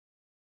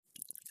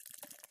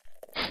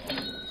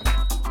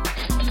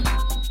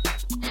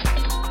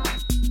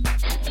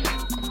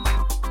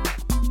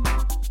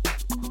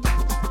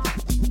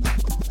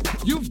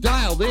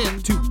dialed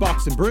in to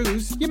Bucks and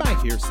Brews, you might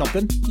hear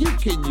something you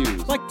can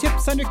use. like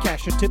tips on your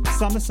cash or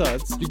tips on the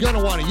suds. You're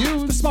gonna want to The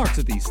use smarts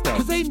of these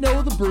because studs. they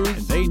know the brews.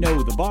 And they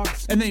know the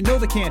Bucks, and they know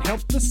they can't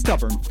help the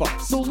stubborn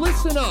fucks. So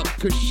listen up,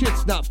 because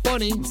shit's not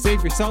funny. And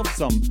save yourself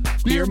some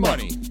beer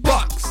money.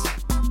 Bucks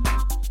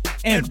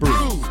And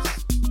brews.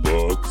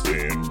 Bucks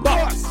and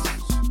Bucks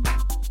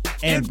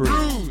and brews.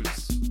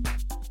 brews.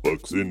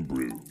 Bucks and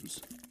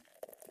Brews.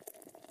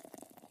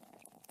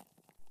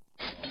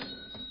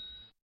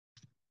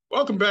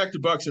 Welcome back to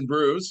Bucks and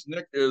Brews.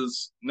 Nick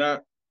is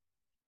not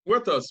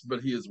with us,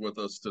 but he is with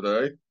us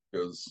today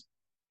because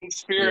we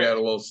Spirit. had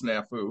a little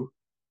snafu.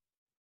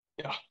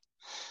 Yeah.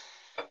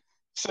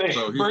 Say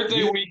So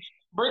birthday week.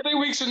 Birthday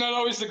weeks are not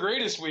always the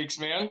greatest weeks,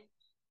 man.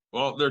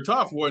 Well, they're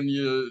tough when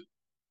you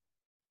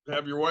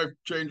have your wife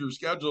change her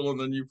schedule and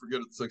then you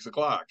forget at 6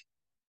 o'clock.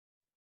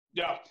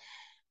 Yeah.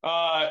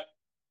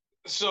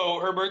 So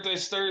her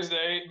birthday's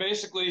Thursday.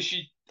 Basically,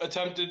 she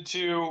attempted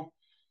to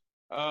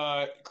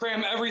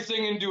cram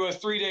everything into a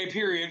 3-day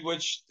period,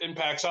 which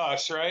impacts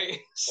us, right?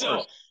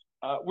 So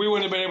we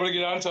wouldn't have been able to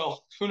get on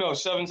until, who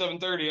knows,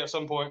 7:30 at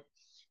some point.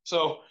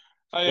 So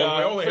We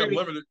only have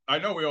limited. I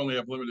know we only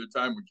have limited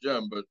time with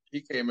Jim, but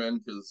he came in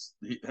because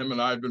him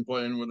and I had been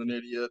playing with an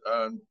idiot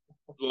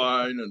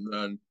online, and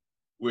then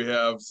we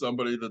have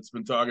somebody that's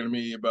been talking to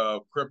me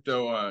about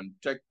crypto on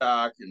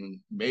TikTok, and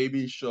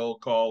maybe she'll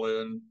call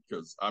in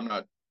because I'm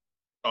not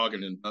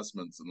talking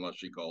investments unless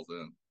she calls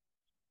in.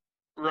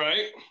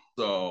 Right.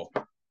 So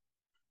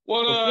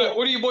What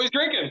are you boys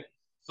drinking?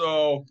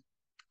 So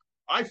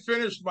I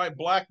finished my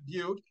Black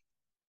Butte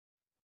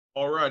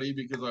already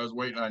because I was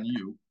waiting on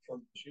you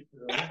from the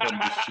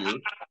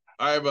shoot.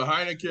 I have a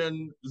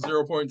Heineken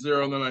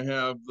 0.0, and then I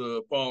have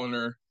the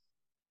Paulaner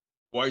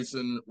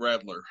Weissen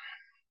Radler.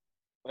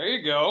 There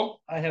you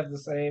go. I have the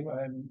same.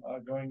 I'm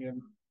going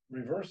in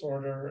reverse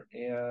order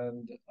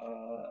and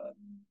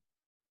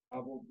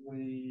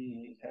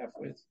probably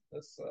halfway through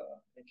this.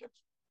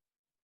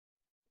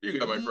 You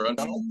got my friend.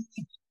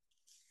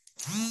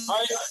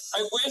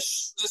 I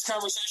wish this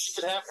conversation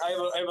could happen. I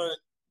have a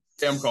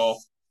Cam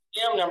call.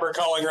 scam number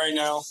calling right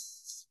now.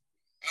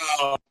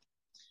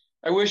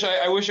 I wish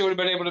it would have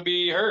been able to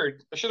be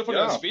heard. I should have put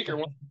it on speaker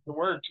once it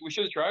worked. We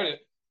should have tried it.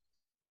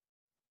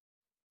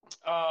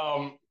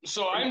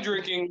 So I'm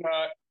drinking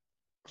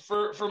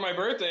for my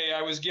birthday.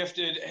 I was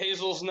gifted KBS.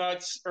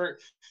 Hazelnuts?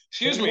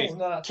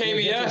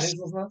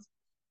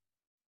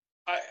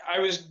 I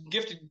was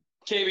gifted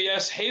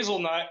KBS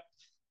hazelnut,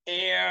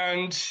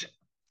 and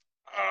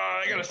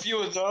I got a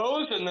few of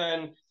those, and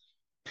then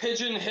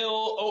Pigeon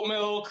Hill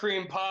oatmeal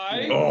cream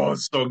pie. Oh,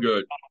 it's so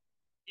good.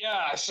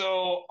 Yeah,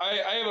 so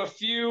I have a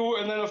few,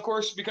 and then of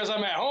course because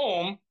I'm at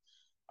home,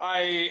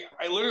 I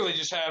literally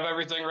just have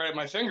everything right at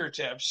my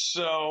fingertips.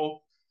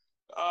 So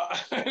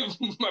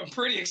I'm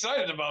pretty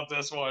excited about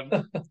this one.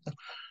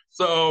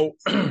 So,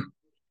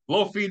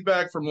 little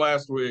feedback from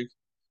last week.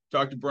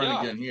 Talked to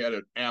Brent again. He had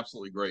an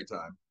absolutely great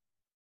time.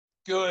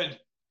 Good.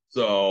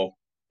 So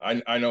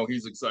I know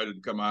he's excited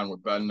to come on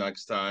with Ben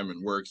next time,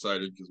 and we're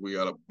excited because we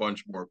got a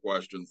bunch more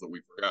questions that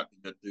we forgot to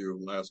get to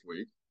last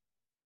week.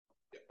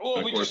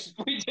 Well,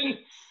 we didn't,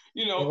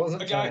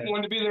 a guy who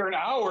wanted to be there an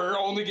hour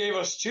only gave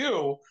us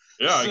 2.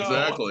 Yeah, so.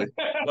 Exactly.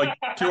 Like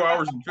 2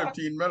 hours and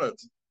 15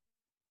 minutes.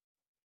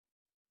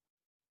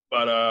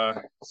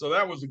 But so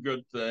that was a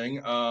good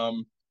thing. I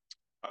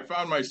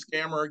found my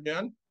scammer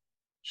again.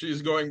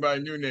 She's going by a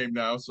new name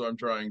now, so I'm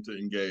trying to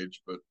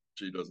engage, but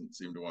she doesn't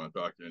seem to want to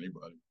talk to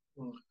anybody.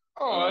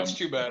 Oh, that's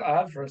too bad. It's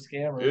odd for a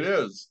scammer. It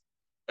is.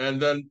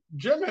 And then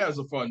Jim has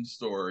a fun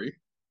story.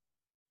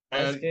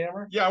 And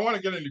scammer? Yeah, I want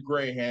to get into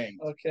Gray Hang.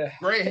 Okay.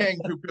 Gray Hang,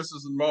 who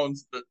pisses and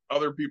moans that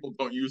other people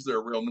don't use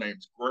their real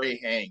names. Gray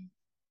Hang.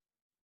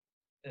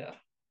 Yeah,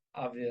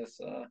 obvious.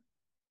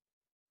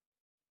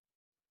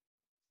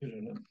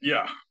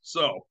 Yeah.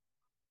 So,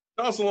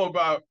 tell us a little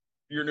about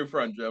your new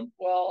friend, Jim.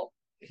 Well,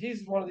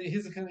 he's one of the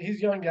he's a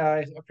young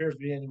guy, appears to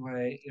be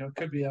anyway.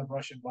 Could be a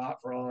Russian bot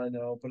for all I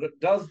know, but it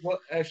does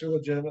actually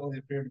legitimately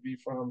appear to be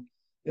from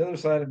the other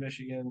side of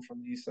Michigan,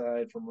 from the east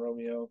side, from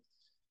Romeo.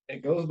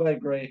 It goes by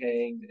Gray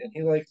Hanged, and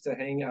he likes to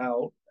hang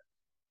out,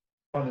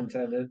 pun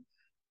intended,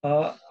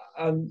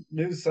 on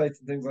news sites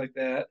and things like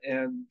that,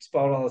 and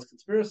spout all this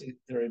conspiracy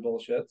theory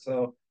bullshit.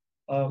 So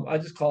I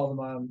just called him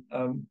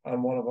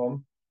on one of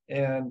them,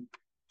 and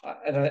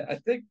I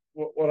think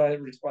what I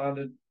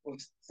responded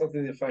was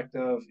something to the effect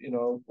of,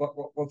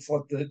 let's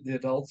let the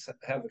adults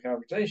have the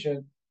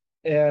conversation.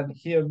 And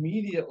he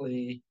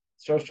immediately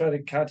starts trying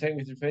to contact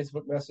me through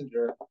Facebook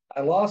Messenger.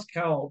 I lost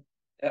count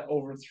at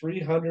over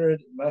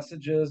 300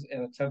 messages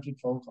and attempted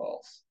phone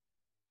calls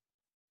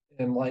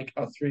in like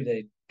a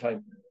 3-day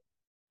time period.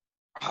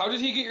 How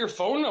did he get your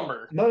phone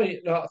number? No,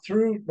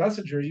 through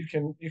Messenger. You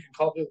can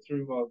call people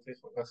through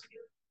Facebook Messenger.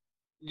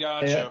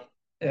 Gotcha.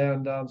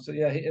 And so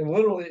yeah, and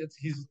literally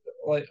he's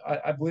like,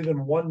 I believe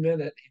in 1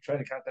 minute he tried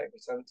to contact me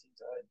 17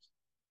 times.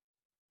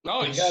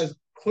 Nice. The guy's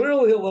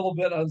clearly a little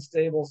bit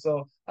unstable,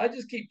 so I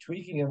just keep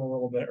tweaking him a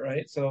little bit,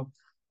 right? So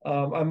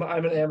I'm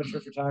an amateur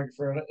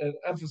photographer, and an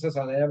emphasis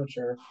on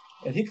amateur,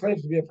 and he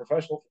claims to be a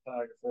professional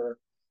photographer.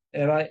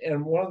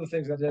 And one of the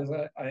things I did is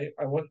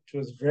I went to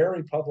his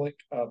very public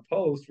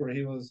post where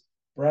he was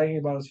bragging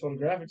about his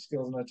photographic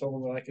skills, and I told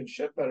him that I could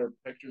ship better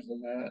pictures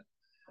than that.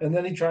 And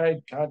then he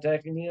tried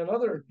contacting me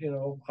another,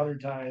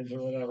 100 times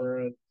or whatever.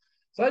 And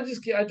so I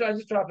just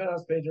drop in on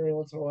his page every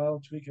once in a while,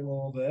 tweak him a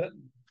little bit,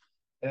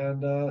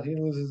 and he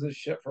loses his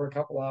shit for a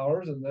couple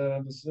hours, and then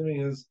I'm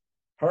assuming his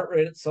heart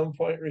rate at some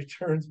point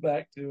returns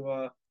back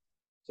to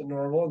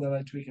normal, and then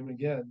I tweak him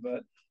again.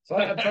 But so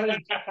I'm trying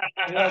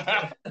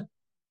to,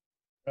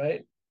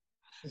 right?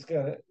 Just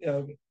gotta,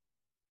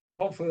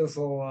 hopefully this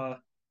will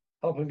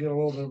help him get a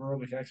little bit of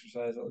aerobic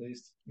exercise at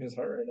least, get his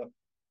heart rate up.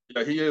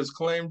 Yeah, he has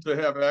claimed to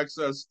have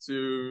access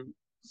to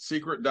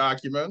secret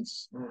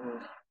documents.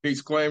 Mm-hmm.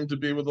 He's claimed to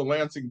be with the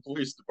Lansing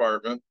Police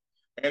Department,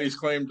 and he's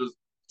claimed to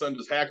send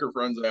his hacker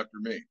friends after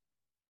me.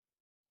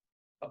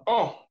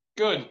 Oh,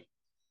 good.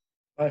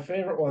 My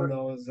favorite one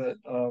though is that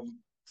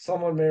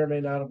someone may or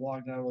may not have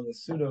logged on with a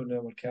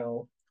pseudonym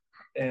account,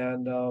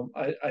 and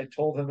I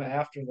told him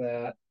after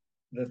that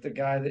the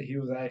guy that he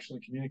was actually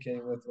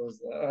communicating with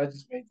was I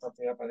just made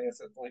something up. I think I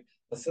said like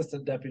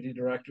assistant deputy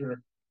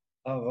director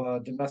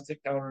of domestic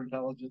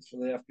counterintelligence for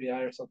the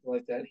FBI or something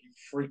like that. He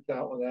freaked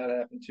out when that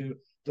happened too.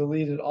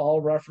 Deleted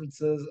all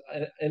references,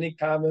 any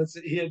comments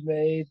that he had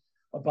made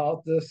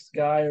about this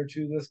guy or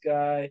to this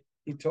guy.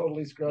 He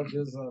totally scrubbed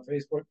his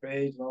Facebook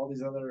page and all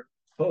these other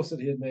posts that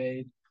he had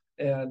made.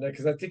 And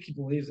because I think he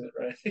believes it,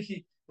 right? I think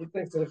he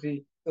thinks that if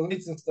he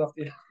deletes this stuff,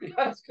 the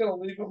FBI is going to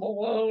leave him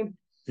alone.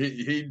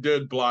 He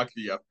did block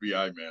the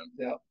FBI, man.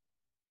 Yeah.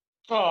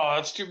 Oh,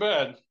 that's too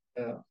bad.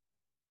 Yeah.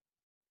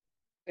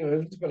 Anyway,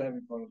 we've just been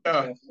having fun.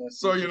 Yeah.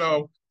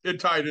 So, it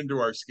tied into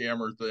our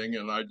scammer thing,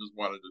 and I just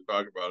wanted to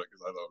talk about it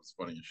because I thought it was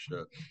funny as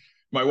shit.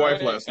 My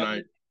wife last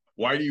night,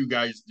 why do you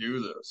guys do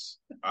this?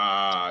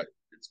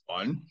 It's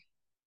fun.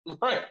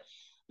 Right.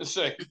 It's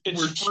like,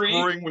 we're free.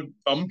 Screwing with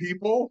dumb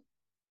people.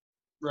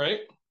 Right.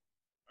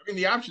 I mean,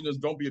 the option is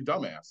don't be a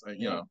dumbass.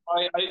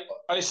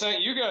 I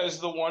sent you guys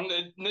the one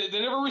that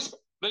they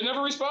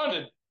never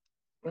responded.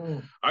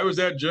 I was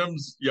at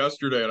Jim's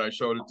yesterday and I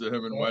showed it to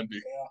him and Wendy.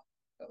 Yeah,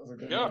 that was a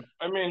good one.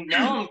 I mean,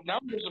 now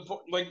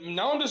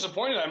I'm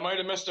disappointed. I might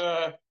have missed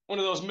one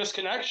of those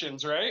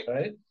misconnections, right?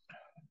 Right.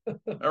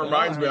 That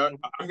reminds me,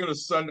 I'm going to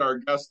send our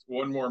guest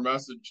one more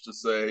message to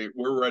say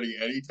we're ready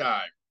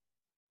anytime.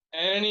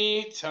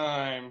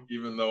 Anytime.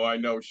 Even though I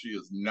know she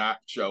is not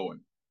showing.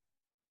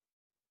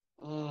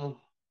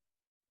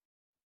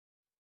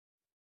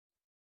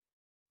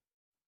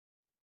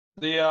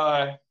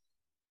 The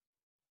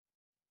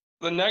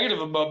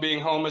negative about being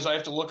home is I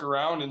have to look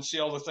around and see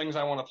all the things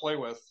I want to play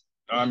with.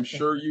 I'm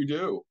sure you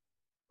do.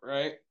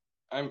 Right?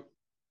 I'm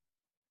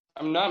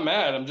not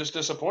mad. I'm just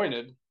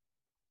disappointed.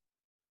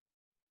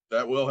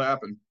 That will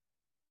happen.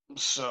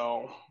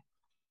 So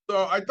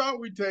I thought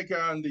we'd take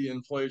on the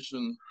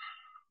inflation.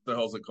 What the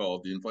hell's it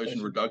called? The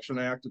Inflation Reduction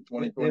Act of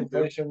 2022. The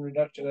Inflation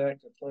Reduction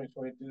Act of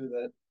 2022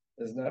 that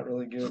is not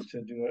really good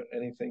to do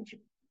anything to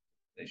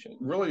inflation.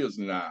 Really is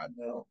not.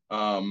 No.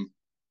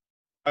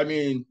 I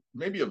mean,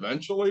 maybe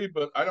eventually,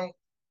 but I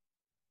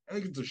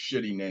think it's a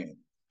shitty name.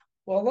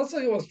 Well, let's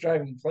look at what's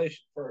driving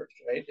inflation first,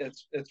 right?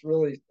 It's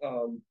really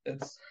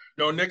it's.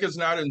 No, Nick is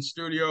not in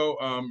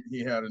studio.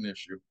 He had an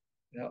issue.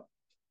 Yeah.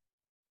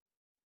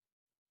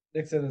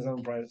 Nick's in his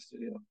own private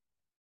studio.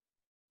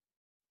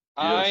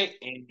 I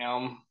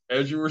am.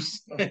 As you were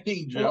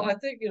saying, Jim. Well, I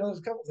think there's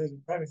a couple things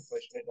with private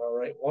inflation right now,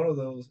 right? One of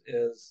those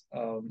is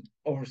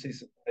overseas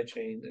supply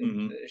chain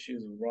and the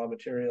issues with raw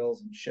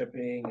materials and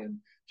shipping, and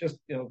just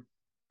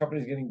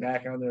companies getting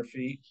back on their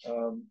feet,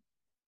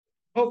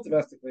 both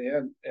domestically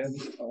and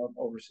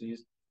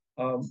overseas,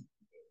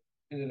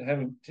 and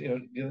having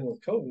dealing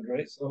with COVID,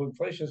 right? So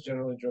inflation is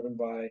generally driven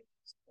by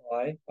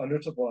supply,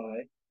 under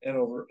supply, and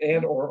or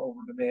over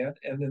demand,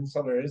 and in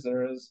some areas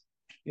there is.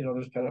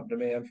 There's pent-up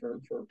demand for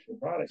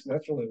products, and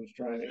that's really what's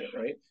driving it,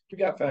 right? You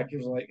got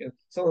factors like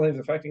some of the things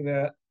affecting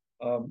that.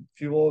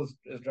 Fuel is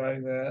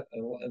driving that,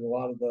 and a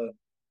lot of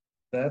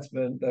that's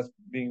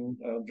being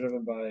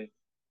driven by.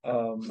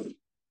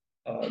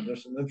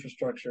 There's some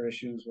infrastructure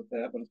issues with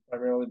that, but it's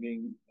primarily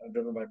being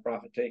driven by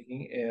profit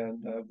taking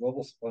and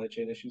global supply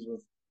chain issues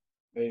with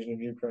invasion of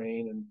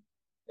Ukraine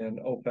and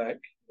OPEC,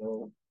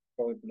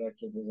 growing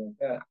production, things like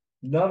that.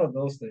 None of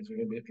those things are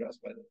going to be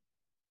addressed by this.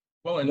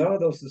 Well, and none of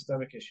those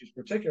systemic issues,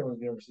 particularly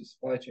the overseas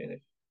supply chain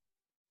issues.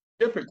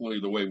 Typically,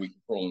 the way we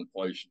control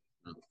inflation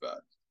through the Fed.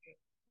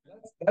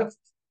 That's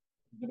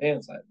the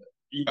demand side of it.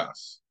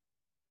 Yes,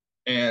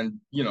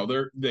 and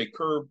they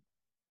curb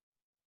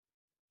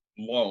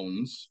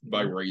loans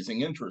by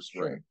raising interest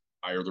rate.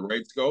 Higher the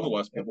rates go, the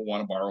less people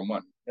want to borrow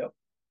money. Yep.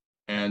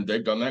 And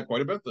they've done that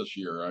quite a bit this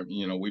year. I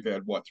mean, we've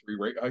had 3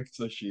 rate hikes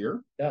this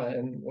year. Yeah,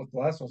 and the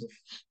last one was a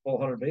full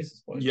 100 basis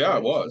points. Yeah,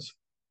 it was.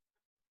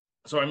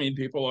 So, I mean,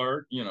 people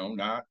are,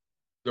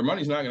 their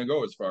money's not going to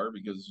go as far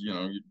because,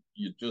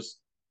 you just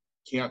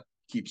can't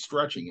keep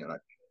stretching it.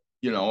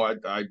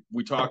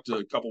 we talked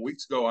a couple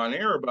weeks ago on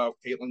air about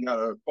Caitlin got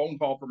a phone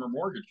call from her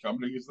mortgage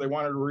company because they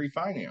wanted to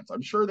refinance.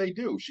 I'm sure they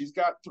do. She's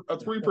got a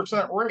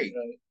 3% rate,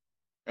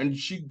 and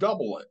she'd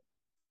double it.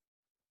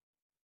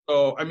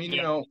 So I mean,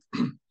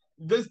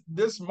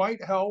 this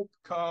might help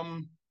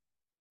come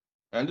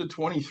end of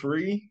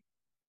 23.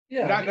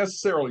 Yeah, not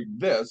necessarily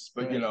this,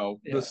 but Right.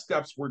 the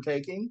steps we're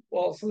taking.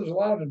 Well, so there's a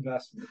lot of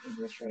investment in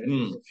this, right?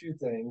 There's a few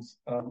things,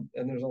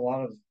 and there's a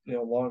lot of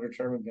longer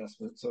term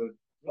investment. So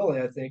really,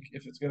 I think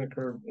if it's going to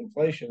curb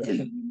inflation, it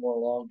should be more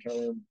long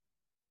term.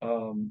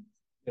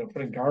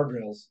 Putting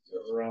guardrails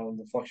around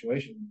the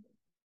fluctuation.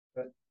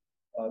 But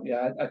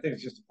I think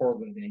it's just a poor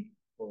name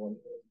for one.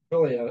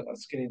 Really, a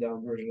skinny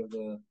down version of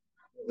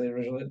they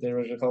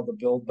originally called the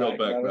Build Back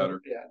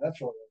Better. Yeah, that's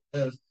what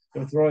it is.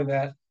 They're throwing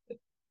that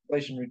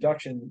Inflation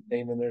Reduction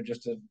name in there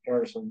just to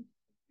garner some.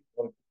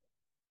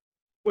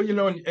 Well,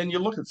 and you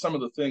look at some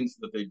of the things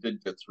that they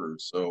did get through.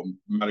 So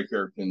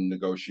Medicare can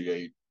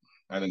negotiate,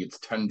 I think it's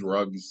 10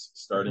 drugs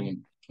starting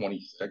in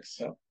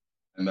 26,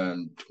 and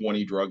then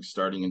 20 drugs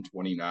starting in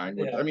 29.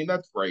 Which, I mean,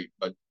 that's great,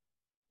 but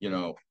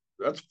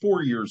that's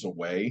 4 years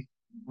away.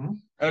 And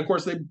of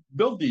course, they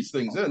build these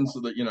things in so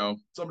that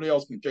somebody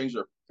else can change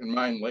their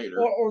mind later.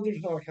 Or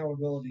there's no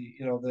accountability.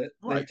 That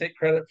they take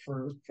credit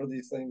for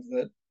these things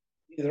that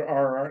either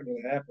are or aren't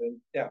going to happen.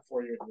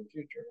 4 years in the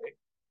future, right?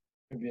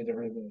 Could be a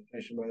different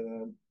administration by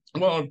then.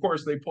 Well, of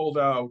course, they pulled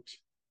out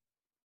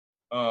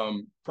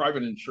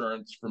private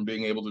insurance from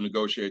being able to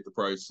negotiate the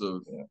price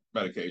of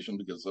medication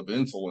because of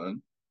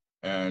insulin,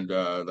 and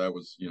that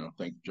was,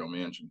 thank you, Joe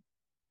Manchin.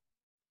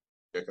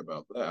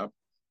 About that.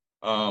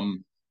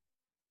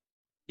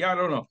 I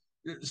don't know.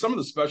 Some of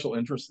the special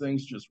interest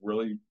things just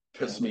really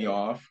piss me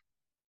off.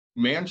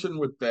 Manchin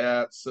with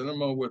that,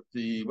 Cinema with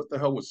what the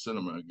hell was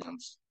Cinema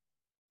against?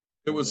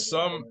 It was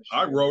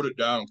I wrote it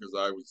down because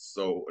I was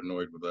so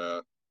annoyed with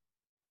that.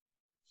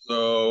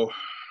 So,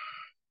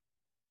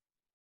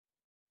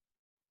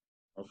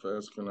 how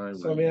fast can I read?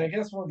 So, I mean, I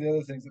guess one of the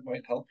other things that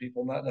might help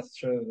people, not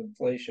necessarily with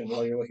inflation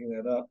while you're looking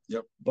that up,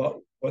 but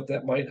what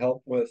that might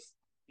help with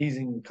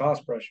easing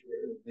cost pressure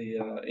is the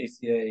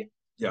ACA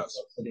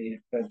subsidy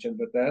extension.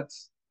 But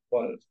that's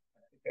what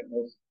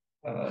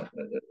I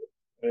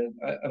think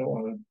I don't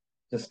want to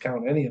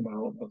discount any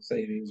amount of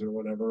savings or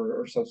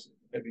whatever or subsidy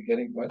maybe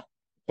getting, but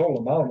the total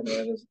amount of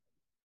that is,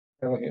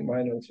 I'm looking at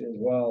my notes here as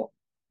well.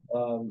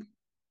 3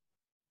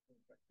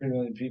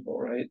 million people,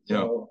 right? Yeah.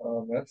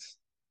 So that's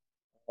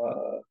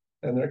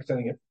and they're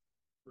extending it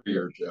 3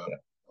 years.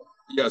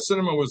 Yeah.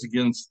 Cinema was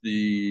against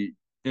the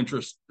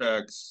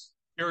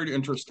carried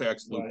interest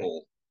tax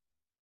loophole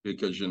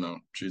because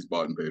she's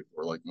bought and paid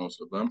for like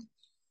most of them,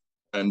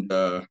 and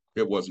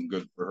it wasn't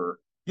good for her.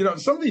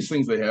 Some of these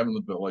things they have in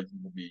the bill, I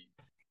think, will be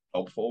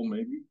helpful.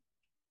 Maybe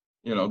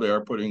they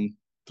are putting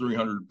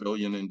 $300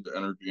 billion into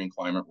energy and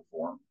climate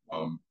reform.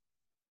 I'm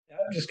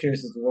just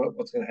curious as to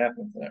what's going to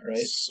happen with that,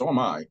 right? So am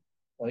I.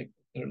 Like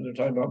they're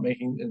talking about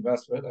making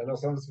investment. I know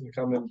some of it's going to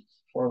come in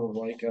form of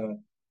like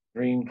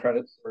green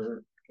credits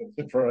for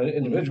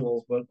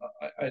individuals, but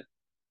a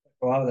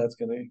lot of that's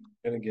going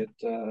to get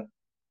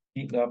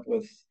eaten up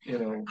with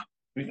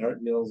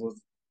sweetheart deals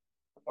with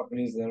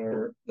companies that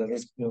are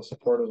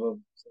supportive of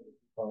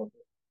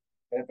politics.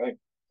 In fact,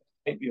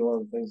 might be one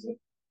of the things that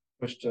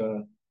pushed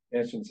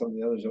Manchin some of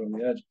the others over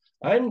the edge.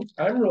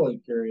 I'm really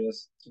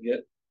curious to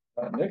get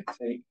Nick's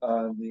take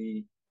on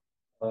the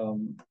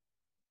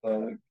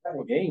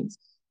capital gains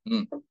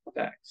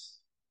tax.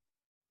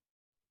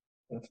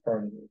 That's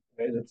part of it,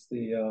 right? It's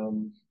the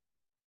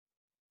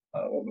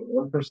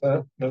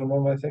 1%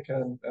 minimum, I think,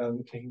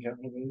 on taking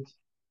capital gains.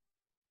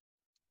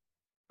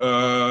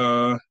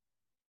 I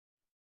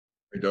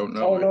don't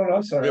know. Oh no,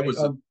 I'm sorry. It was.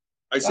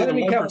 I said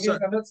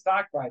 1%. I meant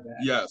stock buyback.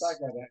 Yes. Stock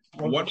buyback.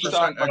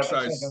 1%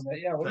 excise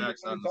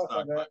tax on the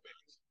stock buyback.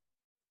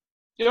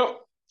 Yep.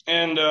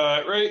 And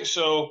right,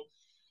 so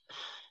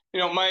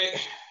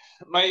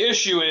my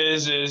issue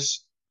is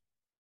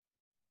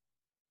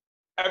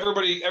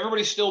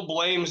everybody still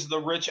blames the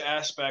rich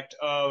aspect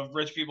of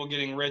rich people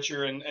getting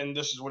richer, and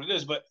this is what it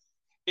is. But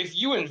if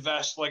you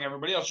invest like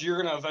everybody else,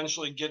 you're going to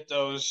eventually get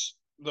those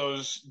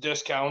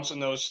discounts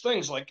and those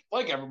things like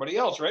everybody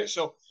else, right?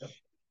 So,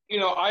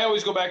 I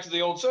always go back to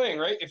the old saying,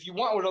 right? If you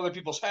want what other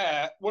people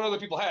have,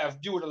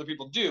 do what other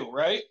people do,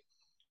 right?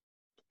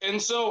 And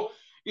so,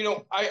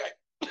 I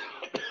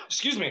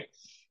excuse me,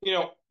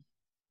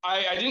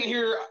 I didn't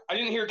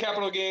hear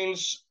capital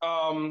gains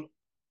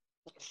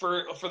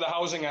for the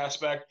housing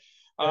aspect.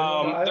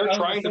 They're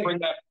trying to bring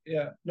that.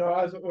 Yeah,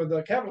 no, with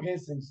the capital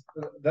gains things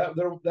that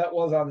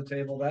was on the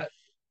table that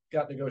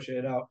got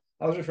negotiated out.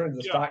 I was referring to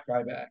the stock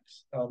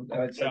buybacks.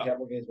 I'd say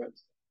capital gains went.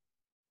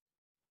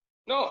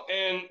 No,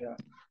 and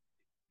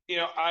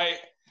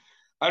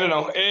I don't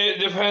know. It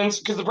depends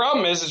because the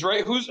problem is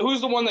right. Who's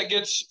the one that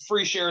gets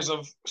free shares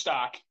of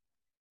stock?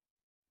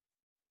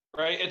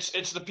 Right.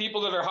 It's the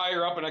people that are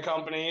higher up in a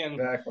company, and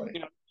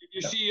exactly.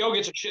 Your CEO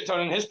gets a shit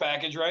ton in his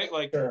package, right?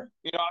 Like, sure.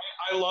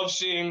 I love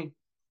seeing,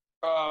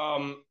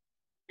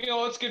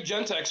 let's give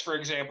Gentex for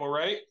example,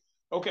 right?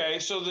 Okay,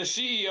 so the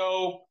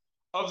CEO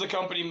of the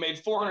company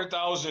made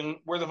 $400,000,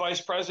 where the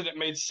vice president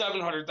made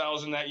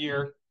 $700,000 that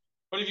year.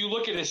 But if you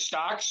look at his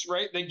stocks,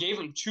 right, they gave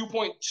him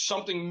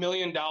 $2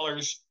 million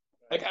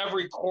like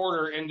every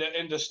quarter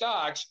into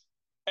stocks,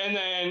 and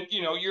then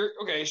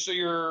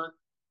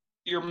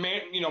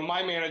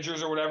my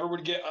managers or whatever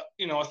would get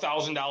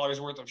 $1,000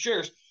 worth of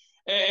shares,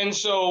 and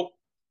so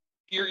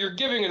you're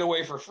giving it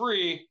away for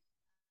free.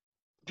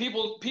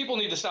 People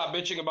need to stop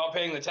bitching about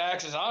paying the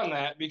taxes on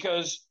that,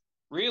 because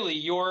really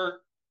you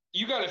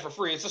got it for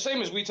free. It's the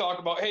same as we talk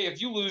about. Hey,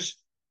 if you lose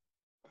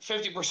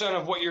 50%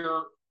 of what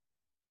your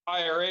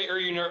IRA or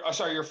your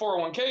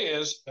 401k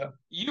is,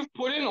 you've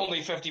put in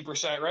only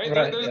 50%, right?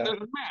 There's a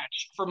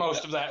match for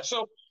most of that.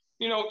 So,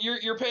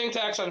 you're paying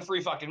tax on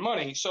free fucking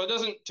money. So it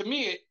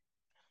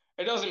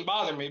doesn't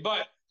bother me,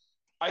 but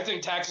I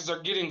think taxes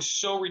are getting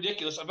so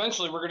ridiculous.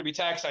 Eventually we're going to be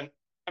taxed on,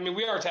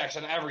 we are taxed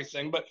on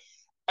everything, but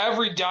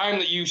every dime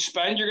that you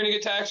spend, you're going to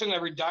get taxed on.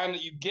 Every dime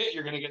that you get,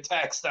 you're going to get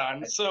taxed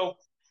on. So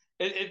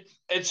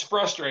it's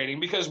frustrating,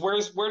 because where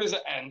does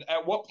it end?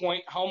 At what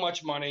point? How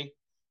much money?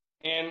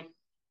 And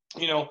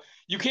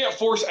you can't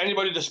force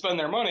anybody to spend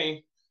their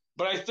money,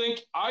 but I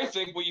think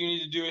what you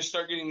need to do is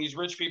start getting these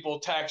rich people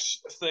tax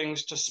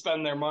things to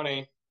spend their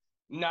money,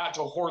 not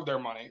to hoard their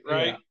money,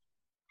 right?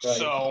 Yeah. Right.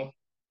 So,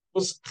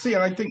 well, see,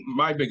 I think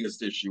my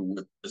biggest issue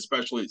with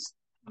especially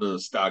the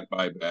stock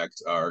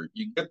buybacks are,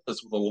 you get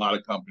this with a lot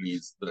of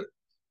companies that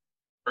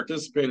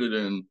participated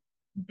in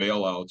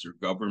bailouts or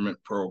government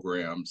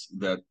programs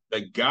that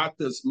got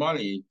this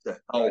money to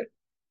help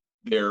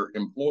their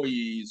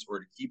employees or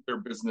to keep their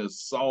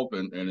business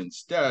solvent, and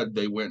instead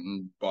they went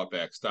and bought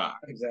back stock.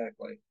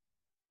 Exactly.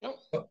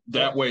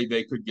 That way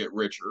they could get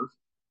richer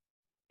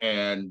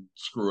and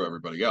screw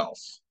everybody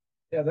else.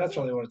 Yeah, that's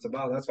really what it's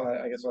about. That's why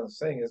I guess what I'm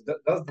saying is,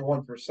 does the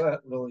 1%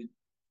 really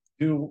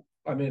do?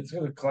 It's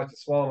going to collect a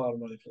small amount of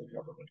money from the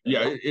government.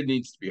 Yeah, it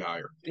needs to be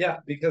higher. Yeah,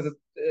 because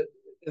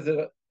is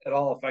it at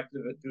all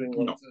effective at doing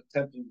what it's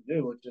attempting to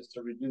do, which is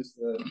to reduce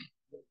the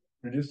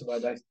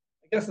buybacks?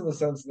 I guess in the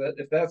sense that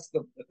if that's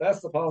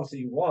the policy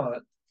you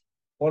want,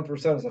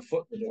 1% is a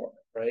foot in the door,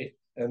 right?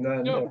 And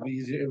then it would be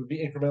easier. It would be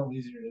incrementally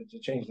easier to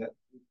change that.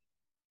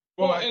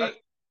 Well,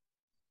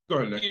 go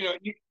ahead, Nick.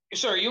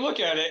 You look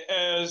at it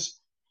as,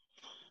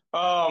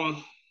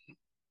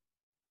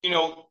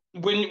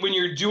 when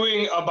you're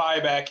doing a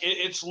buyback,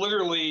 it's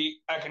literally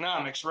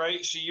economics,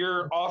 right? So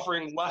you're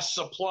offering less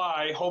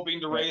supply, hoping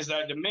to raise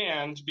that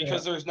demand,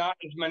 because there's not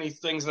as many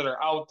things that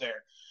are out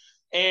there.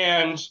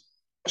 And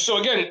so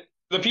again,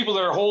 the people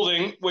that are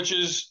holding, which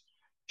is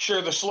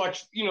the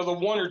select, the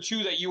one or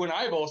two that you and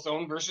I both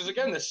own, versus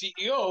again the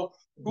CEO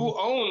who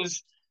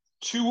owns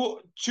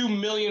 2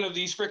 million of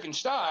these freaking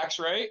stocks,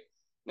 right?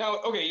 Now,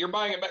 okay, you're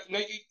buying it back. Now,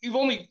 you've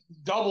only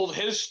doubled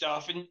his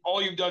stuff, and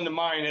all you've done to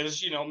mine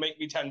is, make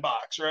me $10,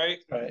 right?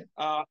 Right.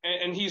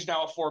 And he's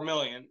now at 4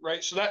 million,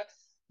 right? So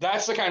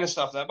that's the kind of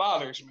stuff that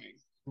bothers me.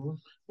 Well,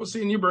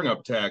 see, and you bring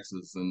up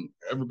taxes, and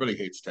everybody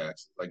hates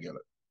taxes. I get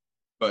it,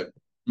 but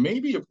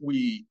maybe if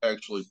we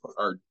actually put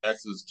our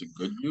taxes to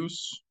good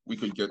use, we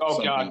could get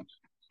something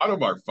out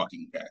of our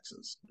fucking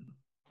taxes.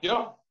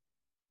 Yeah.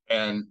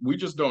 And we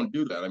just don't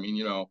do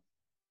that.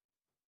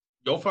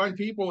 You'll find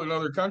people in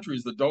other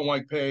countries that don't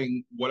like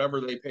paying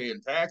whatever they pay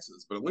in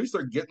taxes, but at least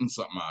they're getting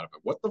something out of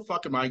it. What the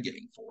fuck am I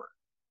getting for it?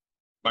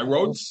 My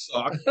roads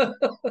suck.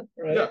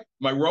 Right. Yeah,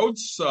 my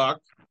roads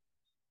suck.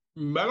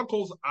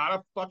 Medical's out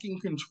of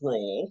fucking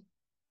control.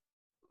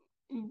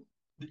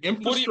 The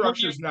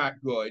infrastructure's not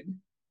good.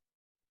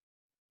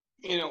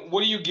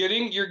 What are you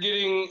getting? You're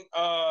getting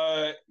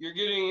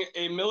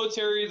a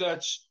military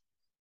that's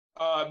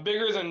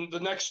bigger than the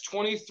next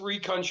 23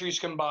 countries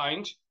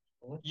combined.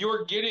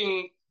 You're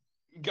getting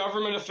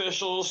government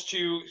officials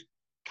to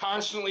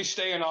constantly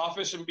stay in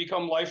office and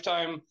become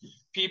lifetime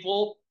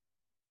people.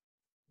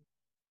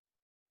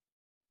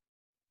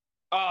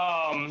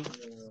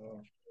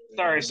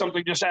 Sorry,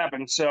 something just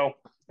happened. So,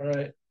 all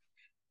right,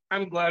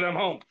 I'm glad I'm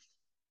home.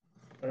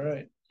 All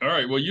right.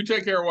 Well, you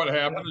take care of what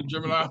happened, and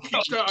Jim and I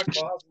will talk.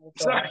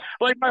 Sorry,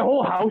 like my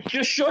whole house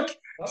just shook.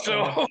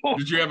 So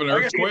did you have an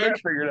earthquake?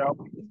 Figured out.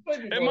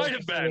 It might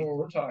have been. What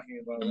we're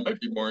talking about. It might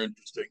be more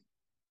interesting.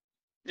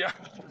 Yeah,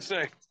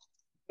 say.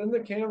 Turn the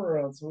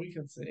camera on so we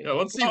can see. Yeah,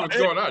 let's see what's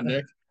going on,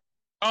 Nick.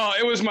 Oh,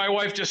 it was my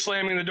wife just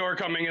slamming the door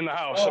coming in the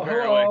house,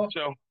 apparently. Hello.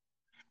 So,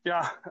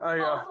 yeah,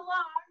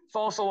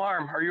 false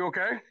alarm. Are you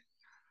okay?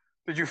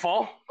 Did you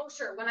fall? Oh,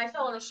 sure. When I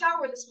fell in the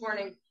shower this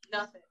morning,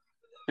 nothing.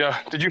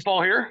 Yeah. Did you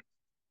fall here?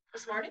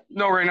 This morning?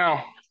 No, right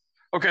now.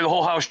 Okay, the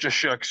whole house just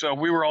shook, so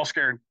we were all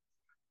scared.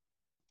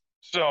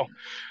 So,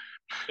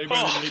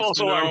 false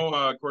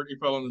alarm. Courtney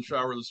fell in the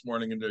shower this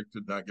morning, and Nick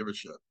did not give a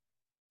shit.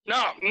 No,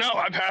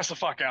 I passed the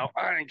fuck out.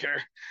 I didn't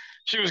care.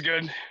 She was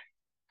good.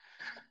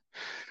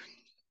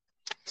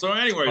 So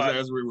anyways,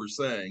 as we were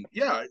saying,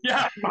 yeah,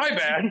 my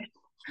bad.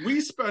 We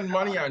spend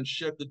money on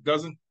shit that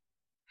doesn't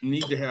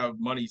need to have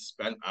money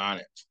spent on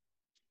it.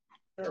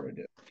 There we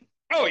go.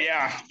 Oh,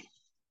 yeah.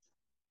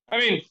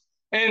 And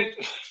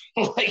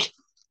I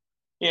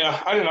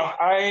don't know.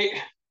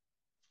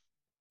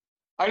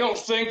 I don't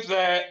think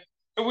that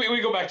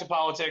we go back to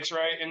politics,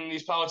 right? And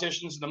these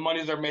politicians, the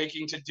money they're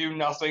making to do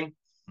nothing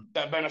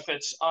that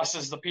benefits us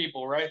as the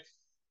people, right?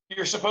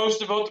 You're supposed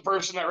to vote the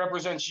person that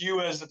represents you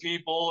as the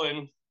people,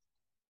 and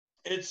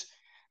it's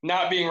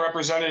not being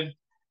represented.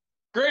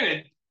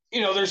 Granted,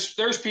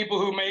 there's people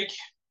who make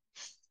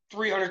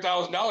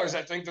 $300,000.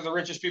 I think they're the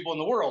richest people in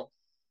the world.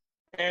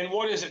 And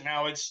what is it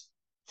now? It's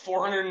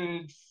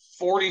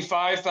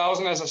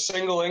 $445,000 as a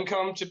single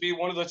income to be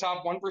one of the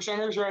top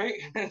 1%ers, right?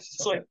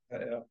 It's like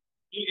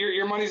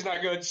your money's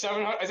not good.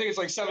 I think it's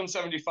like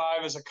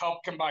 $775 as a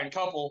combined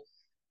couple.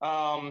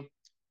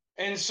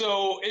 And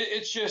so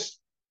it's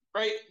just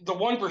right. The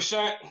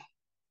 1%,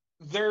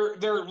 they're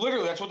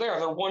literally, that's what they are.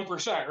 They're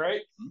 1%, right?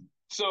 Mm-hmm.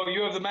 So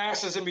you have the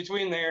masses in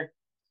between there,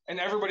 and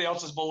everybody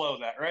else is below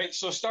that, right?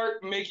 So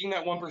start making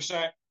that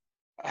 1%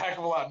 a heck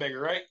of a lot bigger,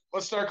 right?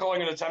 Let's start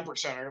calling it a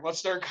 10%er. Let's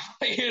start,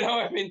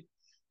 I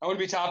want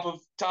to be top of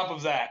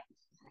that.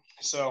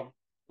 So,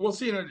 well,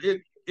 see,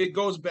 it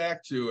goes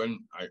back to, and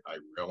I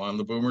rail on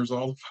the boomers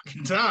all the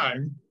fucking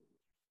time.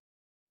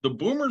 The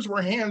boomers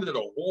were handed a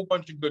whole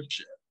bunch of good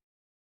shit,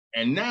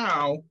 and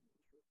now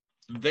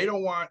they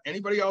don't want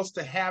anybody else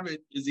to have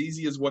it as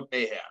easy as what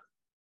they had.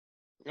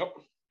 Yep.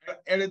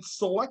 And it's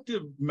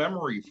selective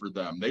memory for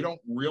them. They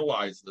don't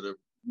realize that it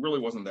really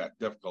wasn't that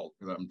difficult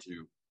for them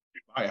to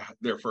buy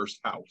their first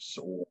house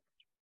or,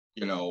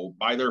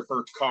 buy their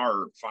first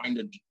car, find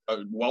a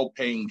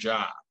well-paying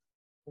job.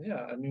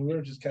 Yeah, I mean, we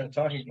were just kind of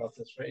talking about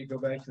this, right? You go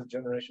back to the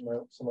generation.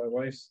 My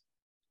wife's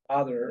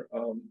father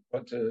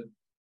went to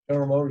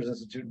General Motors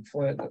Institute in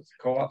Flint. It's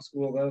a co-op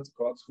school then. It's a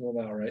co-op school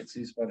now, right? So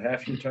you spend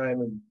half your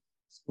time in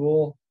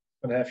school,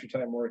 spend half your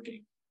time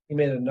working. He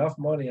made enough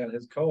money on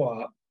his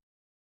co-op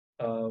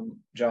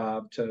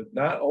job to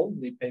not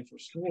only pay for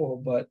school,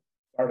 but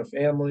start a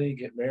family,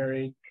 get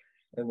married,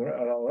 and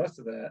all the rest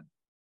of that.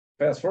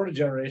 Fast forward a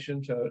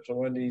generation to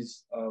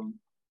Wendy's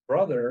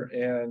brother,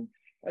 and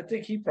I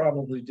think he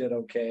probably did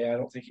okay. I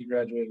don't think he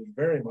graduated with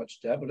very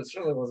much debt, but it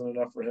certainly wasn't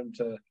enough for him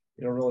to,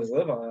 really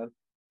live on.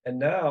 And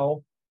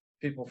now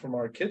people from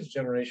our kids'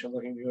 generation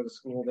looking to go to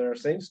school there,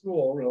 same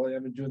school, really,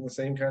 doing the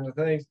same kind of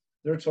things.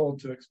 They're told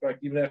to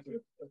expect, even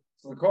after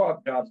so the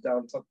co-op job's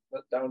down to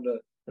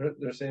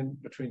they're saying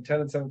between $10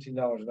 and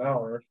 $17 an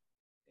hour,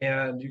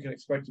 and you can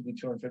expect to be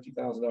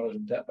 $250,000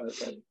 in debt by the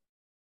time.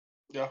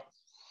 Yeah,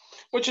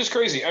 which is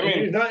crazy.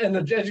 And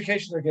the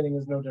education they're getting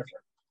is no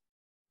different.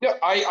 Yeah,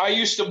 I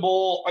used to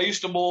bowl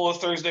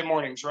Thursday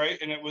mornings, right?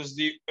 And it was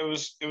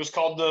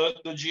called the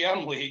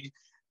GM League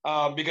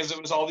because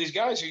it was all these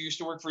guys who used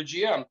to work for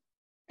GM.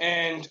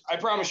 And I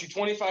promise you,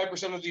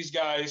 25% of these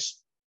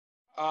guys,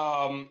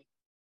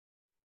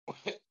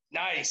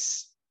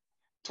 nice.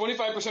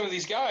 25% of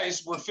these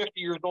guys were 50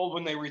 years old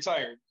when they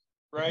retired,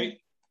 right?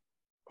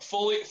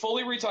 Mm-hmm.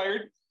 Fully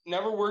retired,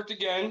 never worked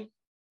again.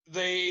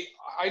 I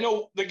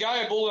know the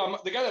guy that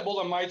bowled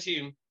on my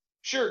team.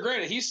 Sure,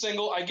 granted, he's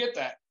single. I get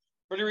that.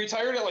 But he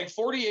retired at like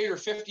 48 or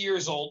 50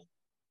 years old,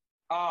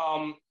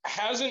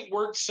 hasn't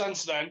worked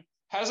since then,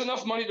 has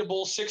enough money to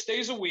bowl 6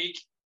 days a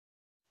week,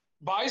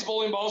 buys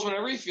bowling balls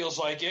whenever he feels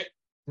like it,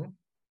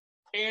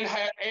 and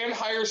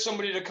hires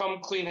somebody to come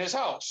clean his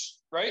house,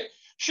 right?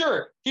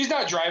 Sure, he's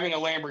not driving a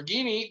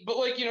Lamborghini, but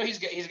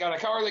he's got a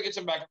car that gets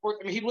him back and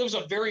forth. He lives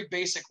a very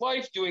basic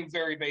life, doing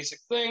very basic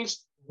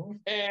things,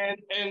 and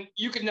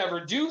you could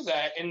never do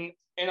that in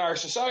our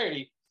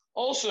society.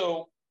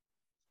 Also,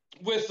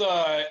 with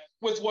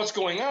what's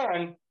going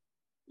on,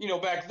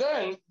 back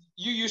then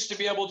you used to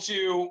be able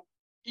to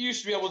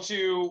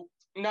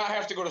not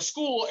have to go to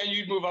school and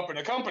you'd move up in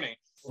a company,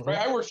 right?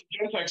 I worked for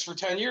Gentex for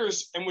 10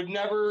 years and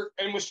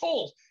was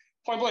told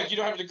point blank, you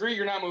don't have a degree,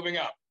 you're not moving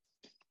up.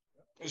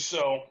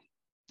 So,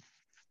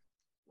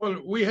 well,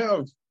 we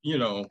have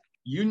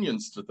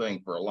unions to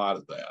thank for a lot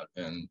of that,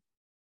 and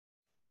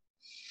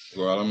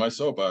go out on my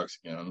soapbox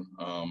again.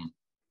 I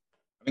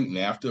think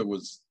NAFTA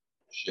was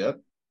shit.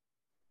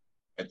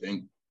 I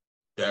think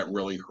that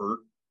really hurt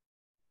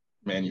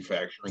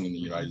manufacturing in the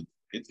United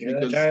States.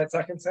 The giant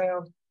second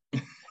sound.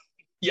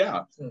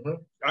 Yeah.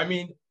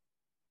 Mm-hmm.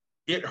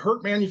 It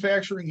hurt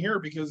manufacturing here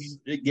because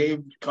it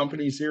gave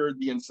companies here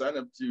the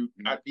incentive to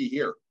not be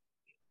here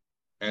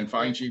and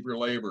find cheaper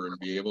labor and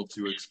be able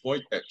to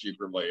exploit that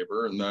cheaper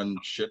labor. And then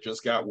shit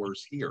just got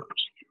worse here.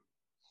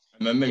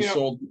 And then they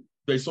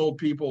sold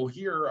people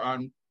here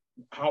on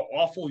how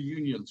awful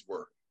unions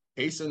were.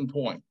 Case in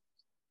point,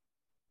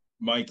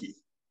 Mikey.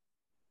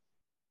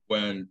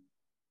 When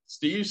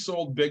Steve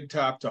sold Big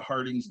Top to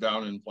Hardings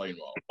down in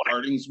Plainwell,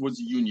 Hardings was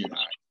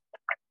unionized.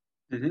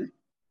 Mm-hmm.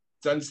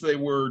 Since they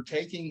were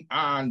taking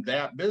on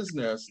that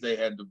business, they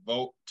had to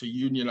vote to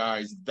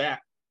unionize that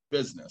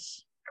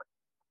business.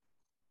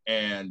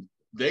 And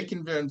they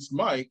convinced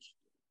Mike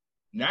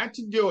not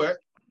to do it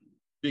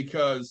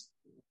because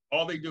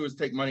all they do is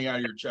take money out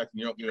of your check and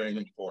you don't get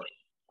anything for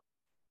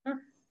it.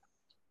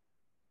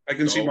 I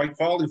can see Mike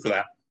falling for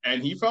that.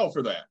 And he fell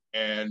for that.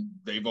 And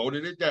they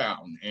voted it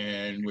down.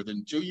 And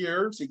within 2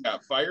 years, he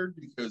got fired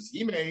because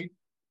he made,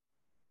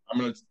 I'm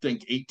going to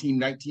think,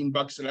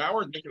 $18-19 an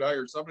hour. And they could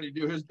hire somebody to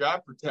do his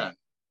job for 10.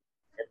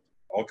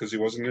 All because he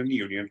wasn't in the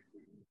union.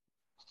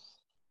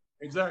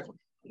 Exactly.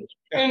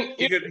 And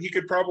he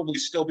could probably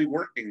still be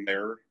working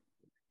there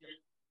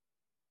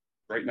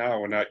right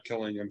now and not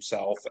killing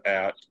himself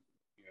at,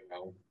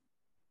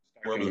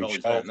 Wherever the hell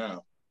he's at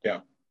now.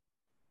 Yeah.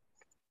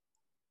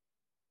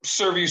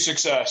 serve you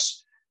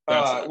success,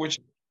 That's it. which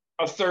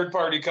a third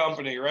party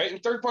company, right?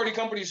 And third party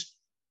companies,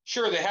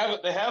 sure, they have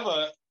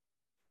a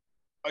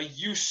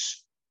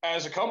use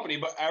as a company,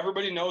 but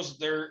everybody knows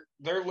they're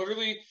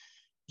literally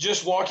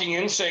just walking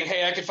in saying,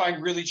 "Hey, I can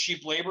find really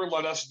cheap labor.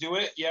 Let us do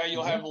it." Yeah,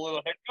 you'll have a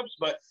little hiccups,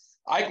 but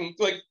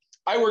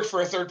I worked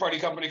for a third party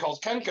company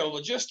called Kenco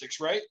Logistics,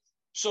 right?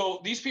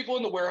 So these people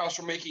in the warehouse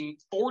were making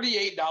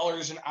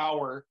 $48 an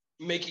hour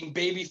making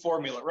baby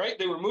formula, right?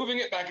 They were moving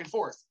it back and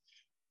forth.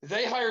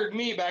 They hired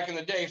me back in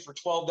the day for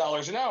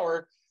 $12 an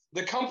hour.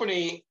 The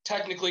company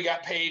technically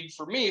got paid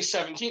for me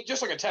 $17,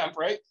 just like a temp,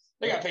 right?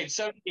 They got paid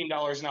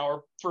 $17 an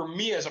hour for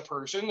me as a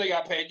person. They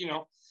got paid,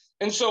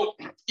 and so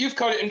you've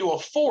cut it into a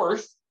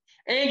fourth,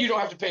 and you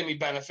don't have to pay me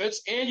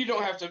benefits, and you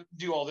don't have to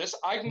do all this.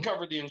 I can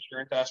cover the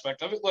insurance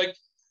aspect of it.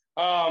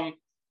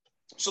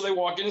 So they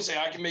walk in and say,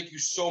 "I can make you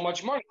so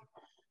much money."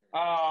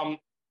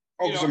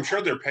 Because I'm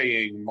sure they're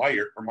paying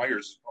Myers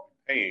is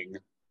paying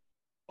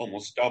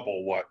almost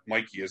double what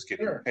Mikey is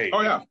getting paid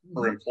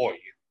per employee.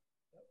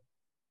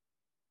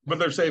 But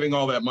they're saving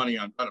all that money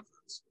on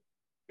benefits.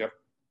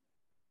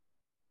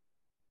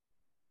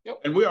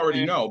 Yep. And we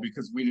already know,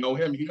 because we know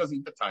him, he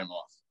doesn't get time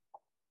off.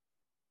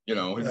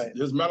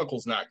 His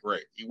medical's not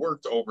great. He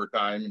works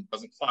overtime and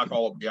doesn't clock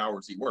all of the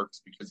hours he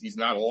works because he's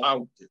not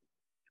allowed to.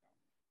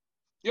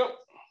 Yep.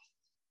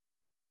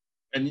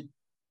 And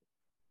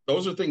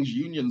those are things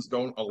unions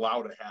don't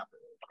allow to happen.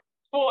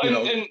 Well,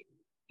 and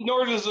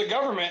nor does the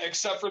government,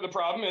 except for the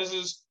problem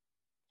is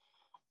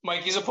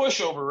Mikey's a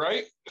pushover,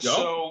 right? Yep.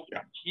 So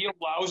he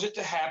allows it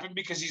to happen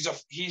because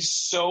he's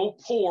so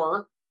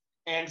poor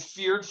and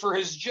feared for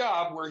his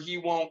job where he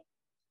won't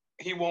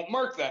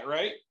mark that,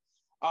 right?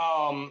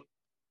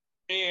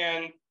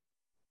 And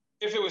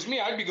if it was me,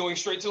 I'd be going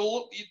straight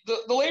to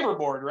the labor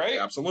board, right?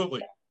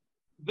 Absolutely.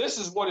 This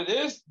is what it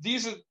is.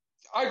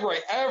 I'd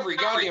write every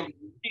goddamn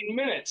 15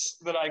 minutes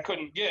that I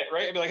couldn't get,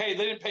 right? I'd be like, "Hey,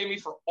 they didn't pay me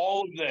for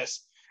all of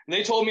this. And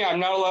they told me I'm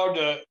not allowed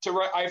to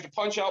write. I have to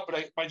punch out,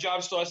 but my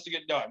job still has to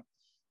get done,"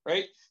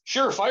 right?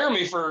 Sure, fire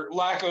me for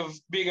lack of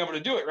being able to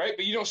do it, right?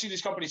 But you don't see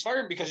these companies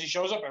firing because he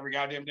shows up every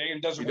goddamn day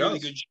and does a really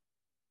good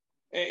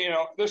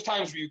job. There's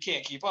times where you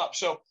can't keep up.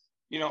 So,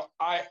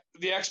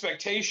 the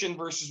expectation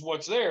versus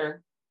what's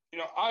there,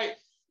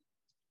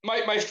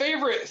 my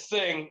favorite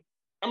thing,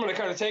 I'm going to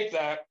kind of take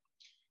that.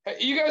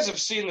 You guys have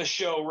seen the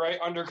show, right?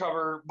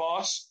 Undercover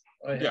Boss.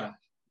 Oh, yeah.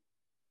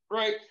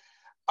 Right.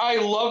 I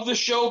love the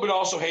show, but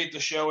also hate the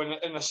show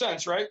in a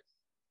sense, right?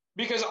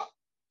 Because,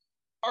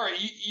 all right,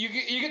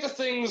 you get to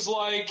things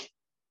like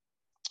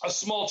a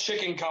small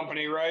chicken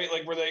company, right?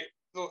 Like where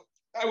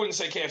I wouldn't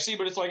say KFC,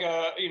 but it's like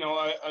a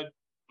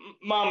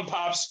mom and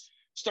pop's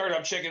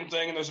startup chicken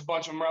thing, and there's a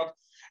bunch of them around.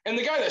 And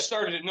the guy that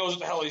started it knows what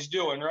the hell he's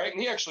doing, right?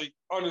 And he actually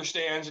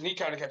understands, and he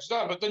kind of catches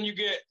on. But then you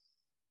get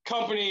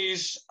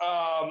companies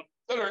that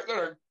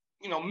are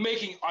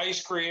making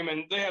ice cream,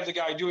 and they have the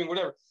guy doing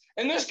whatever.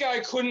 And this guy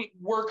couldn't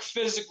work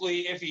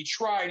physically if he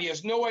tried. He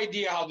has no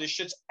idea how this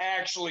shit's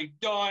actually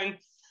done.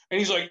 And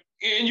he's like,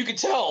 and you could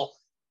tell,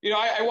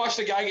 I watched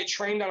the guy get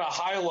trained on a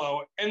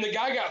high-low, and the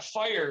guy got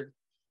fired,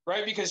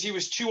 right? Because he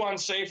was too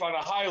unsafe on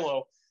a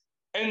high-low.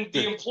 And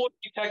the employee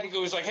technically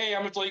was like, "Hey,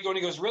 I'm going to let you go." And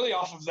he goes, "Really,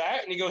 off of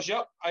that?" And he goes,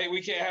 "Yep,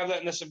 we can't have that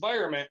in this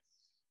environment."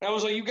 And I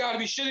was like, "You got to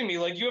be shitting me.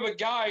 Like, you have a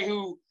guy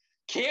who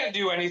can't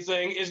do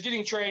anything, is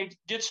getting trained,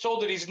 gets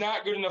told that he's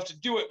not good enough to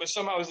do it, but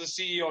somehow is the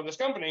CEO of this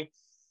company."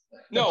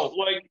 No,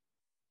 like,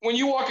 when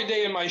you walk a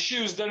day in my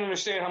shoes, then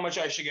understand how much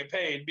I should get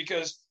paid,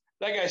 because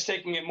that guy's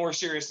taking it more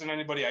serious than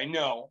anybody I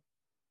know.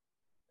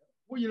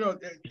 Well,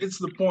 it's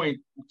the point.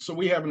 So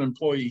we have an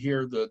employee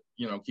here that,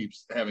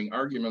 keeps having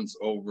arguments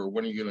over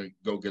when are you going to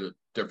go get a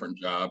different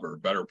job or a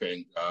better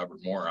paying job or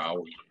more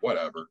hours or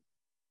whatever.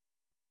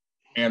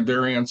 And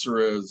their answer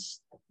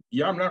is,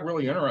 "Yeah, I'm not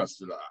really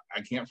interested.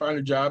 I can't find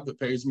a job that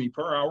pays me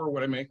per hour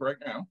what I make right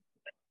now.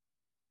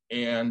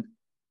 And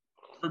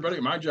everybody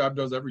at my job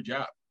does every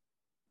job.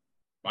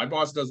 My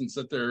boss doesn't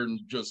sit there and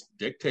just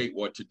dictate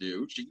what to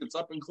do. She gets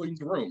up and cleans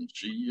the rooms.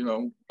 She,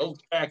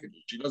 builds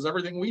packages. She does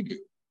everything we do.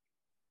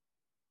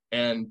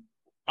 And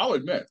I'll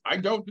admit, I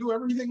don't do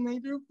everything they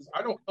do because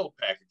I don't build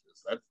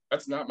packages.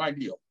 That's not my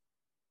deal.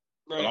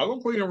 Right. But I'll go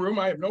clean a room.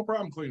 I have no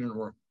problem cleaning a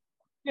room.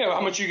 Yeah,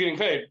 how much are you getting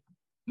paid?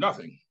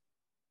 Nothing.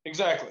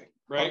 Exactly,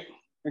 right?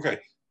 Okay.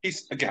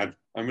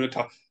 I'm going to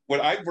talk. When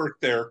I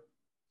worked there,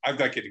 I'm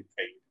not getting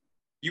paid.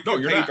 You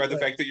get paid by the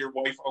fact that your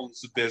wife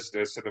owns the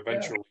business and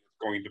eventually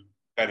it's going to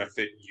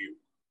benefit you.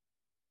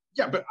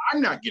 Yeah, but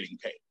I'm not getting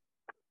paid.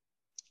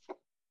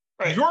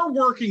 Right. You're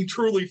working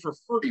truly for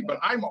free, but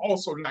I'm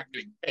also not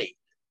getting paid.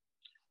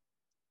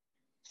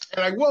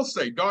 And I will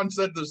say, Dawn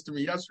said this to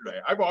me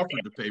yesterday. I've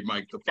offered to pay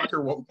Mike. The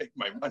fucker won't take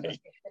my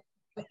money.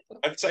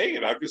 I'm saying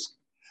it.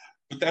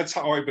 But that's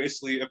how I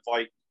basically am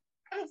like,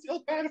 I don't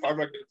feel bad if I'm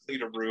not going to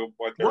clean a room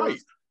when there are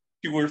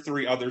 2 or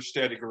 3 others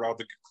standing around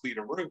that can clean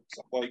a room.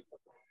 So I'm like,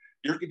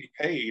 you're getting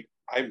paid.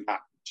 I'm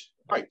not.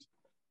 Right.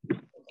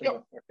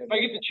 Yep. I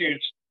get to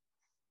choose.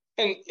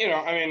 And,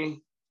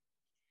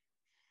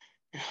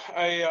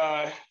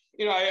 I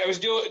was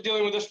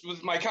dealing with this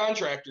with my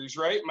contractors,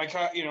 right?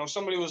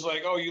 Somebody was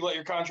like, "Oh, you let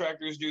your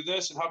contractors do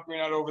this, and how come you're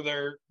not over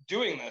there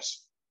doing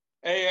this?"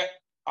 Hey,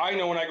 I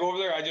know when I go over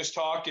there, I just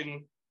talk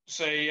and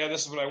say, "Yeah,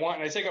 this is what I want,"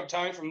 and I take up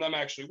time from them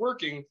actually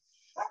working.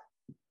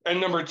 And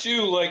number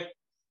two, like,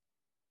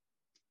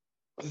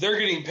 they're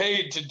getting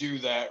paid to do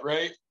that,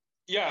 right?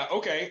 Yeah,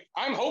 okay.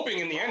 I'm hoping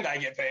in the end I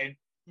get paid,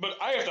 but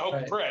I have to hope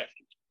and pray,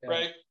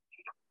 right?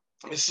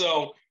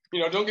 So,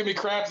 don't give me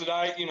crap that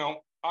I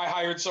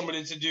hired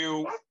somebody to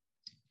do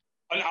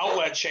an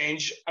outlet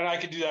change, and I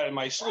could do that in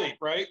my sleep,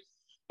 right?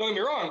 Don't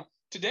get me wrong.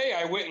 Today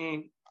I went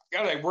and,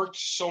 God, I worked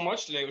so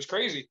much today. It was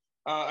crazy.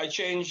 I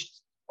changed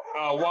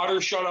water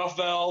shutoff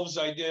valves.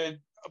 I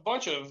did a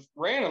bunch of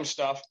random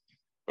stuff.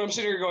 But I'm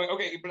sitting here going,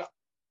 okay, but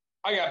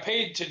I got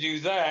paid to do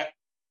that.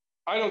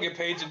 I don't get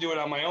paid to do it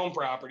on my own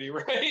property,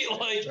 right?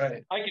 Like,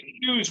 I can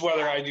choose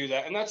whether I do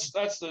that. And that's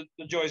the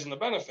joys and the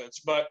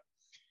benefits. But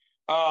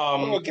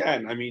well,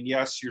 again, I mean,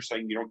 yes, you're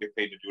saying you don't get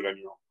paid to do it on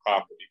your own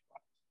property.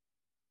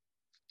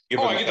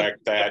 Given the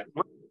fact that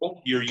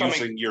you're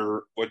using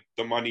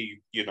the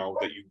money,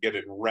 that you get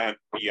in rent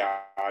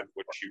beyond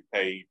what you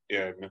pay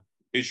in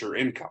is your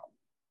income.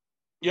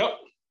 Yep.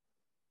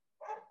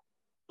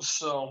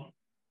 So.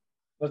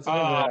 That's an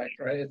indirect,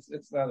 right?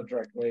 It's not a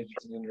direct wage;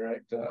 it's an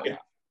indirect. Yeah.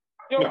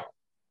 No.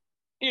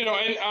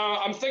 And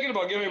I'm thinking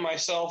about giving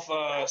myself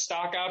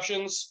stock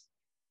options,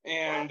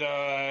 and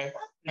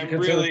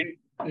you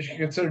should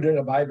consider doing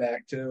a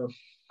buyback too.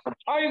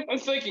 I'm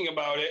thinking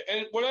about it,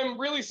 and what I'm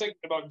really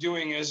thinking about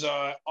doing is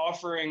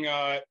offering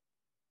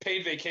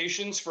paid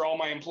vacations for all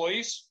my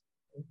employees,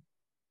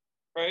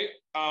 right?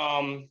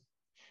 And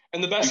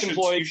the best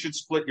employee, you should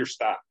split your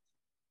stock.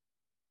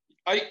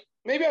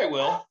 Maybe I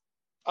will.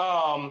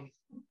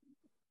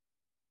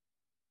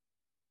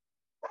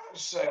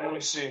 Let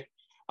me see.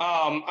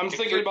 I'm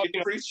thinking about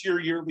increase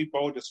your yearly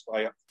bonus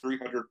by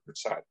 300%.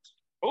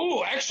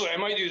 Oh, actually, I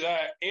might do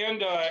that.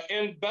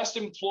 And best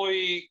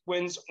employee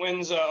wins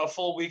a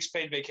full week's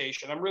paid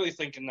vacation. I'm really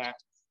thinking that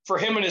for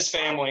him and his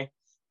family.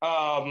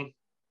 That's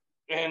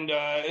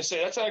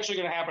actually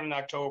going to happen in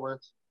October.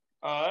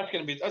 That's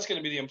going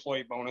to be the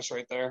employee bonus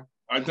right there.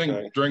 I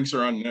think drinks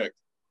are on Nick.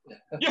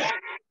 Yeah,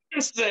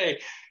 say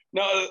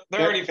no,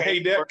 they're already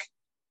paid. Hey, Nick.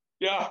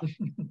 Yeah,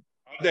 on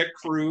that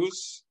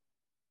cruise.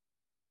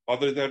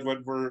 Other than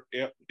when we're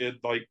in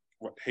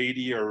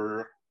Haiti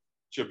or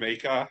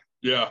Jamaica.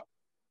 Yeah.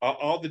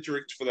 All the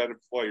drinks for that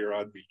employer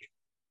on me.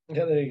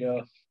 Yeah, there you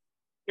go.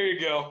 Here you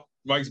go.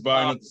 Mike's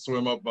buying at the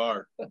swim up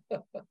bar.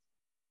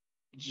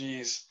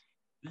 Jeez.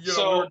 We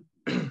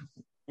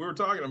were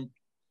talking a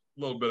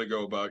little bit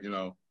ago about,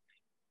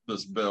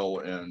 this bill,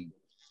 and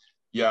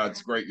yeah,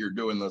 it's great you're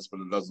doing this, but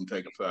it doesn't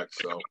take effect.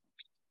 So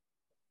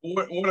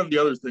one of the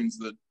other things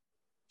that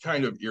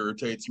kind of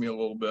irritates me a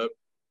little bit.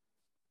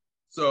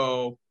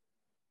 So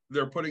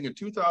they're putting a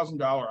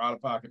 $2,000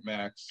 out-of-pocket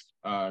max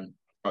on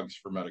drugs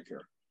for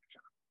Medicare.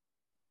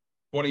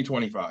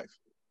 2025.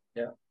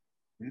 Yeah.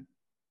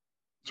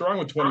 What's wrong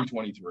with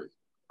 2023?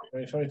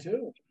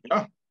 2022.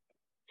 Yeah.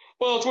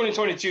 Well,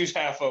 2022 is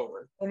half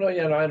over. Oh no,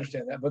 yeah, no, I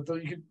understand that, but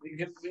you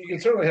can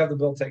certainly have the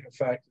bill take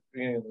effect at the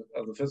beginning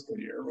of the fiscal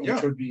year,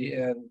 which would be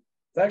in.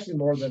 It's actually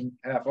more than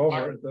half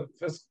over. The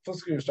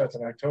fiscal year starts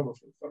in October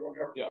for the federal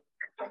government. Yeah.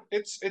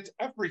 It's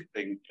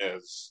everything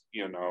is,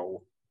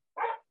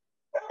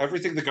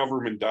 everything the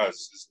government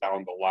does is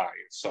down the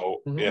line.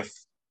 So if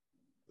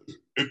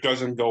it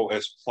doesn't go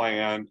as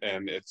planned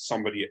and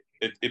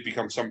it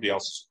becomes somebody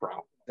else's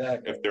problem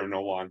if they're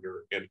no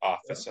longer in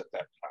office at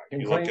that time.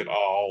 You look at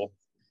all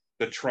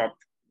the Trump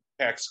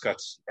tax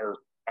cuts are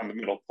on the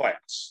middle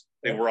class.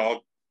 They were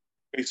all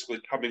basically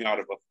coming out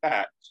of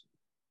effect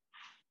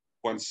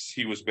once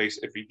he was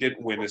if he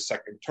didn't win his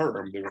second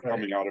term, they were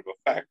coming out of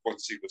effect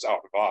once he was out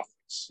of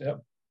office.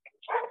 Yep.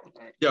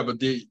 Yeah, but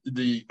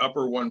the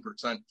upper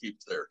 1%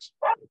 keeps theirs.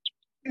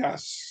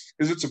 Yes,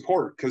 because it's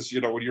important. Because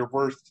when you're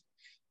worth,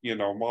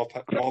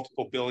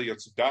 multiple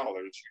billions of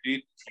dollars, you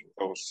need to keep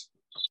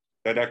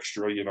that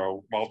extra,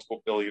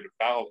 multiple billion of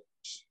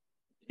dollars.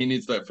 He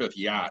needs that fifth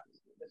yacht.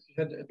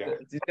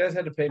 These guys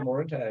had to pay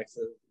more in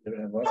taxes. They would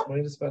have less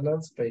money to spend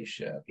on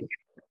spaceship.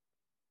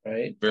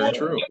 Right. Very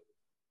true.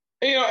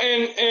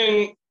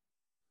 And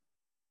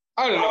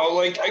I don't know.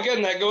 Like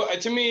again,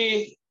 to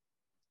me.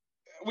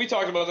 We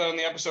talked about that on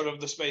the episode of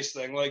the space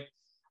thing. Like,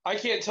 I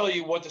can't tell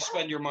you what to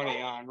spend your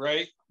money on,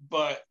 right?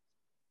 But,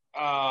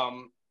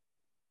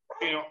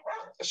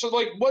 so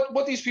like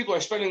what these people are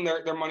spending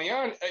their money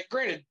on,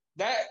 granted,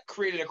 that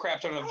created a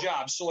crap ton of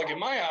jobs. So like in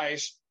my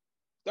eyes,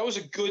 that was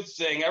a good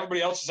thing.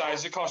 Everybody else's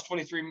eyes, it cost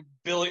 $23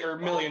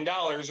 million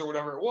or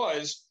whatever it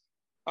was.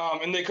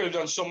 And they could have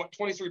done so much,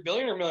 23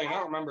 billion or million, I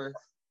don't remember.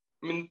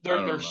 I mean,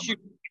 they're huge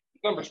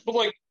numbers. But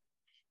like,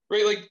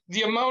 right, like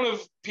the amount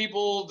of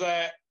people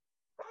that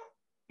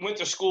went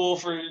to school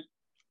for,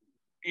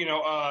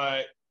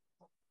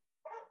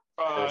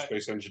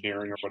 aerospace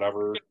engineering or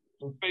whatever.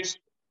 Space,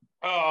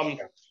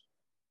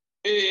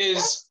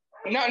 is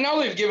now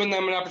they've given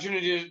them an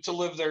opportunity to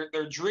live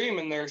their dream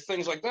and their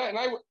things like that.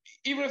 And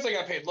even if they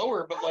got paid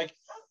lower, but like,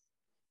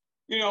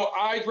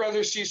 I'd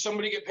rather see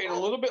somebody get paid a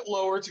little bit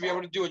lower to be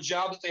able to do a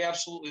job that they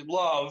absolutely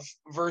love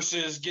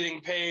versus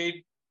getting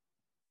paid,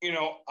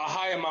 a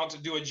high amount to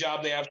do a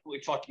job they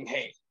absolutely fucking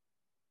hate.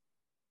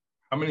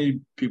 How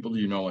many people do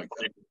you know like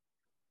that?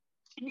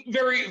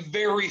 Very,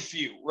 very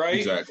few, right?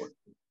 Exactly.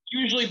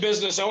 Usually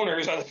business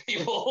owners are the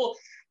people.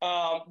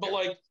 But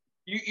like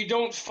you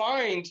don't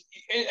find,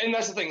 and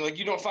that's the thing, like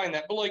you don't find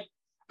that. But like,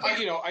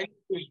 I know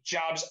there's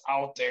jobs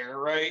out there,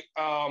 right?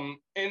 And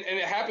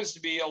it happens to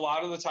be a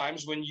lot of the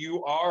times when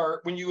you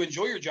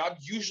enjoy your job,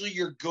 usually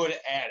you're good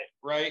at it,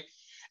 right?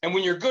 And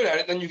when you're good at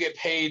it, then you get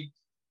paid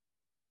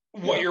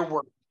what you're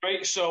worth,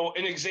 right? So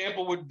an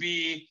example would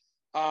be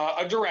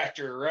a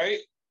director, right?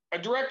 A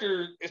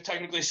director is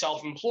technically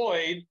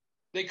self-employed.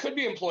 They could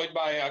be employed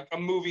by a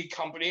movie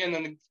company and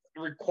then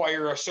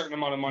require a certain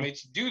amount of money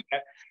to do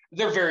that.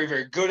 They're very,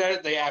 very good at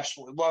it. They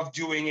absolutely love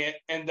doing it,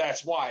 and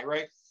that's why,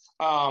 right?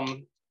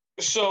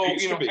 So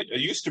it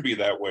used to be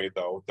that way,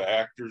 though. The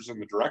actors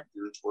and the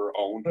directors were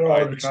owned They're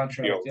by under the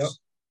contract. studios.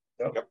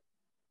 Yep.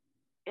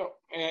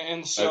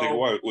 And so I think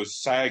it was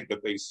SAG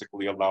that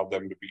basically allowed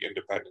them to be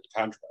independent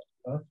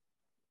contractors.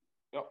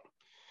 Yep.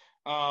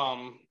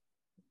 I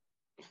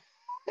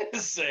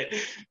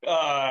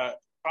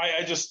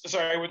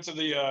went to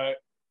the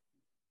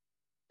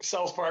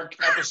South Park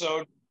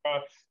episode,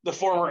 the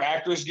former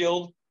Actors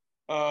Guild.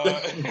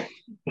 But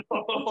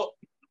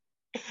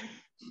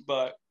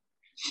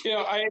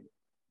I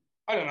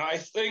don't know. I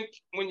think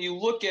when you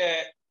look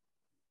at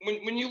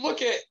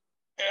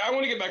I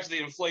want to get back to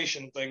the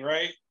inflation thing,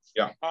 right?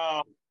 Yeah.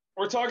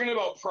 We're talking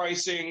about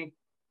pricing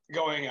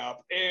going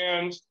up,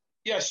 and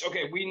yes,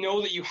 okay, we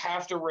know that you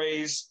have to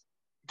raise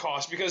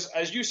costs because,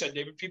 as you said,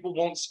 David, people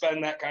won't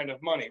spend that kind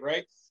of money,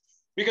 right?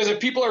 Because if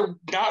people are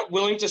not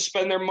willing to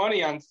spend their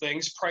money on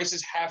things,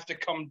 prices have to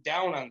come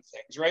down on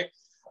things, right?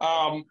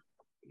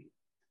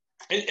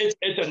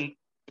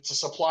 It's a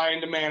supply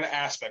and demand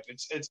aspect.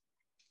 It's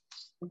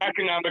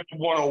economics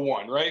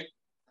 101, right?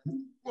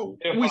 Well,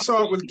 we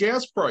saw it with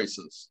gas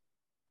prices.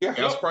 Yeah.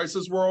 Gas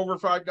prices were over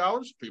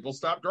 $5. People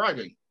stopped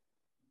driving.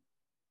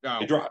 Now,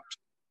 They dropped.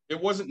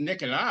 It wasn't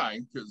Nick and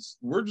I because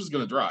we're just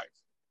going to drive.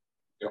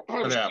 It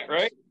happens.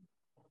 Right?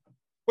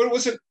 But it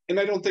wasn't, and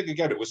I don't think,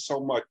 again, it was so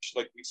much,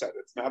 like we said,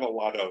 it's not a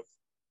lot of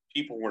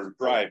people weren't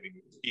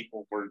driving.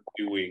 People weren't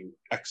doing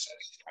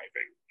excess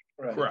driving.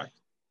 Right. Correct.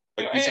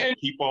 Like we said,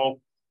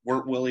 people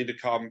weren't willing to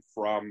come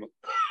from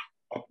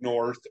up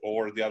north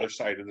or the other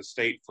side of the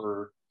state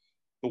for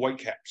the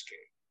Whitecaps game.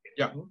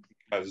 Yeah.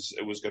 Because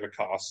it was going to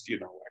cost,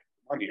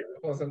 money. It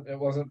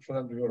wasn't for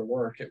them to go to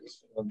work. It was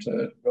for them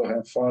to go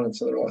have fun and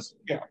so there was.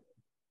 Yeah.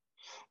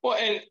 Well,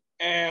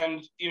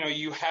 and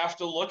you have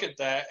to look at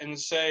that and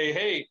say,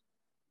 hey,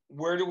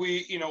 where do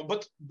we,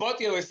 but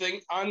the other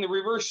thing on the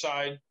reverse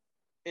side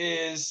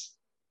is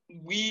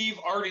we've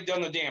already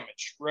done the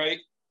damage, right?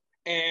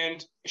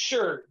 And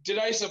sure, did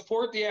I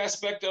support the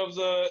aspect of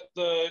the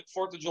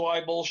 4th of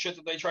July bullshit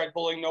that they tried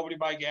pulling nobody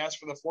buy gas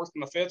for the 4th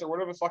and the 5th or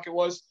whatever the fuck it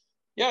was?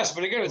 Yes,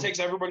 but again, it takes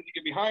everybody to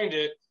get behind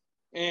it,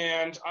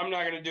 and I'm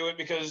not going to do it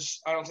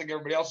because I don't think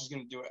everybody else is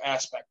going to do it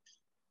aspect.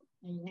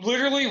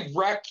 Literally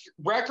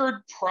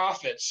record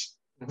profits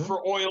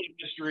for oil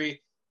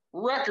industry,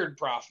 record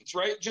profits,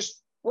 right?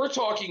 Just we're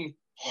talking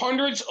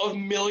hundreds of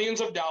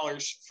millions of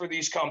dollars for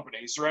these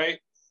companies, right?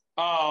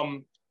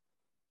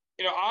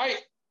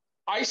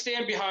 I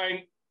stand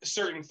behind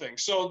certain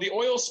things. So the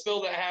oil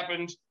spill that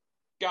happened,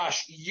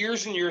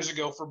 years and years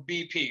ago for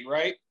BP,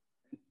 right?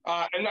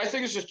 And I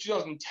think it's just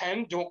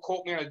 2010. Don't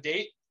quote me on a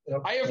date.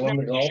 Yep. I have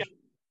never.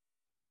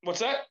 What's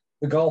that?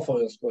 The Gulf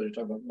oil spill you're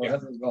talking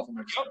about. The Gulf of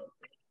Mexico.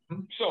 Yep.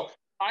 So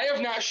I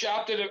have not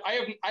shopped at it.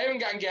 I haven't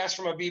gotten gas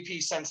from a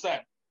BP since then,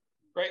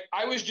 right?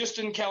 I was just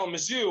in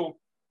Kalamazoo,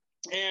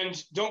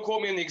 and don't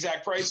quote me on the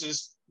exact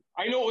prices.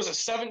 I know it was a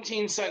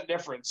 17-cent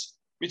difference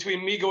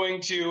between me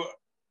going to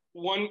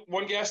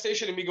one gas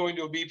station and me going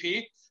to a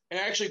BP, and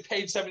I actually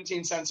paid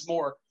 17 cents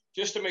more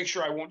just to make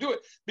sure I won't do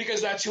it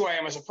because that's who I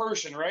am as a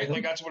person, right?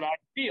 Like that's what I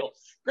feel.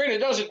 Granted, it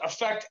doesn't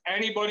affect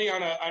anybody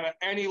on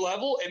any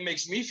level. It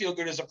makes me feel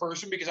good as a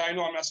person because I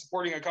know I'm not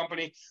supporting a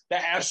company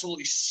that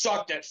absolutely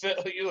sucked at fit.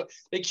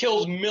 They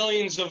killed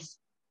millions of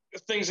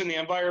things in the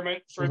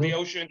environment for the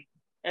ocean,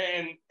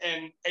 and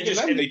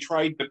they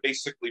tried to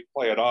basically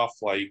play it off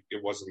like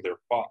it wasn't their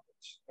fault.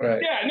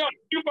 Right? Yeah, no,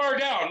 too far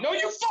down. No,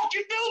 you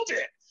fucking built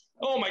it.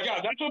 Oh my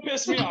God, that's what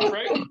pissed me off,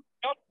 right?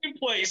 Up in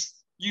place.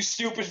 You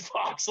stupid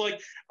fox.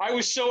 Like, I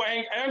was so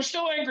angry, and I'm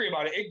still angry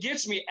about it. It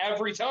gets me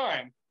every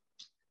time.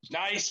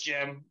 Nice,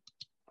 Jim.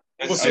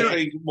 Well,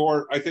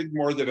 I think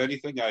more than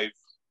anything, I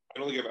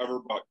don't think I've ever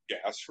bought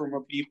gas from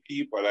a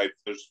BP, but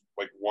there's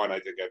like one I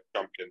think I've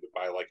jumped in to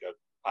buy like a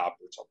pop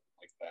or something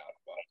like that.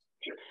 But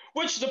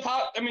which the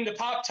pop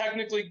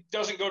technically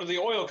doesn't go to the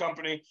oil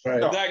company. Right.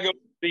 That goes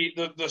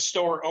to the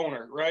store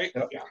owner, right?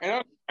 Yep. Yeah. And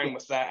I'm fine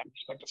with that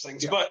aspect of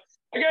things. Yeah. But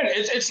again,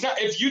 it's not.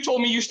 If you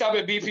told me you stop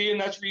at BP and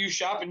that's where you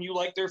shop and you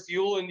like their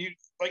fuel and you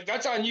like,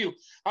 that's on you.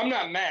 I'm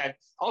not mad.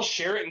 I'll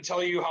share it and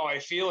tell you how I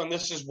feel, and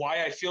this is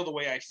why I feel the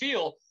way I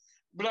feel.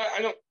 But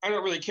I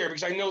don't really care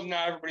because I know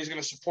not everybody's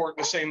going to support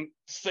the same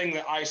thing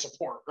that I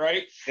support,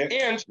 right?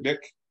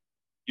 Nick,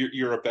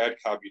 you're a bad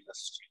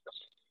communist.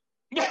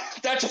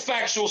 That's a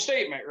factual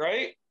statement,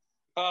 right?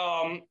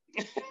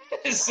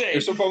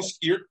 You're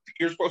supposed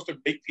to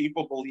make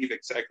people believe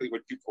exactly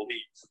what you believe.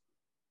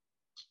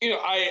 You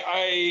know,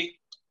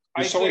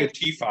 You're so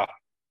Antifa.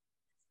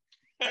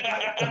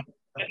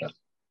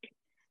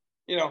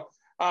 You know,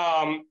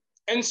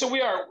 and so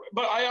we are,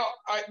 but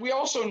we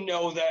also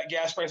know that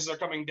gas prices are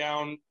coming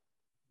down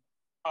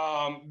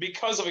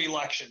because of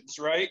elections,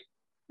 right?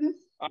 It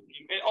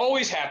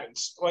always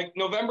happens. Like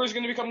November is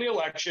going to become the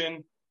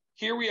election.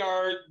 Here we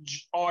are,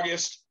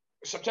 August,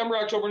 September,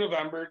 October,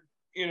 November.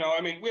 You know,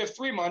 I mean, we have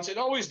 3 months. It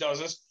always does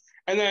this.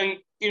 And then,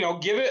 you know,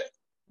 give it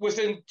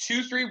within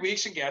 2-3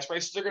 weeks and gas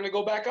prices are going to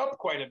go back up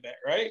quite a bit,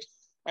 right?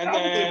 And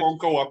probably then won't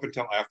go up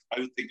until after,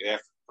 I would think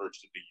after the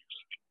first of the year.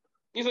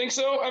 You think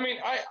so? I mean,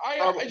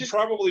 I just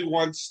probably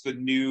once the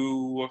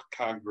new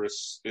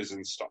Congress is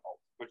installed,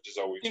 which is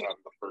always on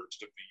the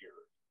first of the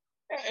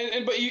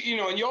year. But you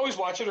know, and you always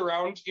watch it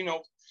around, you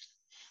know,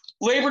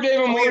 Labor Day,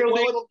 Memorial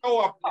Day. It'll go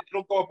up.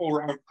 It'll go up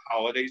around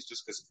holidays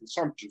just because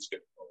consumption's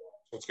going to go up.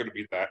 So it's going to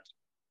be that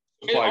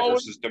supply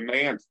versus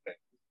demand thing.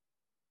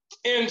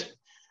 And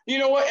you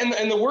know what?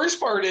 And the worst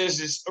part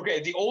is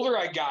okay. The older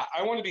I got,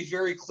 I want to be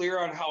very clear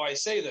on how I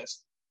say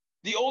this.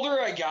 The older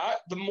I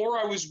got, the more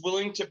I was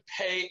willing to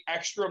pay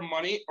extra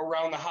money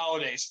around the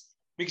holidays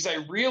because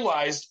I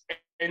realized,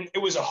 and it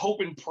was a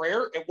hope and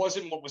prayer. It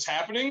wasn't what was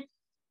happening,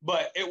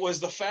 but it was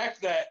the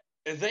fact that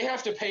they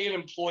have to pay an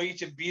employee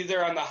to be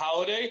there on the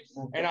holiday,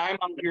 and I'm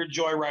out here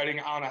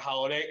joyriding on a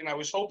holiday. And I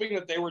was hoping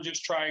that they were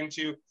just trying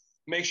to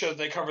make sure that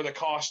they cover the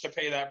cost to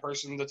pay that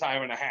person the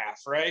time and a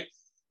half, right?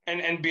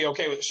 And be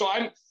okay with it. So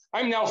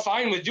I'm now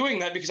fine with doing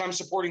that because I'm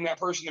supporting that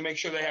person to make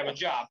sure they have a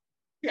job.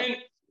 Yeah. And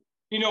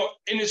you know,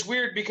 and it's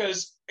weird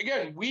because,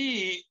 again,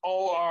 we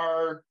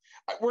all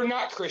we're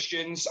not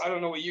Christians. I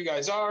don't know what you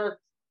guys are.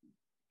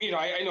 You know,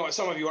 I know what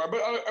some of you are,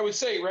 but I would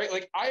say, right,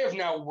 like I have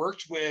now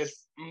worked with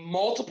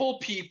multiple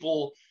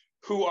people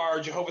who are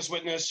Jehovah's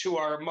Witness, who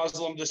are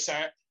Muslim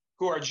descent,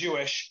 who are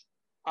Jewish,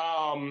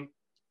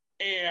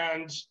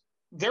 and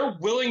they're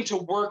willing to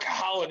work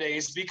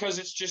holidays because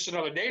it's just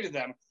another day to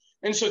them.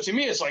 And so to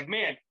me, it's like,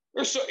 man,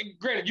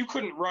 granted, you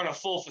couldn't run a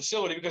full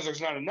facility because there's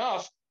not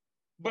enough.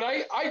 But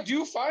I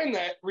do find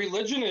that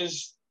religion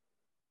is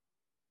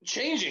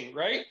changing,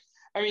 right?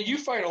 I mean, you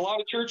find a lot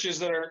of churches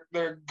that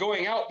are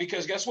going out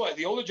because guess what?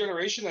 The older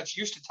generation that's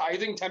used to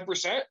tithing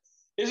 10%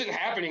 isn't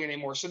happening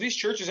anymore. So these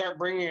churches aren't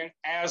bringing in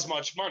as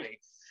much money,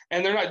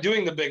 and they're not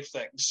doing the big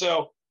things.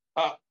 So,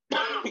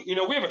 you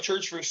know, we have a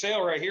church for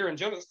sale right here in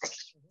Jenison.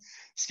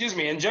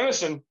 In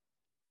Jenison,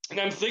 and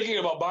I'm thinking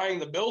about buying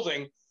the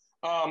building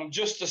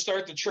just to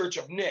start the Church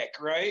of Nick,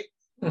 right?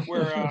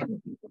 Where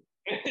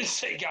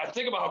say, God,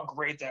 think about how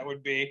great that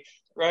would be,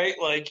 right?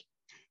 Like,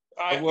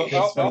 I'll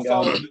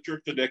follow the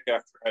Church of Nick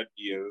after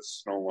Hendy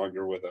is no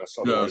longer with us.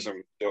 Otherwise,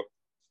 I'm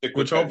stick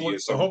with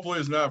hopefully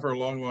is not for a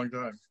long, long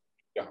time.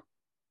 Yeah.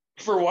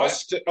 For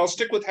what? I'll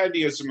stick with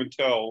Hendyism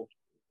until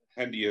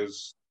Hendy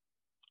is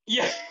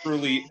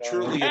truly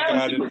a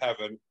God in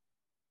heaven.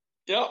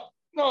 Yep.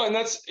 No, and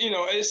that's, you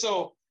know,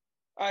 so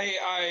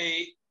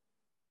I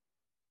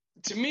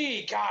to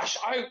me, gosh,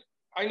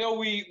 I know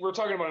we're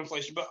talking about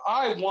inflation, but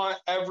I want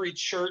every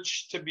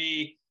church to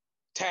be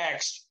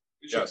taxed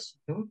yes.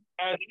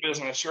 as a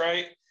business,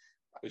 right?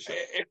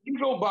 If you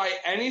go buy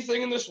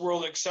anything in this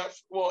world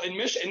except, well, in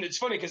Michigan, it's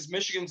funny because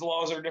Michigan's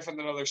laws are different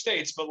than other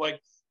states, but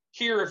like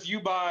here, if you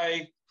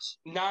buy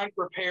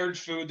non-prepared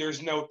food,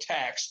 there's no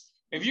tax.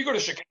 If you go to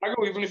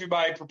Chicago, even if you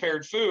buy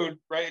prepared food,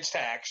 right, it's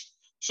taxed.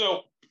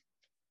 So,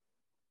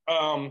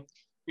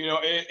 you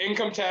know,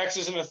 income tax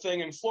isn't a thing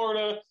in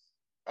Florida.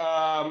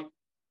 I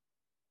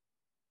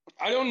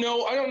don't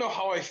know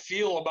how I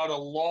feel about a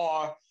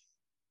law.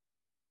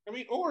 I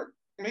mean, or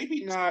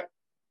maybe not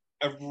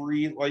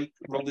every like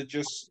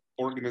religious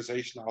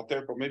organization out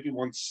there, but maybe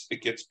once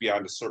it gets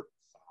beyond a certain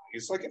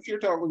size, like if you're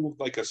dealing with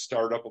like a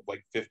startup of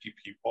like 50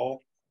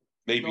 people,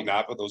 maybe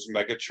not, but those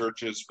mega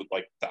churches with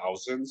like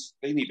thousands,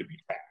 they need to be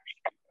taxed.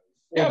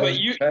 Yeah, but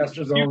you can't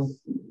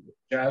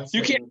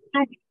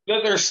prove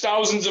that there's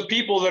thousands of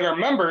people that are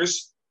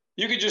members.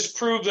 You could just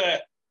prove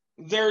that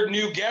they're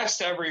new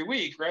guests every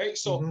week, right?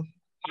 So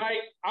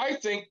I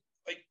think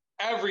like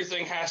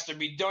everything has to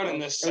be done in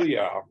this sector.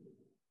 Yeah.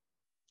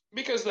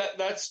 Because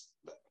that's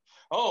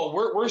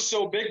we're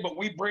so big, but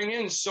we bring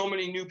in so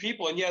many new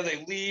people, and yeah,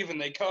 they leave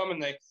and they come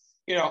and they,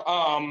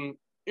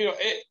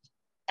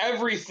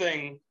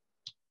 everything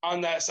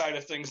on that side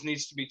of things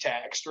needs to be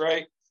taxed,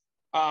 right?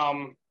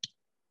 And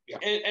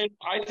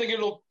I think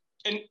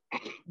and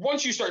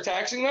once you start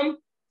taxing them,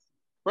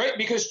 right?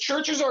 Because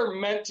churches are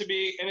meant to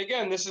be, and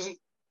again, this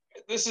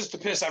is to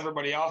piss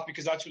everybody off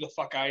because that's who the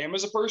fuck I am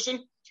as a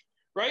person,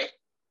 right?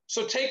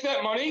 So take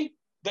that money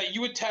that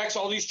you would tax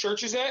all these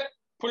churches at,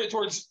 put it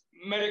towards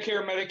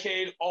Medicare,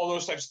 Medicaid, all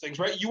those types of things,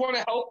 right? You want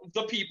to help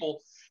the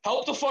people,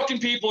 help the fucking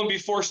people, and be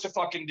forced to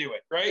fucking do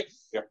it, right?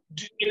 Yep.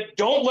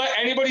 Don't let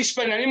anybody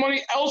spend any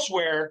money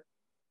elsewhere.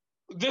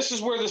 This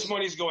is where this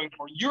money's going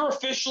for. You're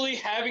officially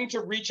having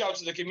to reach out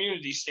to the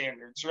community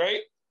standards,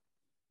 right?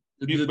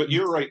 But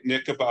you're right,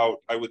 Nick, about,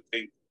 I would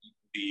think,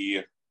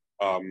 the,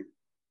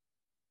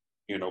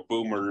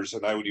 boomers,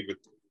 and I would even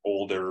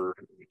older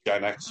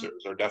Gen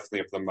Xers are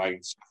definitely of the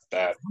mindset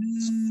that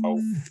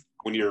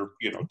when you're,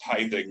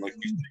 tithing, like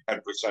 10%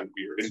 of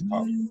your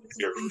income,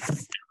 your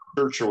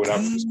church or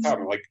whatever is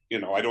common. Like,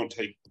 I don't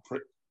take,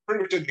 pretty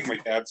much anything my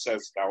dad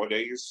says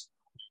nowadays,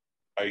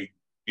 I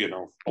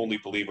only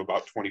believe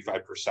about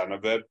 25%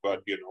 of it,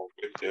 but, it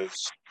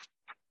is,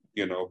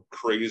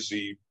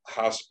 crazy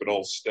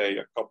hospital stay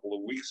a couple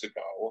of weeks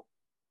ago.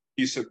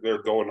 He's sitting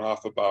there going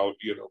off about,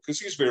 because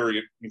he's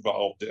very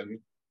involved in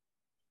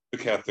the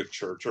Catholic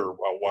Church, or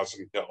was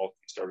until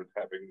he started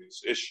having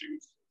these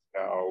issues.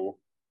 Now,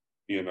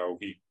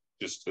 he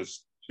just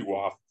is too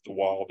off the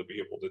wall to be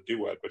able to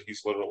do it, but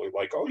he's literally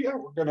like, oh yeah,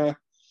 we're gonna,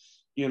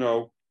 and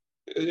I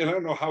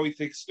don't know how he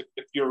thinks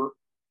if you're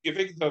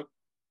giving the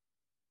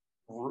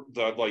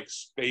like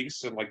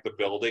space and like the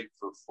building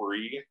for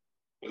free,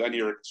 but then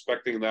you're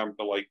expecting them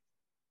to like,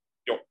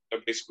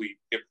 basically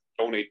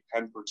donate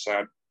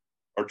 10%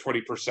 or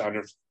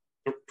 20%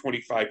 or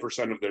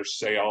 25% of their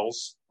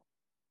sales.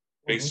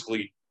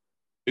 Basically,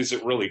 is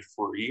it really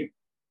free?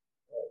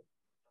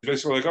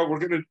 Basically, like, oh, we're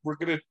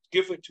gonna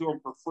give it to them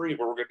for free,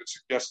 but we're gonna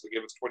suggest they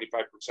give us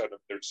 25% of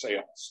their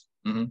sales.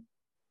 Mm-hmm.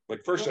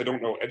 Like, first, I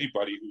don't know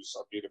anybody who's.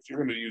 I mean, if you're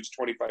going to use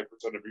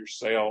 25% of your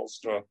sales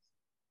to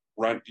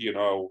rent, a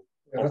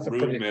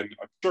room in a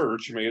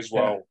church, you may as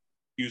well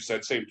use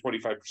that same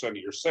 25% of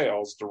your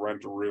sales to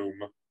rent a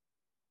room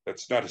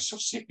that's not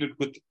associated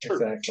with the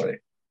church. Exactly.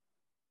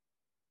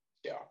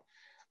 Yeah,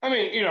 I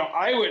mean,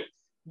 I would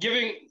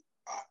giving.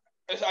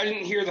 I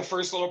didn't hear the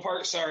first little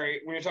part.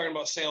 Sorry, when you're talking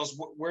about sales,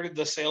 where did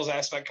the sales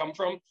aspect come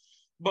from?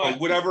 But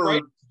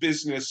whatever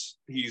business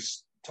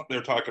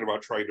they're talking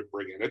about trying to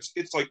bring in,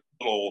 it's like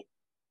little,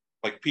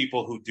 like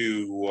people who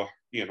do,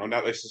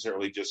 not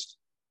necessarily just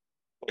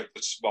like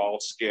the small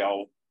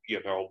scale,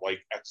 like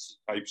X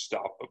type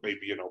stuff, but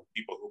maybe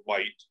people who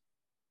might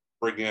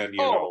bring in,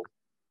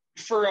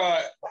 for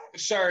a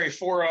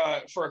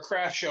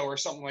craft show or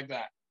something like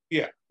that.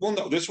 Yeah. Well,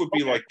 no, this would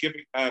be like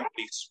giving them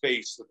a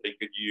space that they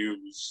could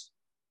use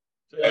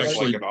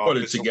Actually like an put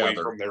it office away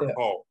together from their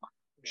home.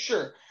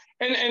 Sure.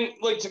 And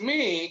like, to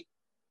me,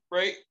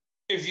 right,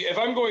 if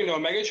I'm going to a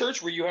mega church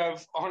where you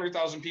have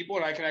 100,000 people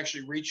and I can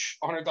actually reach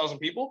 100,000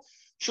 people,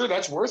 sure,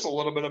 that's worth a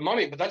little bit of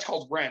money, but that's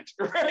called rent,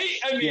 right?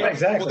 I mean,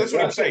 exactly. Well, that's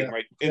what I'm saying,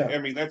 right? I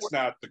mean, that's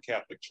not the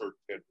Catholic Church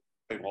thing.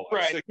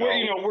 Right.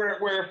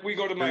 Where if we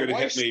go to my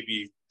wife's, hit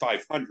maybe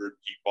 500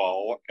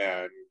 people,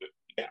 and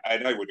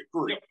I would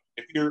agree.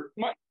 If you're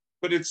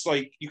but it's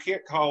like, you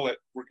can't call it,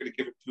 we're going to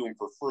give it to them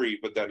for free,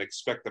 but then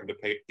expect them to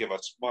give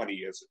us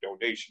money as a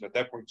donation. At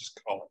that point, just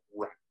call it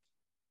rent.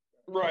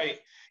 Right.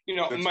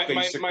 That's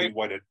basically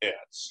what it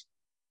is.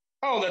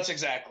 Oh, that's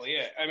exactly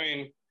it. I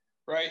mean,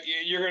 right.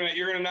 You're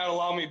gonna not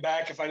allow me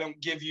back if I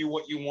don't give you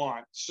what you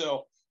want.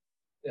 So,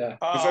 yeah.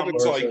 Because then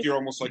it's like, you're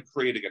almost like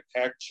creating a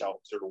tax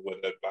shelter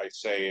with it by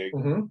saying,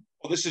 well,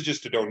 this is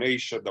just a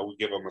donation, that we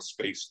give them a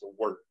space to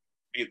work.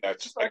 I mean,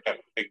 that's that kind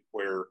of thing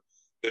where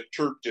the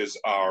churches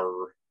are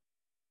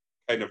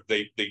kind of,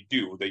 they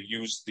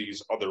use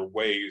these other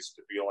ways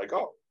to be like,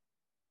 oh,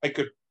 I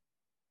could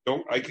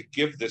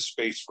give this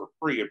space for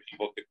free and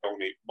people could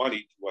donate money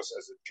to us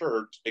as a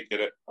church. They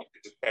get it,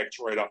 it's a tax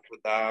write off for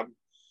them.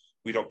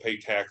 We don't pay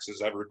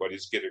taxes.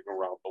 Everybody's getting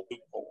around the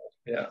loophole.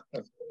 Yeah.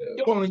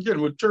 Well, and again,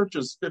 with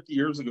churches 50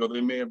 years ago,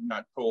 they may have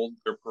not told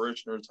their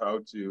parishioners how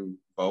to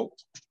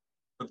vote,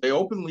 but they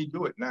openly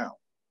do it now.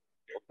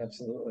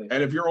 Absolutely.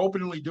 And if you're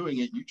openly doing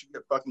it, you should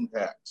get fucking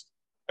taxed.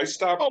 I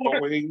stopped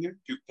going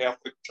to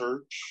Catholic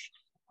Church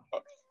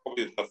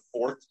probably the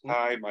fourth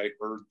time I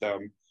heard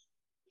them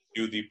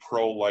do the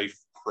pro-life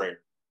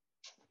prayer.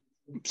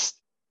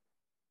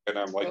 And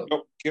I'm like,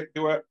 nope, can't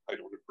do it. I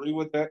don't agree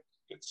with that.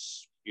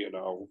 It's, Speaking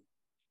of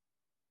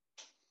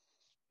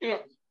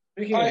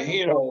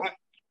sorry,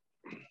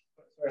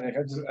 Nick,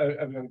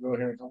 I'm going to go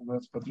here in a couple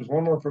minutes, but there's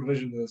one more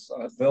provision to this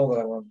bill that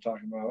I want to talk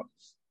about,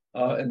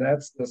 and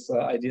that's this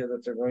idea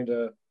that they're going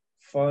to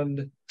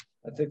fund,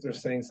 I think they're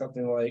saying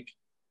something like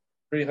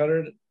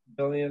 $300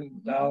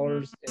 billion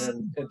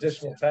in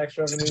additional tax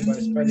revenue by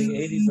spending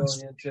 $80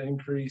 billion to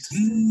increase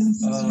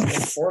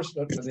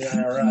enforcement for the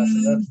IRS,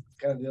 and that's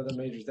kind of the other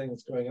major thing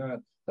that's going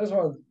on. I just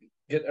want to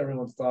get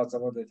everyone's thoughts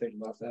on what they think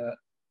about that.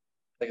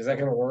 Like, is that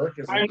going to work?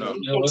 I'm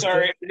so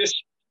sorry.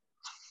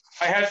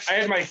 I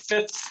had my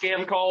fifth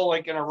scam call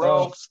like in a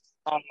row.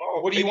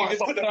 What do you want to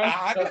put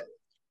on?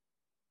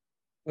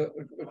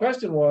 The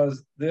question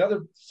was the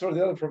other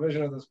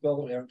provision of this bill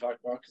that we haven't talked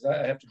about, because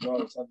I have to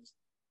go, so I'm just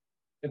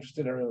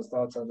interested in everyone's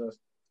thoughts on this.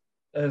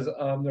 Is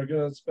they're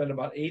going to spend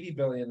about $80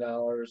 billion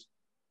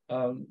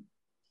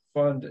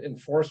fund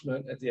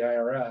enforcement at the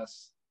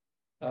IRS,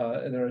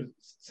 and they're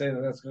saying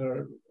that that's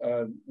going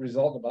to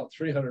result in about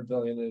 $300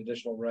 billion in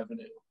additional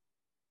revenue.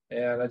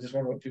 And I just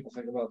wonder what people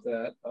think about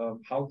that.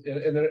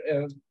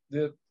 And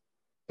the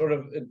sort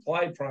of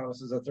implied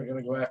promises that they're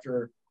going to go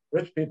after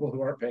rich people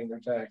who aren't paying their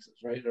taxes,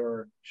 right,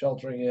 or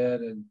sheltering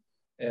in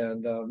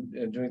and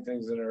doing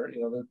things that are,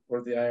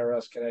 where the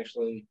IRS can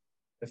actually,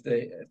 if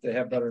they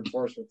have better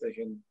enforcement, they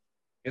can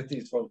get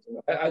these folks.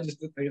 I just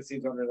think it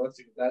seems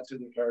unrealistic that that's who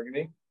they're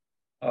targeting.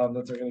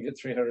 That they're going to get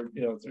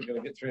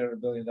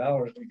 $300 billion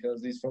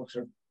because these folks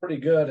are pretty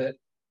good at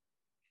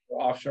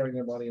offshoring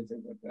their money and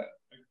things like that.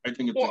 I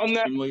think it's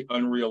extremely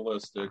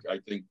unrealistic. I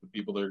think the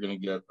people they're going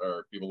to get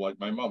are people like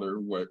my mother,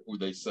 who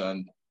they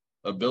send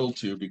a bill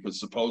to because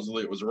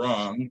supposedly it was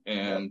wrong,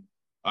 and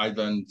I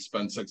then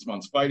spend 6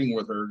 months fighting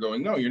with her,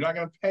 going, "No, you're not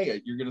going to pay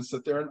it. You're going to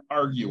sit there and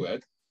argue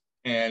it,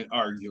 and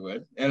argue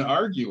it, and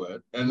argue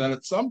it, and then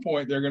at some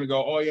point they're going to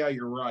go, 'Oh yeah,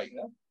 you're right.'"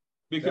 Yeah.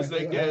 Because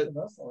they get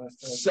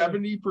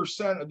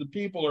 70% of the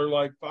people are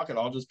like, "Fuck it,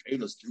 I'll just pay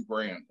this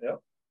 $2,000." Yep.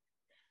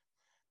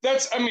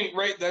 That's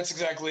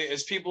exactly it.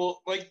 As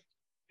people, like,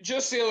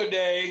 just the other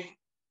day,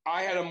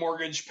 I had a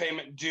mortgage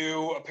payment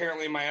due.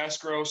 Apparently, my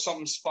escrow,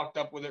 something's fucked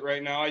up with it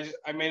right now.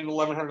 I made an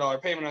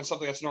 $1,100 payment on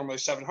something that's normally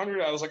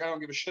 $700. I was like, I don't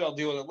give a shit. I'll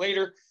deal with it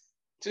later.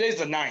 Today's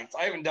the 9th.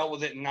 I haven't dealt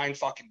with it in 9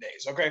 fucking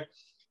days. Okay.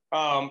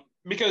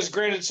 Because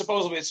granted,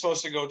 supposedly it's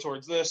supposed to go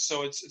towards this,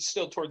 so it's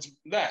still towards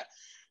that.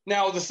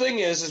 Now, the thing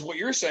is what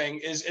you're saying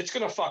is it's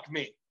going to fuck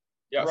me.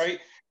 Yes. Right?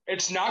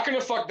 It's not going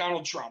to fuck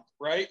Donald Trump,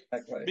 right?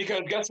 Exactly.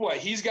 Because guess what?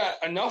 He's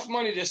got enough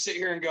money to sit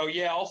here and go,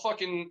 yeah, I'll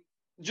fucking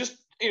just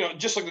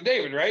like the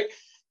David, right?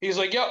 He's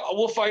like, yeah,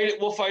 we'll fight it,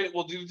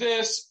 we'll do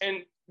this.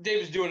 And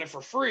David's doing it for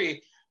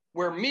free.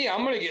 Where me,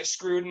 I'm going to get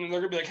screwed, and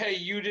they're going to be like, hey,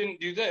 you didn't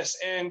do this.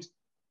 And,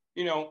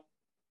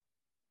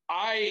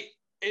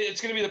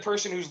 it's going to be the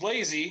person who's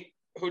lazy,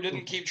 who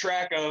didn't keep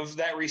track of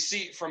that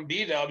receipt from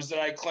B-Dubs that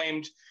I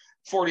claimed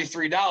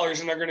 $43,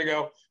 and they're going to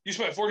go, you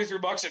spent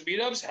 $43 at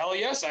B-Dubs? Hell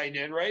yes, I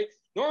did, right?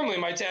 Normally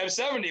my tab's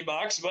 $70,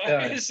 but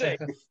I just say,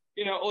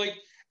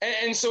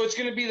 and so it's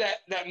going to be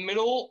that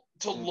middle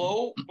to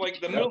low, like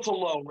the middle to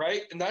low,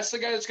 right? And that's the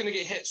guy that's going to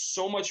get hit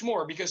so much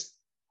more because,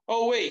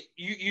 oh, wait,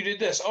 you did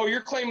this. Oh,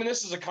 you're claiming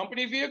this is a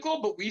company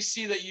vehicle, but we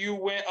see that you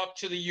went up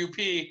to the UP.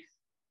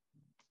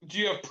 Do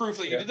you have proof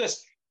that you did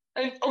this?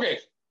 And, okay,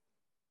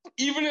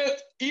 even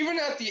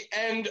at the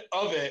end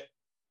of it,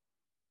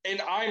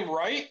 and I'm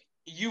right,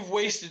 you've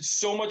wasted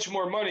so much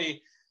more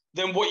money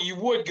than what you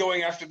would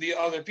going after the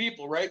other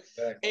people, right?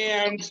 Exactly.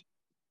 And,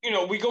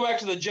 we go back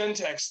to the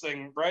Gentex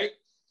thing, right?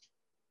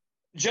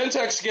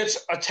 Gentex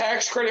gets a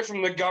tax credit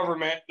from the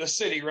government, the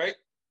city, right?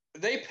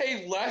 They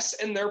pay less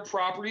in their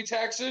property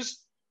taxes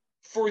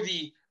for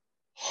the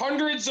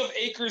hundreds of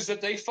acres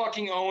that they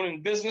fucking own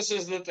and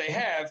businesses that they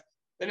have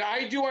than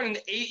I do on an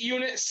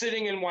 8-unit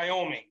sitting in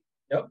Wyoming.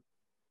 Yep.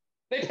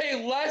 They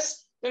pay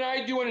less than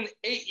I do on an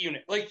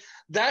 8-unit. Like,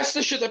 that's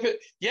the shit that but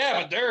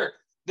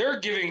they're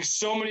giving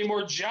so many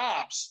more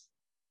jobs.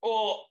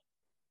 Well,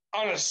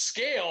 on a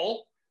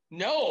scale,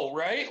 no,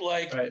 right?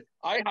 Like, right.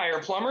 I hire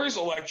plumbers,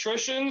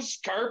 electricians,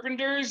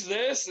 carpenters,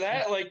 this,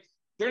 that. Like,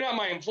 they're not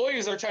my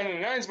employees. They're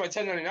 1099s. My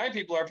 1099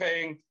 people are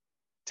paying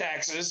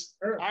taxes.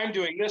 Sure. I'm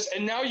doing this.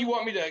 And now you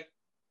want me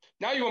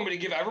to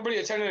give everybody a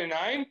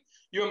 1099?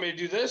 You want me to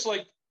do this?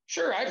 Like,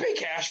 sure, I pay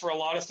cash for a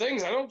lot of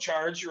things. I don't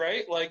charge,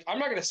 right? Like, I'm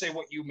not going to say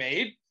what you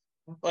made.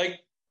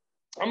 Like,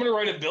 I'm going to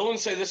write a bill and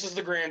say, this is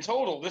the grand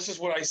total. This is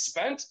what I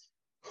spent.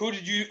 Who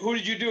did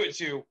you do it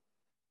to?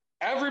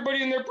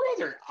 Everybody and their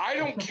brother. I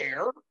don't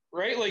care,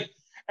 right? Like,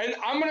 and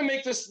I'm going to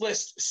make this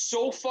list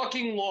so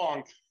fucking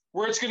long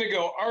where it's going to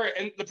go, all right.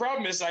 And the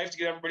problem is I have to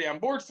get everybody on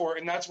board for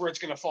it. And that's where it's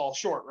going to fall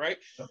short, right?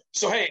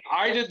 So, hey,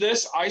 I did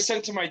this. I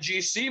sent to my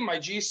GC. My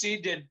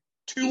GC did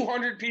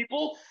 200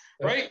 people,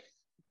 right?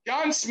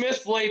 John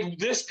Smith laid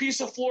this piece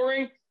of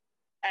flooring.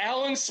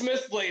 Alan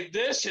Smith laid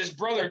this. His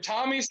brother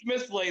Tommy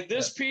Smith laid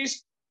this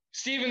piece.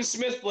 Stephen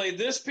Smith laid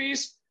this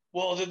piece.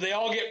 Well, did they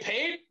all get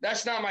paid?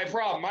 That's not my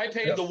problem. I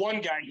paid the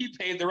one guy. He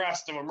paid the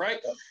rest of them, right?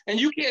 And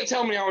you can't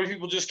tell me how many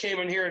people just came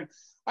in here. And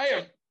I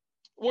have,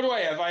 what do I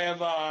have? I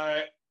have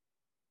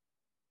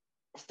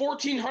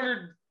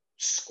 1,400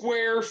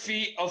 square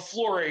feet of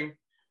flooring,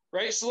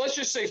 right? So let's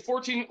just say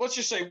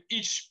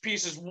each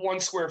piece is 1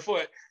 square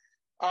foot.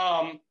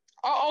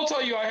 I'll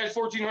tell you, I had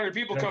 1,400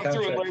 people come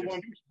through and lay one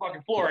piece of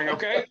fucking flooring,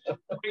 okay?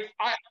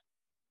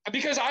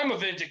 Because I'm a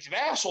vindictive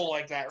asshole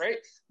like that, right?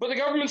 But the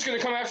government's going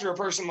to come after a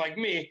person like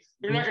me.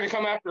 They're not going to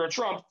come after a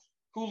Trump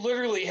who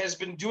literally has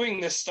been doing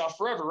this stuff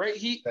forever, right?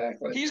 He's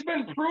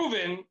been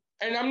proven,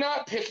 and I'm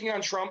not picking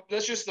on Trump.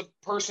 That's just the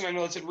person I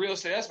know that's in real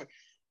estate aspect.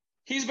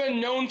 He's been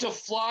known to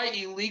fly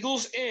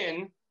illegals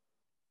in,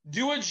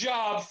 do a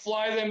job,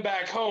 fly them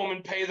back home,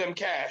 and pay them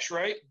cash,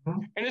 right?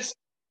 Mm-hmm. And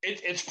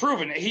it's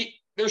proven.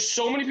 There's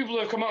so many people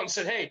that have come out and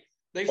said, hey,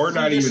 they or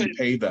not even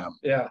pay them.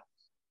 Yeah.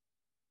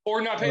 Or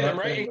not pay them,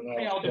 right?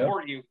 And I'll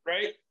deport you,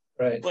 right?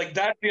 Right. Like,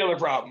 that's the other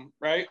problem,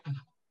 right?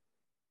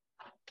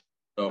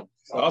 So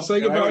I'll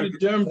say goodbye to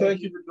Jim.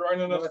 Thank you for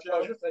joining us,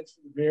 Jim. Thanks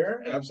for the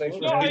beer.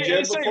 Absolutely.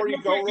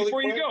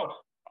 Before you go,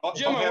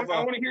 Jim, I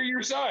want to hear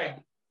your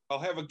side. I'll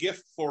have a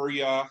gift for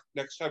you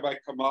next time I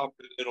come up.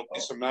 It'll be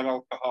some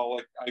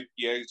non-alcoholic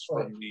IPAs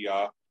from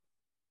the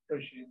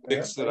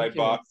mix that I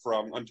bought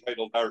from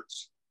Untitled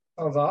Arts.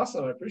 Sounds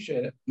awesome. I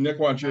appreciate it. Nick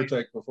wants your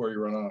take before you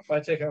run off. My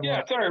take on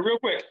Yeah, sorry, real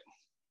quick.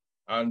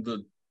 On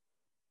the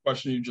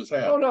question you just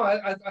had. Oh, no,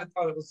 I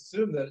thought it was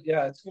assumed that,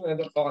 it's going to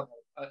end up falling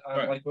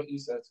on like what you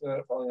said. It's going to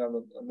end up falling on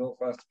the middle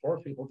class to poor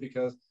people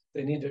because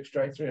they need to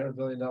extract $300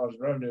 billion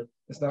in revenue.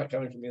 It's not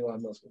coming from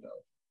Elon Musk.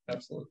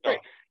 Absolutely. Right.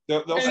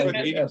 They'll spend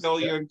 $80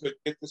 billion to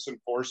get this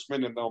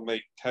enforcement, and they'll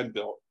make $10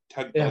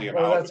 billion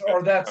out of it.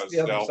 Or that's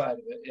the other side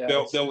of it.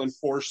 Yeah, they'll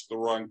enforce the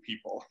wrong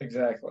people.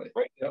 Exactly.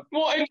 Right. Yep.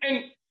 Well,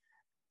 and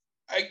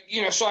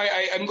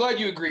I'm glad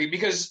you agree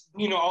because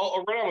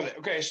I'll run on with it.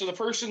 Okay, so the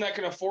person that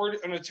can afford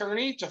an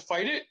attorney to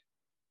fight it,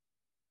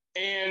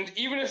 and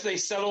even if they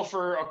settle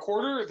for a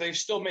quarter, they've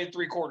still made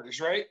 3/4,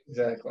 right?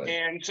 Exactly.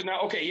 And so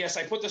now, okay, yes,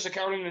 I put this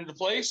accountant into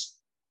place.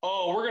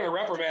 Oh, we're going to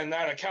reprimand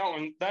that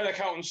accountant. That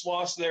accountant's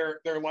lost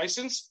their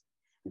license.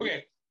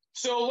 Okay,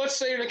 so let's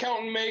say an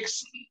accountant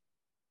makes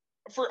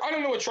I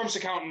don't know what Trump's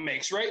accountant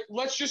makes, right?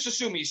 Let's just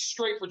assume he's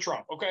straight for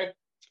Trump, okay?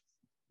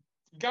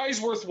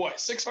 Guy's worth what,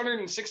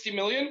 $660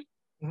 million?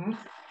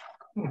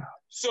 Mm-hmm.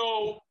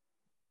 So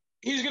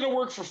he's going to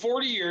work for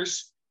 40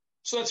 years.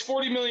 So that's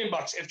 $40 million.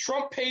 If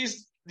Trump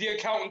pays the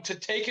accountant to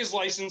take his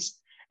license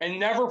and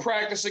never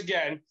practice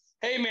again,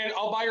 hey man,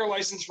 I'll buy your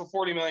license for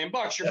 $40 million.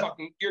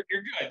 You're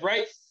good,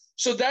 right?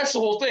 So that's the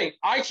whole thing.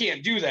 I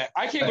can't do that.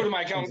 I can't go to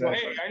my accountant and go,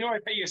 hey, I know I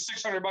pay you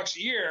 $600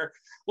 a year.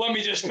 Let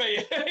me just pay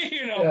you,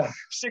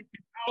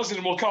 $60,000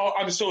 and we'll call.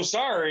 I'm so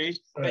sorry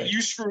that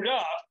you screwed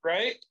up,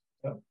 right?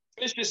 Yeah.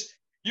 It's just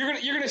you're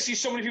gonna see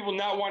so many people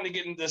not wanting to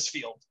get into this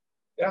field.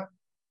 Yeah,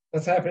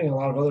 that's happening in a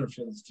lot of other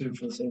fields too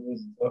for the same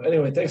reason. So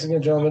anyway, thanks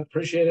again, gentlemen.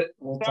 Appreciate it.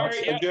 We'll talk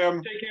soon.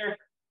 Jim. Take care.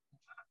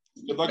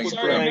 Good luck with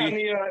sorry, I'm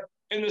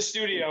in the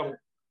studio.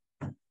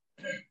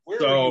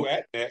 Where are you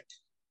at, Nick?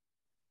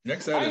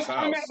 Nick's at his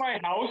house. I'm at my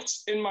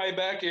house in my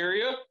back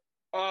area.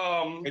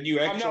 And you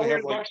actually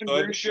have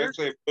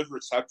good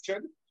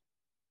reception?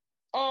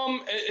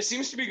 It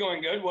seems to be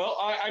going good. Well,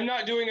 I'm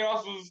not doing it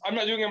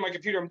on my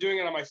computer. I'm doing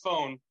it on my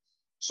phone.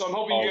 So I'm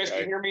hoping you guys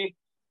can hear me.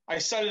 I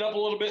set it up a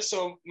little bit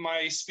so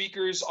my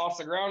speaker's off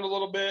the ground a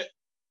little bit.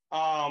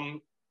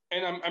 And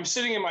I'm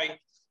sitting in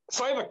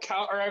so I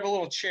have a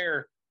little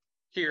chair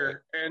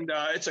here, and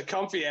it's a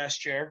comfy ass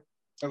chair.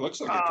 It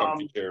looks like a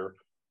comfy chair.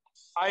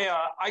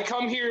 I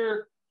come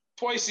here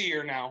twice a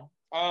year now.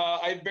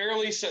 I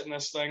barely sit in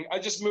this thing. I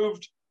just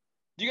moved.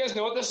 Do you guys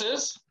know what this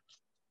is?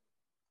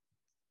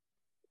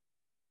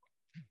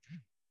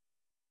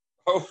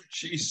 Oh,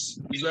 jeez.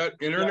 Is that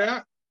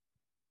internet?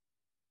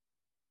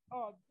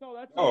 Oh, no,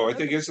 that's. Oh, I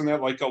think isn't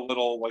that like a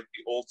little like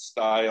the old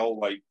style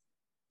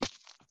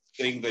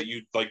thing that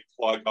you'd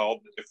plug all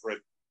the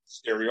different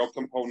stereo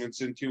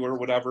components into or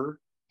whatever?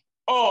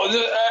 Oh,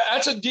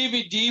 that's a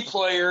DVD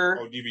player.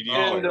 Oh, DVD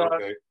player.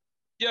 Okay.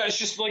 Yeah, it's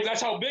just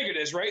that's how big it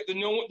is, right? The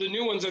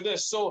new ones are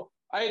this. So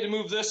I had to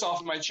move this off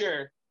of my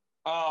chair.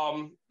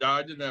 No,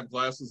 I didn't have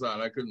glasses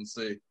on. I couldn't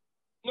see.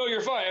 No,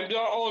 you're fine.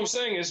 All I'm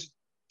saying is,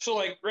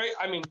 right?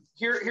 I mean,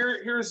 here's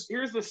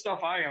the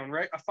stuff I own,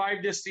 right? A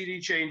 5-disc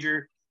CD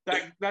changer.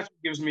 That's what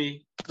gives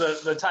me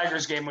the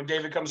Tigers game when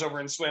David comes over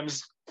and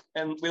swims,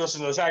 and we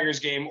listen to the Tigers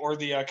game or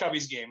the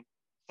Cubbies game.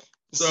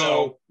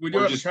 So we do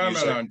have a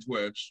comment on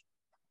Twitch.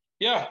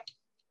 Yeah.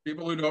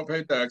 People who don't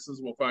pay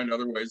taxes will find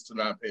other ways to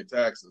not pay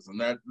taxes, and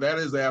that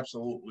is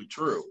absolutely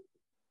true.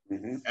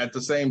 Mm-hmm. At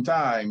the same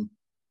time,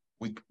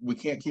 we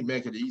can't keep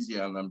making it easy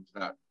on them to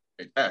not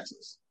pay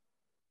taxes.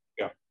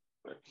 Yeah.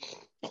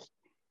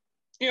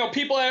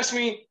 People ask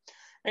me,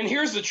 and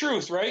here's the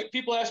truth, right?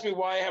 People ask me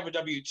why I have a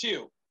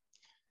W-2.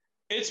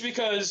 It's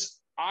because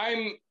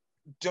I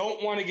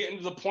don't want to get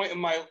into the point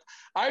of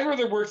I'd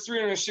rather work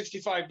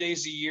 365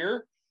 days a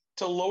year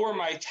to lower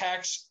my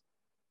tax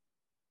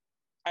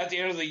at the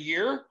end of the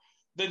year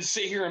than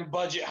sit here and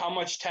budget how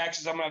much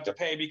taxes I'm going to have to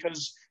pay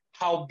because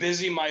how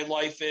busy my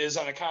life is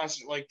on a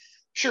constant,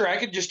 sure, I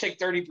could just take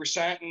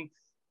 30% and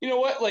you know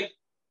what?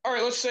 All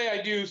right, let's say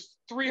I do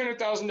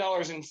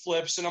 $300,000 in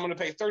flips and I'm going to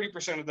pay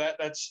 30% of that.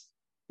 That's,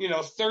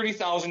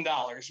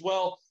 $30,000.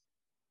 Well,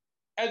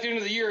 at the end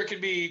of the year, it could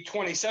be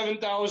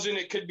 $27,000.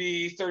 It could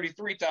be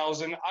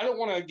 $33,000. I don't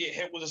want to get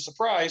hit with a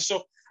surprise.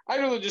 So I'd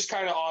rather just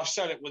kind of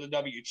offset it with a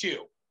W-2.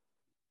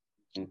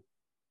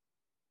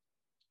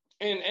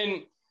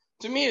 And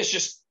to me, it's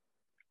just,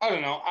 I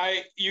don't know.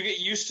 You get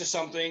used to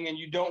something and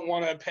you don't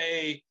want to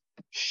pay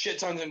shit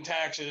tons in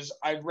taxes.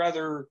 I'd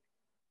rather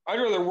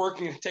work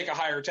and take a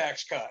higher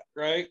tax cut,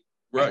 right?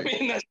 Right. I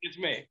mean, that's just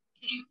me.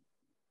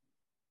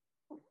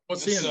 Well,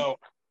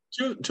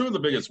 two of the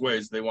biggest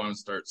ways they want to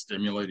start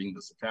stimulating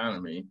this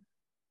economy,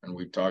 and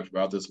we've talked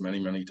about this many,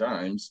 many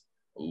times,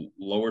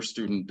 lower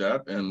student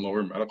debt and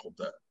lower medical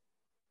debt.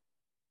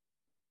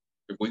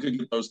 If we could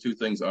get those two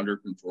things under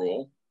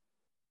control,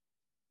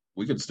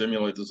 we could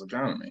stimulate this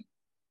economy.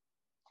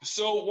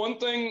 So one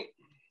thing,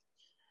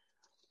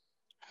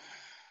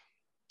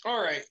 all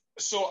right.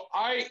 So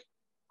I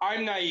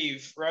I'm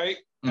naive, right?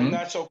 Mhm. And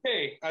that's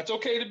okay. That's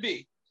okay to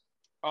be.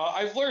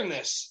 I've learned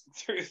this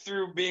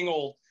through being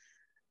old.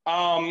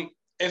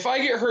 If I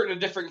get hurt in a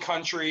different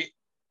country,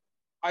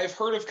 I've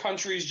heard of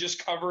countries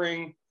just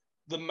covering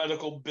the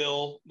medical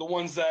bill, the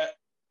ones that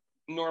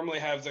normally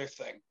have their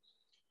thing.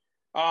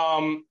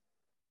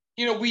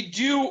 We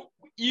do,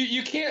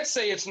 you can't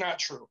say it's not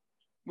true.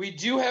 We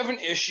do have an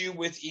issue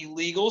with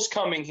illegals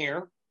coming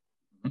here,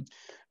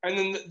 and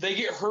then they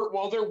get hurt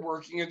while they're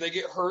working, or they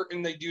get hurt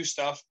and they do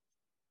stuff,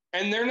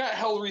 and they're not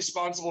held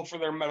responsible for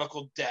their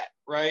medical debt,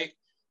 right?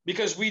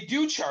 Because we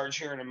do charge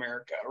here in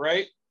America,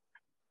 right?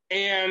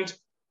 And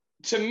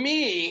to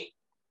me,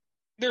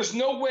 there's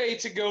no way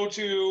to go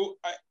to,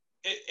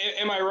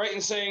 am I right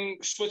in saying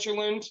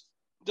Switzerland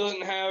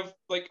doesn't have,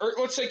 or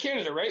let's say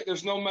Canada, right?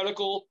 There's no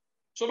medical.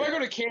 So if I go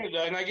to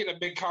Canada and I get in a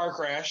big car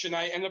crash and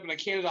I end up in a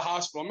Canada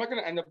hospital, I'm not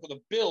going to end up with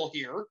a bill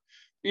here,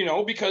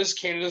 because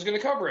Canada's going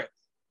to cover it.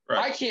 Right.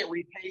 I can't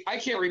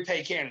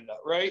repay Canada,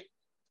 right?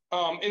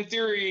 In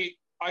theory,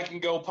 I can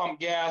go pump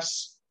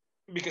gas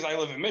because I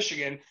live in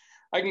Michigan.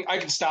 I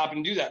can stop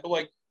and do that.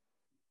 But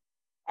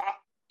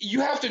you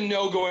have to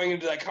know going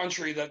into that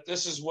country that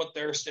this is what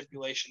their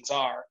stipulations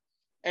are.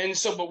 And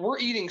so, but we're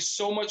eating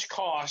so much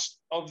cost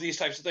of these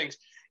types of things.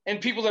 And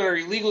people that are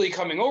illegally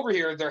coming over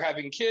here, they're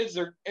having kids,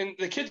 and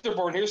the kids are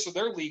born here, so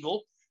they're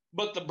legal.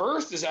 But the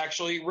birth is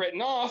actually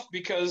written off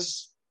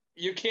because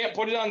you can't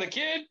put it on the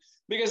kid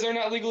because they're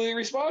not legally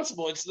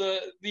responsible. It's the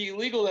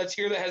illegal that's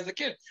here that has the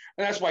kid.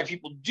 And that's why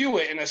people do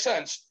it in a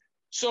sense.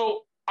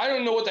 So I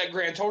don't know what that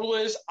grand total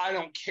is. I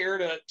don't care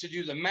to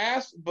do the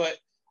math, but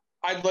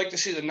I'd like to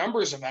see the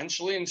numbers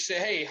eventually and say,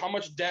 hey, how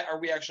much debt are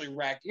we actually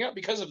racking up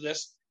because of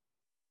this?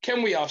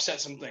 Can we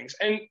offset some things?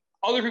 And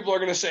other people are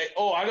going to say,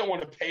 oh, I don't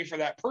want to pay for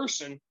that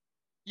person.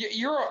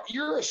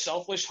 You're a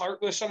selfish,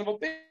 heartless son of a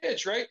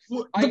bitch, right?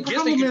 Well, the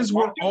problem is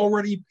we're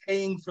already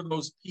paying for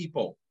those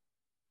people.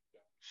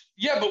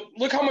 Yeah, but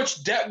look how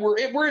much debt we're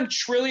in $1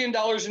 trillion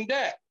in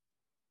debt.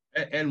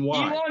 And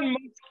why?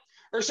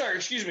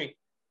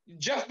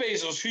 Jeff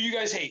Bezos, who you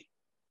guys hate,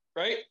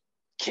 right?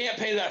 Can't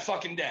pay that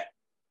fucking debt.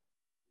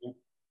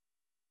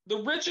 The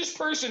richest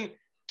person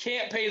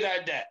can't pay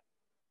that debt.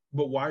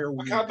 But why are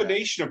we? A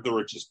combination of the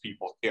richest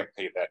people can't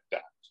pay that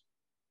debt.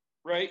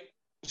 Right?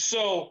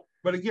 So.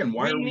 But again,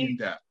 why are we in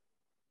debt?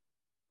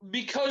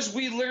 Because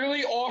we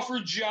literally offer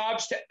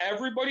jobs to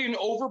everybody and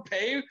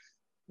overpay.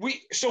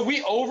 We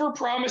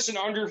overpromise and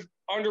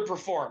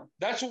underperform.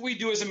 That's what we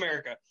do as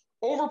America.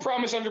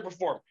 Overpromise,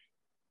 underperform.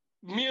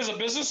 Me as a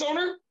business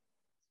owner,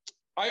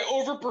 I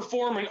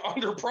overperform and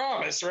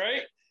underpromise,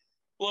 right?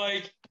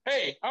 Like,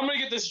 hey, I'm gonna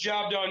get this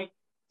job done.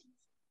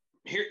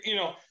 Here,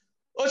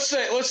 let's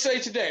say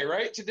today,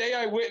 right? Today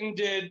I went and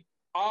did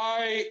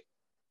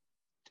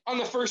on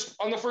the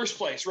first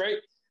place, right?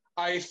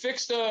 I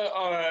fixed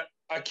a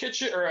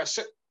kitchen or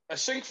a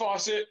sink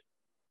faucet,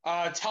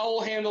 a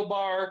towel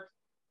handlebar,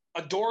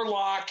 a door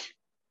lock,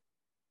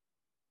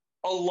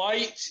 a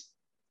light,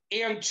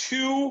 and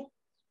 2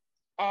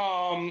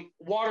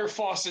 water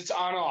faucets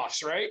on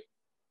offs, right?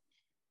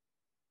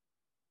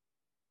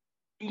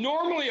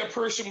 Normally a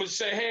person would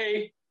say,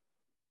 hey,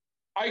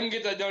 I can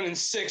get that done in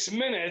 6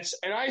 minutes.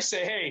 And I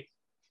say, hey,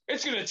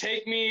 it's going to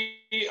take me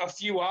a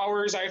few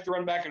hours. I have to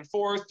run back and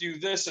forth, do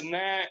this and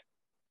that.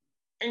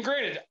 And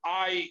granted,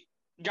 I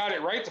got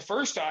it right the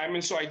first time,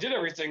 and so I did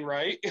everything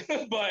right.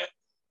 But,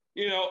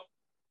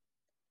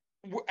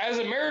 as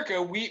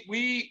America,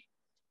 we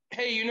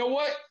hey, you know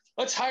what?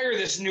 Let's hire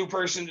this new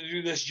person to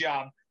do this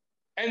job.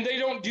 And they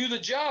don't do the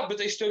job, but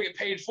they still get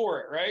paid for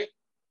it, right?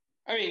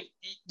 I mean,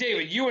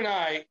 David, you and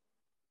I,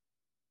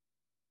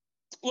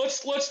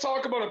 let's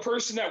talk about a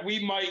person that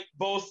we might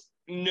both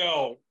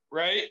know,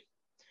 right?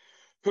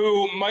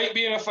 Who might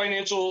be in a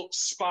financial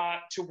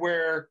spot to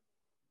where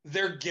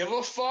their give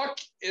a fuck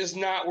is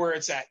not where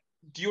it's at.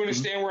 Do you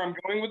understand where I'm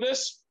going with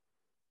this?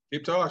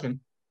 Keep talking.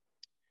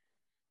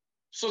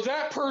 So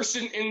that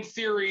person, in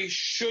theory,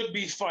 should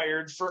be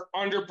fired for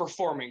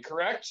underperforming,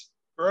 correct?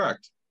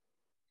 Correct.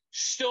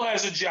 Still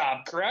has a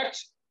job,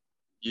 correct?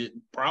 Yeah,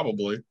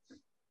 probably.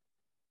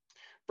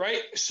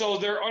 Right? So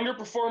they're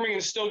underperforming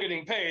and still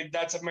getting paid.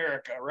 That's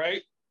America,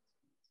 right?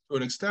 To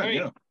an extent,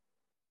 yeah.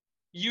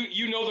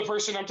 You know the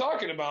person I'm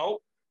talking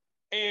about,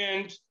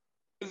 and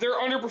they're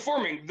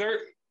underperforming. They're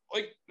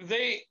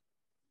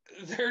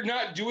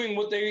not doing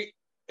what they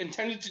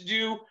intended to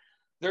do.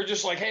 They're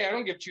just like, hey, I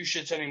don't give 2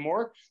 shits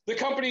anymore. The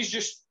company's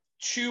just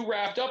too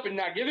wrapped up in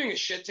not giving a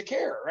shit to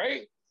care,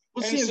 right?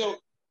 Well, so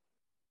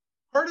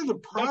part of the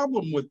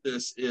problem with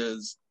this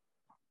is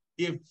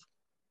if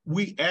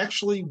we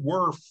actually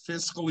were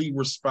fiscally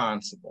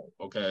responsible,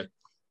 okay?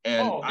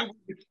 And I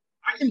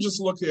can just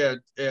look at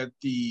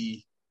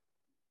the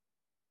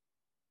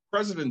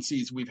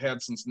presidencies we've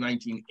had since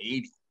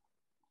 1980.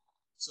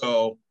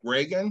 So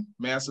Reagan,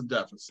 massive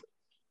deficit.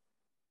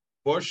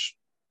 Bush,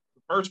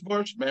 the first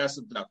Bush,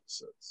 massive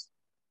deficits.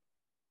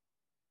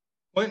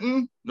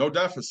 Clinton, no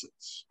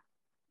deficits.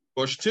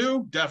 Bush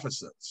 2,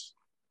 deficits.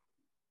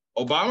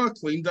 Obama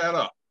cleaned that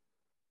up.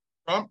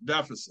 Trump,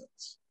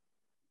 deficits.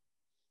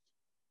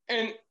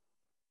 And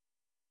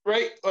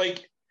right?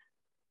 Like,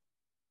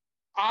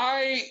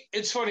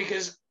 it's funny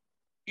because,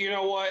 you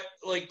know what?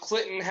 Like,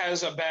 Clinton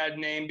has a bad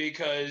name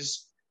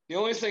because the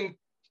only thing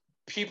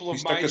people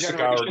of my generation. He stuck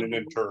a cigar in an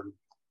intern.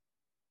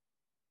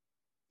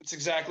 That's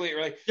exactly it,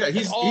 right? Yeah,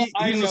 he's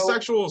a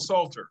sexual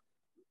assaulter.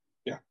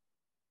 Yeah.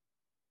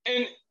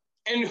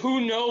 And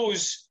who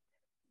knows,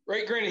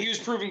 right? Granted, he was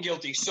proven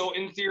guilty. So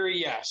in theory,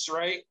 yes,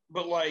 right?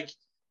 But like,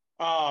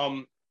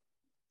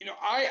 you know,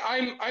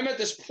 I'm at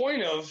this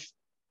point of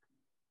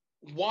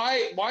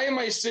why am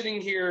I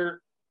sitting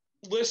here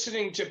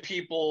listening to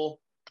people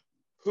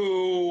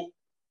who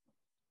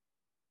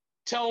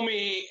tell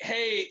me,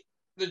 hey,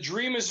 the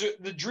dream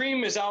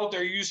is out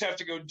there, you just have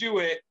to go do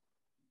it.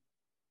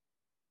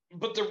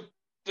 But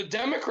the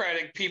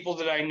Democratic people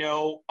that I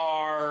know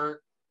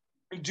are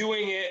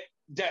doing it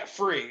debt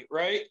free,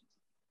 right?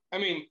 I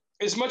mean,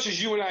 as much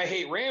as you and I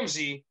hate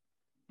Ramsey,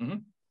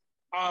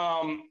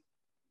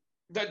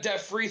 that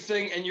debt free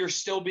thing, and you're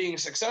still being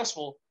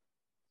successful.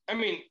 I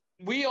mean,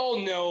 we all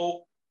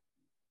know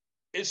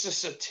it's a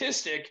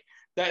statistic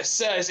that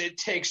says it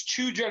takes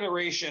 2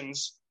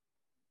 generations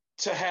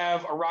to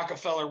have a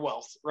Rockefeller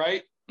wealth,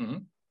 right?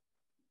 And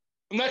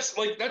that's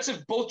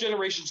if both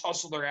generations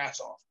hustle their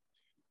ass off.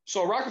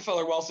 So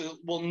Rockefeller wealth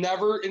will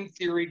never, in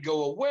theory,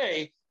 go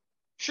away.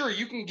 Sure,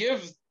 you can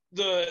give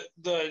the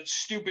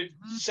stupid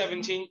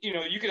 17, you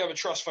know, you could have a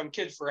trust fund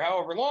kid for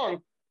however long,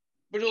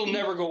 but it'll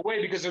never go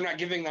away because they're not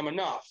giving them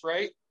enough,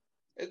 right?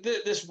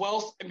 This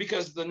wealth,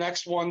 because the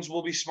next ones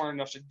will be smart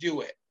enough to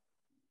do it.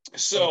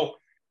 So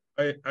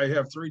I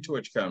have 3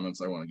 Twitch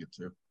comments I want to get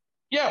to.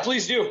 Yeah,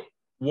 please do.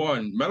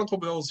 1, medical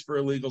bills for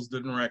illegals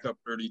didn't rack up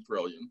 $30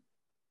 trillion.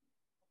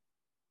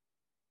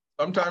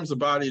 Sometimes a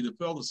body to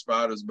fill the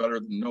spot is better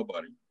than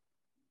nobody.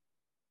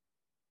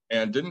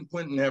 And didn't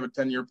Clinton have a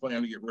 10-year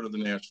plan to get rid of the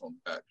national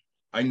debt?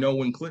 I know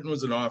when Clinton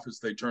was in office,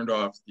 they turned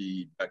off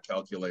the debt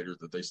calculator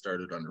that they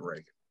started under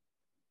Reagan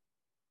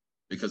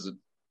because it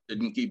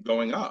didn't keep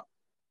going up.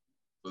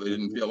 So they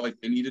didn't feel like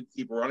they needed to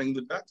keep running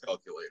the debt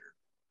calculator.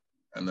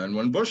 And then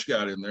when Bush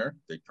got in there,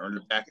 they turned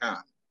it back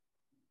on.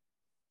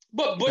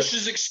 But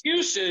Bush's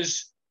excuse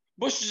is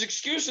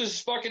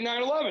fucking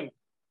 9/11.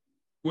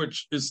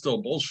 Which is still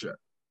bullshit.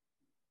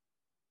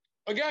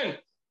 Again,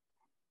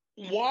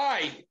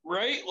 why,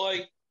 right?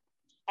 Like,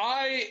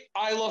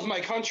 I love my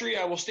country.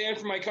 I will stand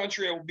for my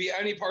country. I will be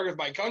any part of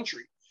my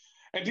country.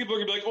 And people are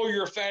going to be like, oh,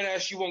 you're a fat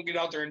ass. You won't get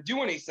out there and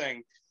do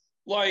anything.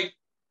 Like,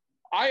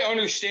 I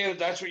understand that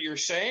that's what you're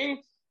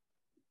saying.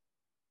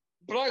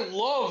 But I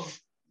love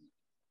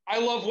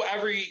what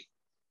every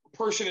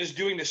person is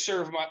doing to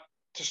serve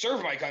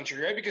my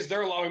country, right? Because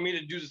they're allowing me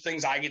to do the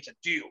things I get to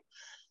do.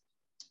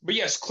 But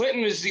yes,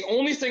 Clinton is the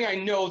only thing I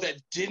know that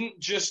didn't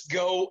just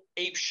go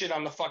ape shit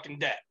on the fucking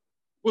debt.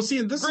 Well, see,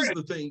 and this is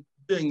the thing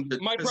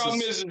that my problem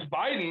is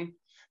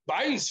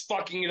Biden's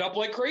fucking it up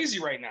like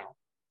crazy right now.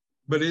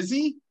 But is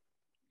he?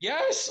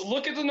 Yes,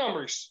 look at the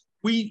numbers.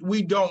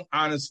 We don't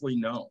honestly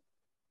know.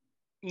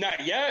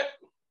 Not yet.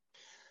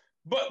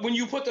 But when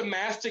you put the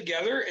math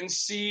together and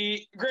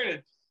see,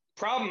 granted,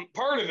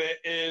 part of it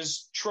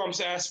is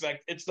Trump's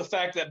aspect. It's the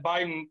fact that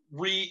Biden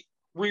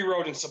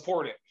rewrote and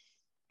supported.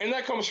 And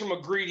that comes from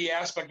a greedy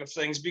aspect of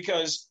things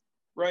because,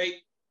 right,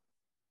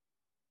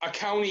 a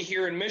county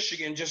here in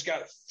Michigan just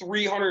got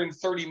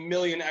 $330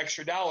 million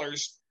extra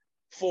dollars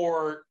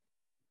for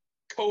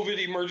COVID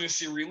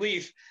emergency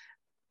relief.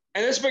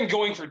 And it's been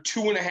going for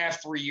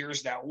 2.5, 3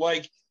 years now.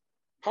 Like,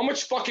 how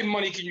much fucking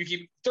money can you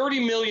keep?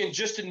 30 million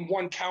just in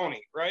one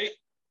county, right?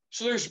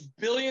 So there's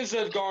billions that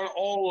have gone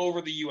all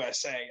over the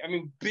USA. I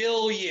mean,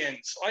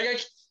 billions.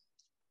 Like,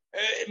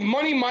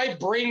 money my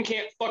brain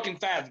can't fucking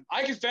fathom.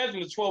 I can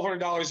fathom the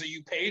 $1,200 that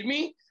you paid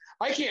me.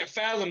 I can't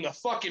fathom the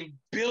fucking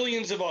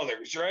billions of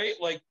others, right?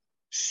 Like,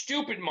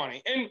 stupid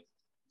money. And,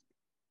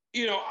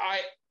 you know,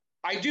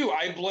 I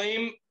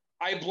blame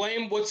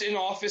what's in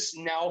office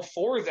now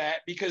for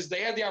that because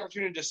they had the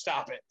opportunity to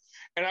stop it.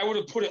 And I would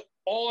have put it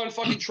all on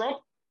fucking Trump.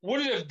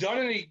 Would it have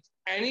done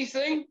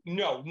anything?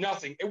 No,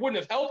 nothing. It wouldn't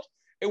have helped.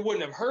 It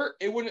wouldn't have hurt.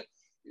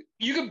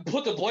 You could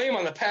put the blame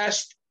on the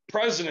past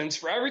presidents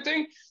for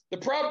everything. The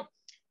problem,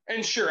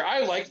 and sure,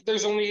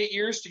 there's only 8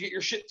 years to get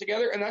your shit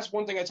together. And that's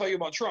one thing I tell you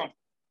about Trump.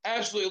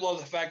 Absolutely love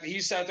the fact that he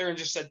sat there and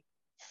just said,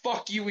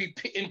 fuck you,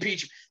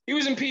 impeach. He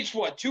was impeached,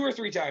 2 or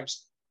 3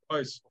 times?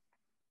 Twice.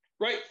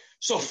 Right?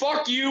 So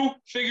fuck you,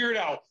 figure it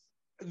out.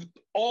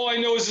 All I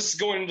know is this is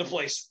going into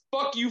place.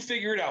 Fuck you,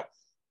 figure it out.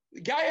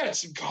 The guy had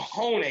some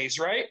cojones,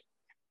 right?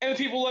 And the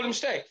people let him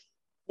stay.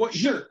 Well,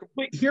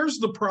 here's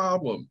the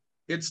problem.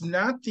 It's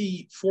not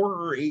the 4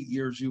 or 8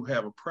 years you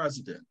have a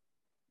president.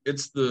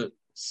 It's the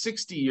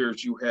 60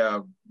 years you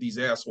have these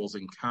assholes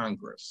in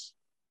Congress.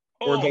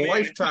 Or the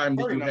lifetime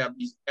that you have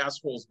these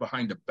assholes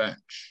behind a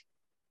bench.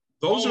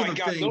 Those are the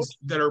things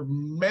that are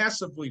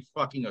massively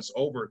fucking us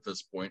over at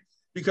this point.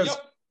 Because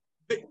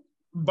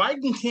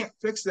Biden can't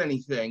fix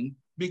anything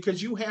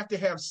because you have to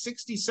have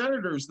 60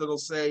 senators that'll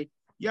say,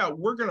 yeah,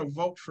 we're going to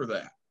vote for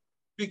that.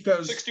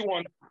 Because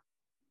 61.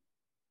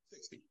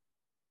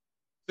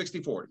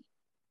 60-40.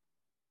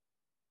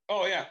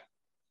 Oh, yeah.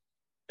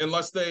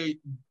 Unless they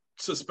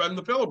suspend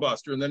the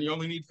filibuster, and then you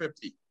only need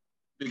 50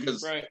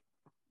 because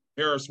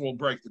Harris will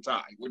break the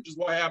tie, which is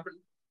what happened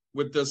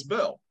with this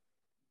bill.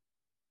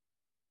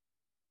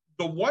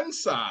 The one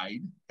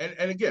side,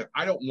 and again,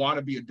 I don't want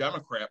to be a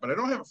Democrat, but I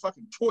don't have a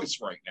fucking choice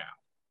right now.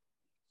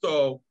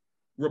 So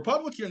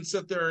Republicans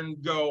sit there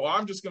and go,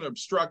 I'm just going to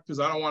obstruct because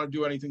I don't want to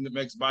do anything that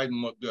makes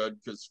Biden look good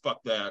because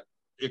fuck that.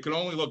 It can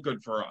only look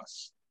good for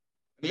us.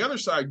 And the other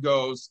side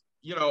goes,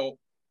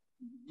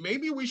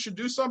 maybe we should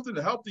do something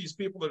to help these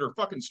people that are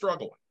fucking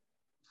struggling.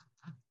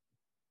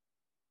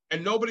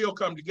 And nobody will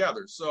come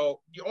together. So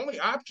the only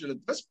option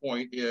at this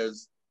point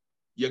is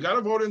you got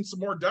to vote in some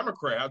more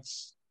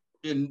Democrats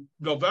in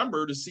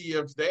November to see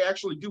if they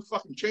actually do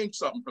fucking change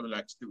something for the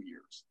next 2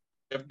 years.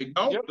 If they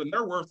don't, then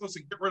they're worthless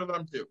and get rid of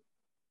them too.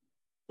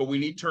 But we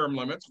need term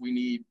limits. We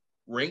need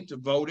ranked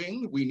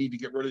voting. We need to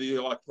get rid of the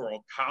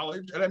Electoral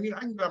College. And I mean, I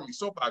can get on my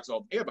soapbox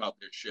all day about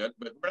this shit,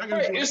 but we're not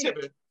going to do any of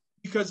it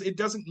because it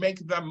doesn't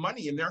make them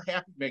money and they're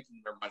happy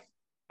making their money.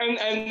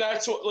 And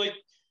that's what, like,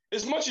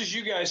 as much as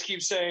you guys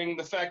keep saying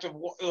the fact of,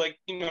 like,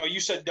 you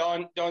said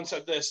Dawn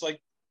said this, like,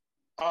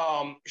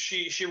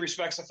 she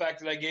respects the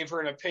fact that I gave her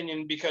an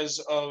opinion because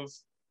of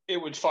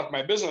it would fuck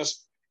my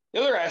business.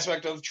 The other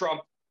aspect of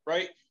Trump,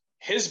 right?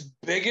 His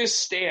biggest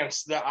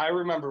stance that I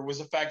remember was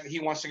the fact that he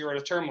wants to get rid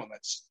of term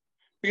limits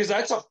because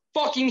that's a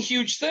fucking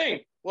huge thing.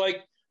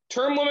 Like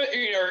term limit,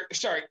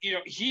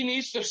 he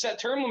needs to set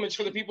term limits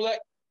for the people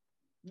that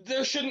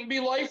there shouldn't be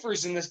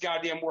lifers in this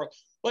goddamn world.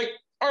 Like,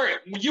 all right,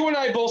 you and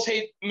I both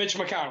hate Mitch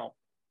McConnell.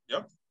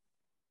 Yep.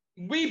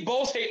 We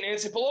both hate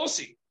Nancy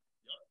Pelosi.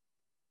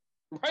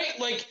 Right?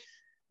 Like,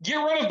 get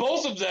rid of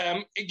both of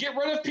them. Get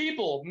rid of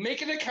people.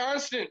 Make it a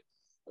constant.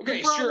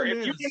 Okay, sure.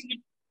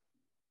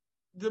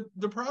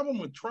 The problem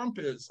with Trump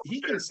is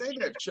he can say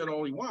that shit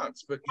all he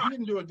wants, but he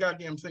didn't do a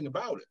goddamn thing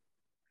about it.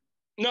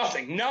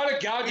 Nothing. Not a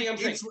goddamn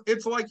thing.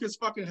 It's like his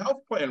fucking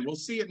health plan. We'll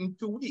see it in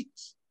 2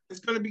 weeks. It's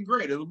going to be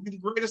great. It'll be the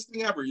greatest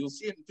thing ever. You'll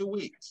see it in 2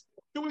 weeks.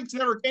 2 weeks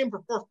never came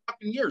for 4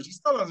 fucking years. He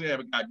still doesn't have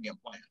a goddamn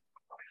plan.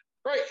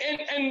 Right.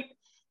 And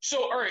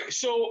so, all right.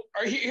 So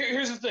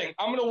here's the thing.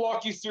 I'm going to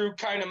walk you through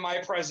kind of my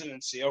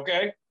presidency,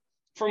 okay?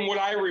 From what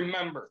I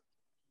remember.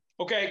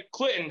 Okay.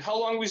 Clinton, how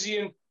long was he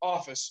in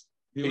office?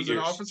 He was in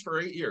office for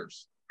 8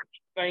 years.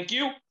 Thank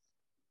you.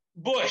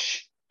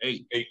 Bush.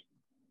 8.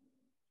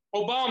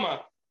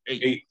 Obama.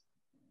 8.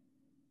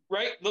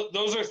 Right?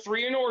 Those are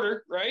 3 in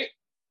order, right?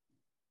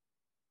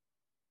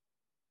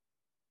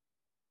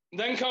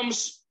 Then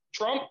comes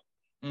Trump.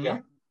 Mm-hmm. Yeah.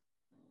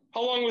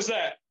 How long was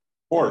that?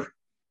 4.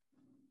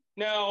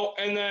 Now,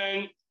 and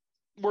then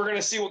we're going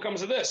to see what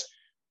comes of this.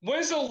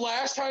 When's the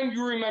last time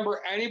you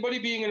remember anybody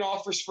being in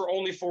office for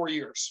only 4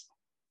 years?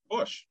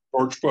 Bush.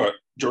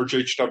 George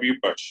H.W.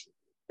 Bush.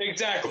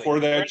 Exactly.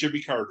 Before that,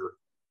 Jimmy Carter.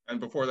 And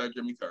before that,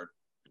 Jimmy Carter.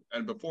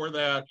 And before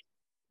that,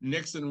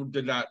 Nixon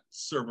did not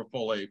serve a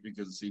full 8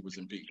 because he was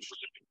impeached.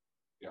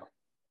 Yeah.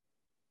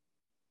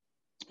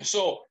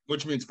 So,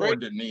 which means Ford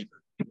didn't either.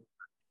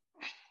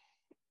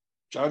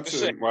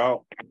 Johnson,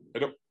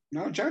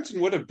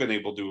 Johnson would have been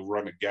able to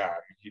run again.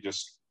 He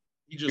just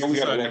only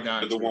got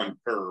elected to the one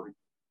term.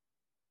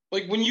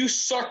 Like when you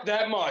suck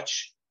that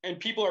much and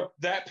people are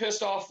that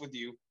pissed off with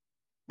you,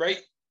 right?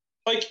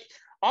 Like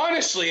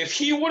honestly, if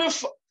he would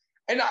have,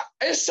 and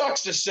it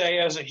sucks to say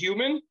as a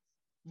human,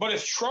 but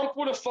if Trump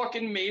would have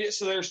fucking made it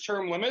so there's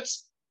term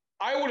limits,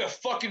 I would have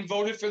fucking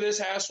voted for this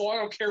asshole. I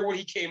don't care what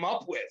he came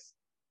up with.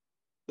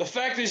 The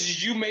fact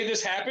is you made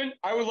this happen.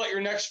 I would let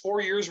your next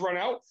 4 years run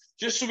out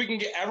just so we can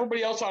get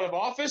everybody else out of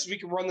office. We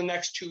can run the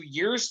next 2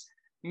 years,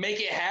 make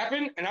it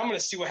happen, and I'm going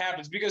to see what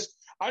happens because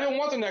I don't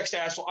want the next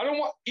asshole. I don't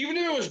want, even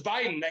if it was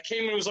Biden that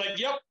came and was like,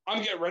 yep,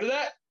 I'm getting rid of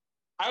that,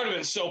 I would have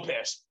been so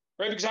pissed,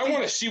 right? Because I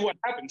want to see what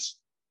happens.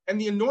 And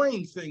the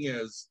annoying thing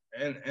is,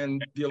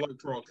 and the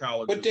Electoral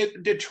College. But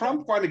did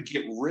Trump want to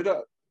get rid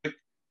of,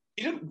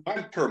 he didn't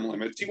want term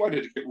limits. He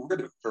wanted to get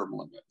rid of term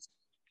limits.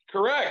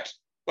 Correct.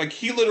 Like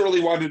he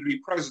literally wanted to be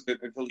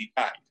president until he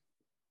died.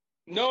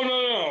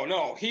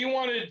 No.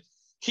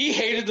 He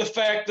hated the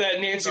fact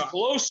that Nancy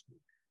Pelosi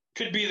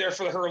could be there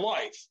for her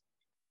life.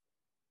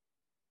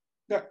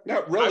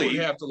 Not really. I would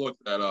have to look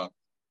that up.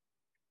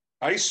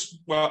 I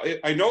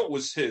know it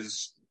was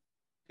his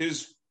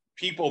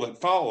people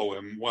that follow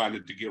him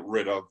wanted to get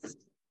rid of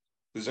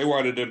because they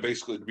wanted him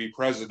basically to be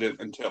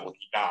president until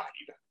he died.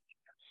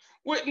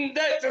 Wait,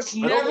 that's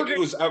never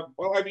good.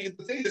 Well, I mean,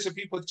 the thing is, if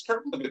he puts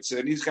term limits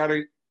in, he's got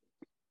to.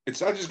 It's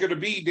not just going to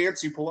be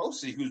Nancy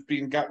Pelosi who's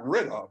being gotten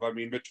rid of. I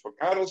mean, Mitch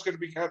McConnell's going to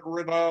be gotten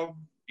rid of.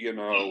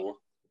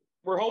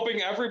 We're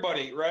hoping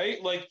everybody, right?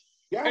 Like,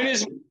 yeah. And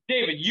is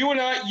David, you and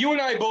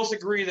I both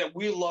agree that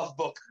we love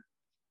Booker.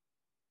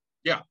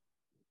 Yeah,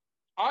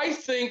 I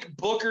think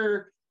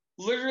Booker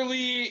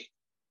literally.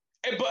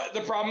 But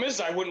the problem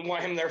is, I wouldn't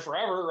want him there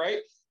forever, right?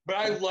 But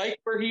I like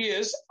where he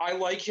is. I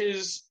like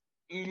his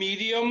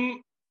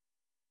medium.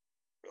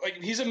 Like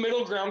he's a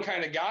middle ground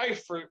kind of guy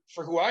for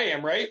who I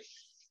am, right?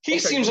 He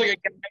seems like a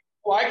guy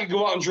who I could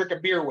go out and drink a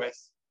beer with,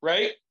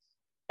 right?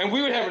 And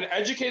we would have an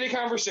educated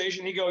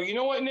conversation. He'd go, you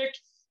know what, Nick?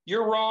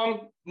 you're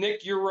wrong.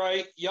 Nick, you're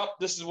right. Yep,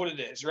 this is what it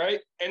is, right?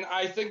 And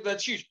I think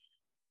that's huge.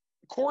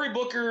 Cory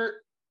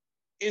Booker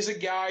is a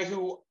guy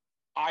who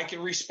I can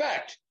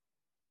respect.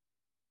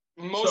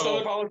 Most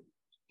other politicians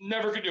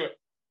never could do it.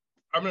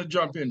 I'm going to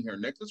jump in here.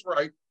 Nick is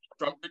right.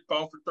 Trump did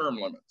call for term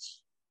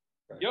limits.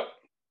 Yep.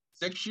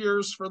 6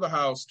 years for the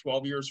House,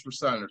 12 years for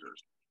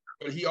senators.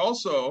 But he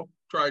also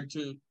tried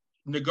to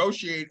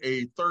negotiate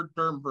a third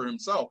term for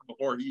himself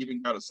before he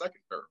even got a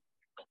second term.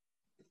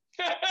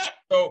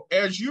 So,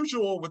 as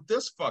usual with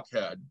this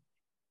fuckhead,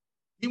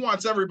 he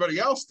wants everybody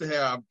else to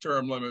have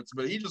term limits,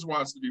 but he just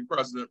wants to be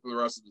president for the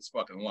rest of his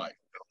fucking life.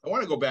 I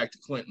want to go back to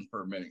Clinton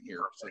for a minute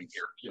here. Since,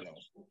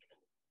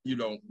 you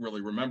don't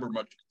really remember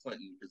much of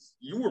Clinton because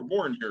you were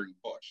born during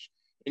Bush.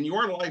 In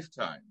your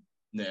lifetime,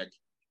 Nick,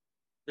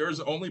 there's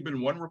only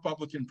been one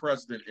Republican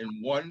president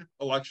in one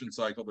election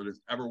cycle that has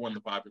ever won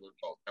the popular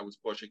vote. That was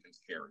Bush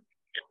against Kerry.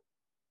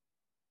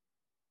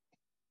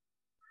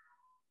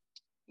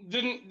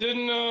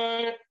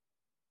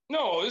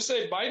 No, let's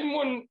say Biden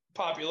won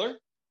popular.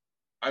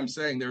 I'm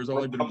saying there's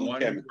only been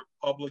one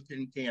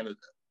Republican candidate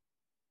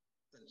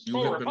since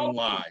you have been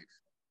alive.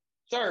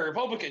 Sorry,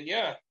 Republican,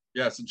 yeah.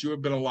 Yeah, since you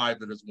have been alive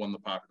that has won the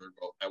popular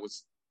vote. That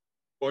was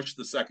Bush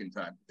the second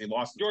time. They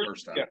lost the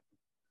first time. Yeah.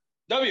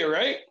 W,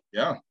 right?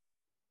 Yeah.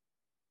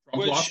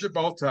 Trump lost it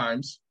both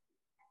times.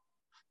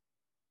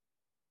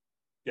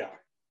 Yeah.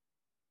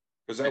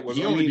 Because that was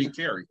he only beat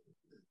Kerry.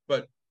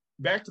 But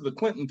back to the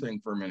Clinton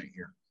thing for a minute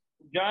here.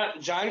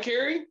 John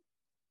Kerry?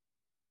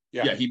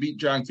 Yeah, he beat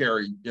John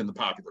Kerry in the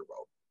popular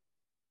vote.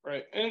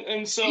 Right.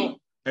 And so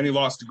and he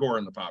lost to Gore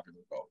in the popular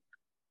vote.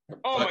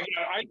 Oh my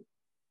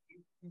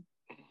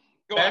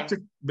God.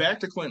 Back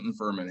to Clinton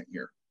for a minute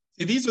here.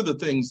 See, these are the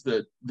things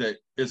that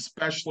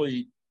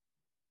especially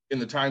in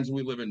the times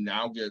we live in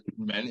now get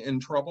men in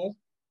trouble.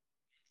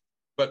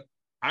 But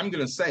I'm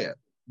going to say it.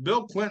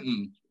 Bill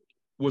Clinton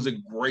was a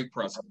great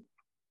president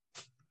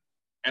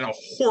and a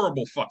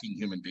horrible fucking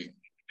human being.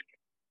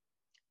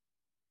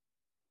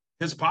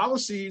 His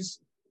policies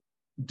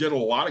did a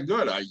lot of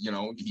good.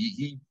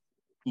 He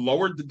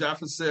lowered the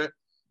deficit.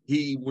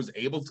 He was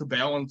able to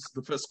balance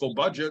the fiscal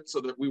budget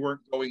so that we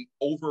weren't going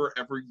over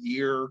every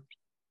year.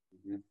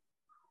 Mm-hmm.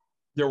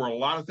 There were a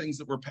lot of things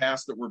that were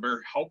passed that were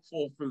very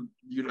helpful for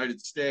the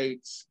United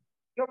States.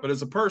 Yep. But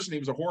as a person, he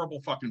was a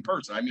horrible fucking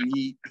person. I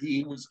mean,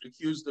 he was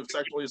accused of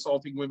sexually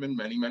assaulting women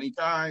many, many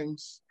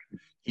times.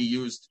 He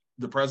used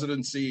the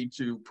presidency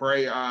to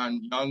prey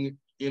on young,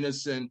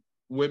 innocent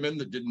women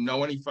that didn't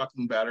know any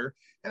fucking better.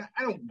 And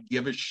I don't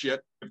give a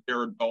shit if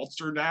they're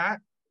adults or not.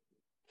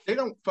 They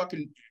don't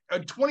fucking... A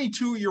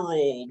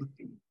 22-year-old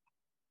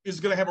is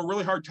going to have a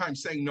really hard time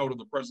saying no to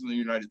the president of the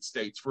United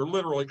States for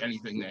literally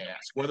anything they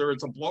ask, whether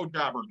it's a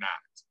blowjob or not.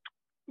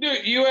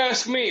 Dude, you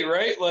ask me,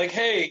 right? Like,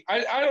 hey,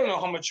 I don't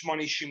know how much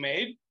money she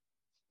made.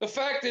 The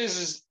fact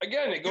is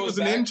again, it goes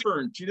back... She was an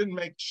intern. She didn't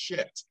make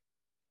shit.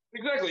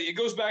 Exactly. It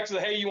goes back to the,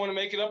 hey, you want to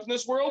make it up in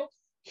this world?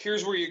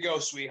 Here's where you go,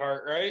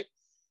 sweetheart, right?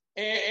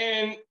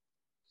 And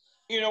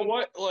you know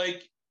what?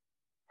 Like,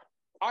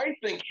 I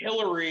think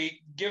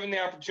Hillary, given the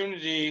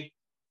opportunity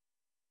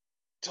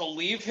to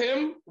leave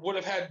him, would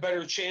have had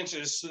better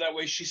chances, so that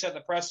way she set the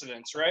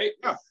precedence, right?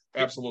 Yeah,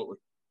 absolutely.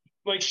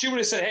 Like, she would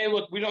have said, hey,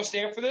 look, we don't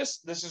stand for this.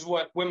 This is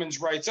what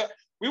women's rights are.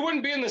 We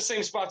wouldn't be in the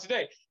same spot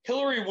today.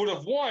 Hillary would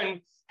have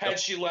won had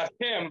she left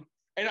him.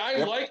 And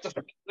I like the,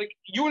 like,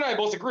 you and I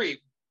both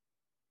agree.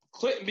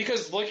 Clinton,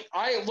 because, like,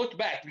 I looked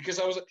back because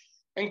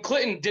and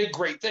Clinton did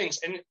great things.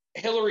 And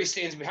Hillary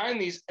stands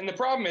behind these. And the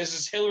problem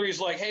is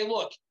Hillary's like, hey,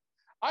 look,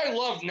 I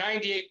love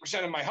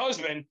 98% of my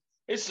husband.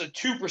 It's the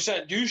 2%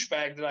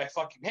 douchebag that I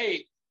fucking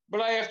hate, but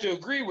I have to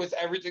agree with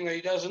everything that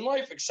he does in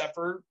life, except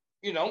for,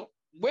 women,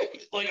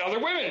 like other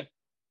women.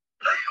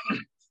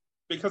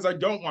 Because I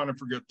don't want to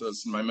forget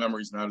this, and my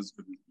memory's not as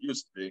good as it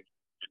used to be.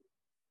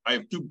 I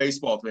have 2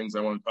 baseball things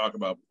I want to talk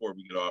about before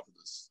we get off of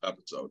this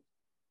episode.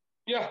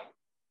 Yeah.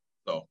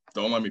 So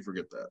don't let me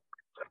forget that.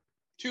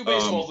 2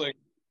 baseball things.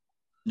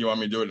 You want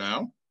me to do it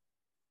now?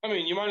 I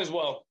mean, you might as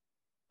well.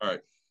 All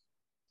right.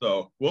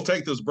 So we'll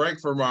take this break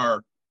from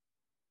our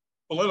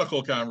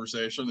political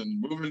conversation and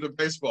move into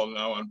baseball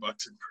now on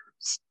Bucks and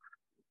Brews.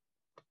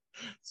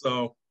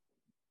 So,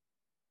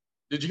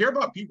 did you hear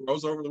about Pete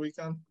Rose over the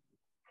weekend?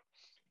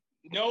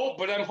 No,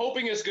 but I'm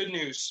hoping it's good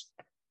news.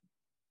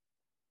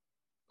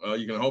 Well,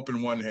 you can hope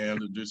in one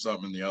hand and do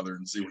something in the other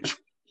and see what.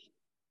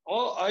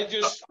 Well, I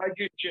just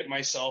shit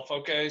myself.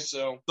 Okay,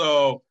 so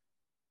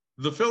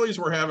the Phillies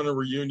were having a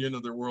reunion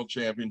of their World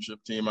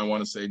Championship team. I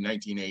want to say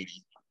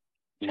 1980.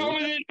 Tell me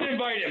they didn't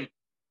invite him.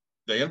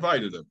 They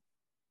invited him.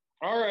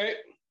 All right.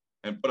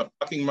 And put a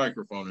fucking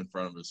microphone in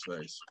front of his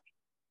face.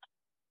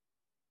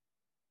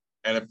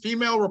 And a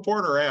female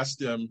reporter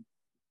asked him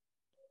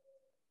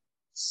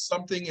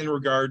something in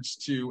regards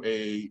to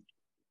a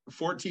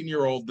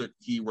 14-year-old that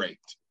he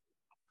raped,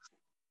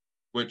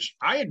 which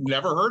I had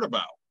never heard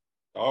about.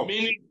 Oh,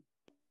 me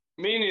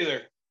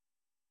neither.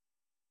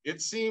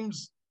 It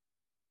seems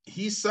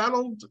he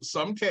settled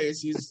some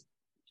case. He's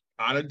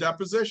on a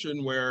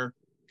deposition where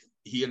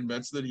he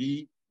admits that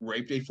he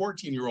raped a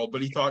 14-year-old,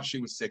 but he thought she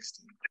was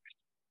 16.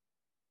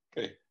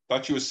 Okay.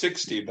 Thought she was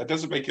 16. That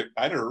doesn't make it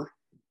better.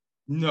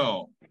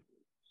 No.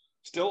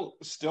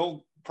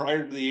 Still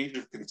prior to the age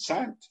of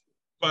consent.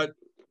 But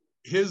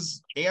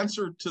his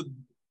answer to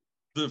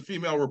the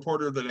female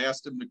reporter that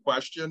asked him the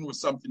question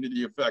was something to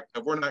the effect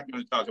of, we're not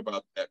going to talk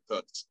about that,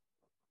 Toots.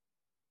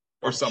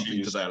 Or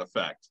something to that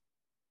effect.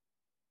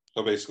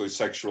 So basically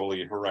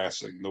sexually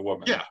harassing the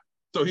woman. Yeah.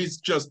 So he's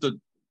just a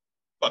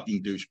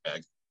fucking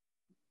douchebag.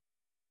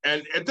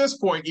 And at this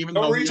point, even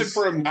no though reason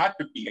for him not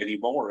to be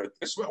anymore at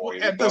this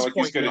point. At this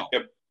point, no.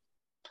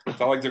 It's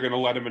not like they're going to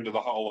let him into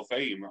the Hall of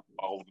Fame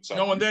all of a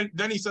sudden. No, and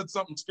then he said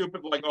something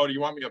stupid like, "Oh, do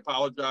you want me to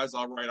apologize?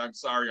 All right, I'm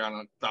sorry on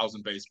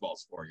 1,000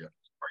 baseballs for you."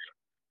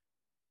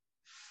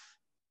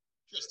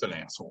 Just an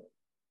asshole.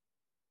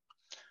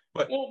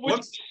 But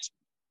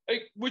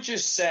which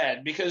is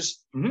sad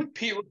because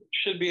Pete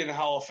should be in the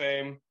Hall of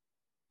Fame,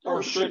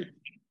 or should.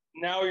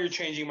 Now you're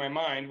changing my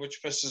mind,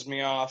 which pisses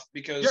me off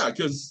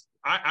because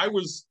I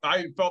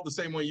felt the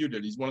same way you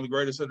did. He's one of the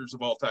greatest hitters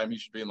of all time. He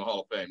should be in the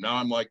Hall of Fame. Now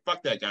I'm like,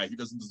 fuck that guy. He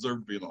doesn't deserve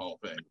to be in the Hall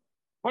of Fame.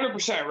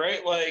 100%,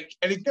 right? Like,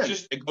 and again,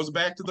 it goes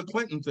back to the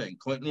Clinton thing.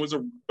 Clinton was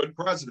a good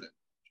president,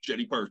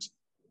 shitty person.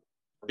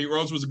 Pete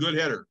Rose was a good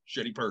hitter,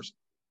 shitty person.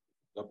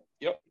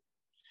 Yep.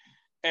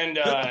 And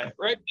right,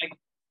 like,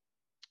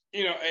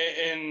 you know,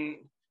 and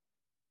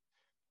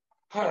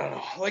I don't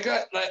know, like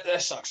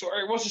that sucks. All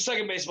right, what's the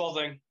second baseball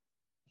thing?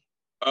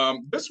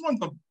 This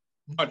one's a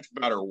much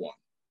better one.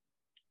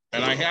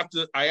 And I have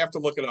to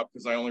look it up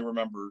because I only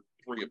remember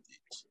 3 of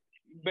these.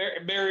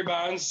 Barry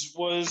Bonds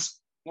was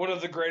one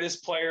of the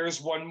greatest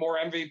players, won more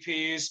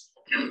MVPs.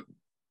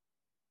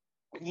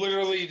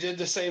 Literally did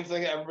the same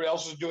thing that everybody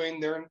else was doing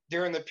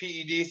during the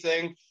PED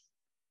thing.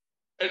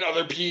 And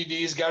other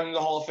PEDs got into the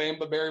Hall of Fame,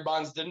 but Barry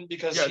Bonds didn't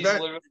because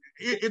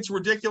it's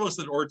ridiculous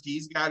that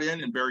Ortiz got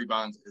in and Barry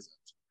Bonds isn't.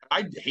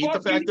 I hate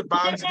the fact that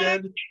Bonds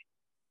did.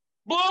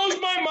 Blows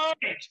my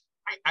mind.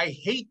 I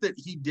hate that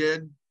he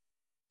did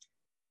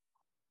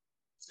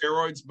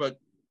steroids, but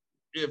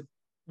if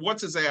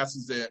what's his ass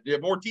is in,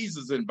 if Ortiz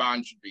is in,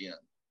 Bond should be in.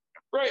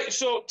 Right.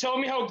 So tell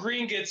me how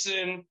Green gets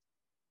in,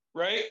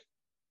 right?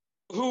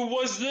 Who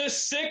was the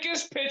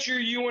sickest pitcher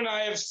you and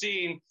I have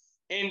seen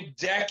in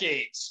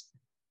decades,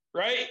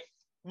 right?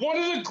 One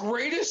of the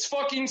greatest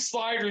fucking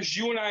sliders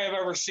you and I have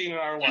ever seen in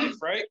our life,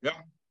 right? Yeah.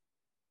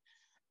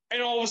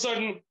 And all of a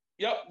sudden,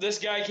 this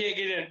guy can't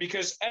get in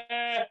because,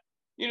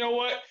 you know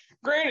what?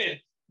 Granted,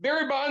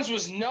 Barry Bonds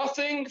was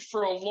nothing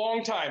for a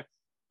long time.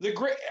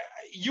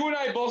 You and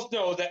I both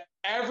know that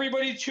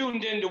everybody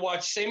tuned in to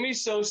watch Sammy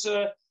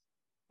Sosa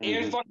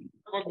and fucking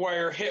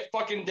McGuire hit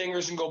fucking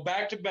dingers and go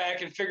back to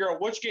back and figure out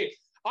which game.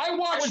 I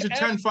watched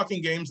 10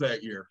 fucking games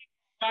that year.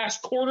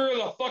 Last quarter of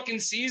the fucking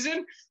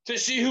season to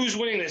see who's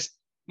winning this.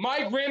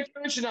 My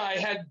grandparents and I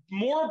had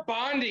more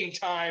bonding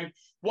time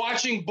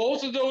watching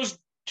both of those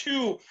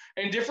two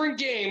in different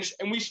games,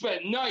 and we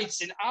spent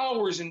nights and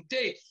hours and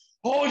days.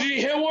 Oh, did he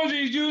hit one?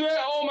 Did he do that?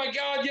 Oh, my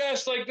God,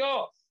 yes. Like,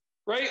 oh,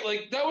 right?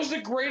 Like, that was the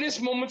greatest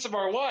moments of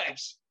our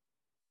lives.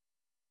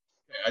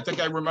 I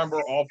think I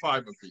remember all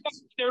 5 of these.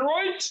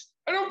 Steroids?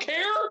 I don't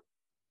care.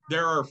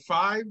 There are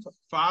 5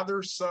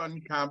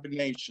 father-son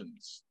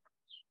combinations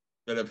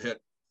that have hit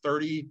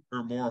 30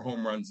 or more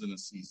home runs in a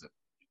season.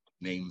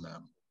 Name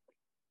them.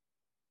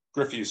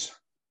 Griffey's.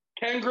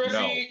 Ken Griffey?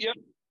 No. Yep.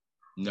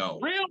 No.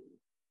 Real?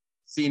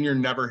 Senior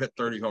never hit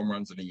 30 home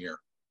runs in a year.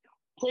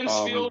 Prince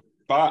Field?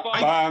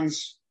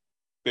 Bonds.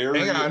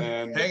 Barry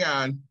Hang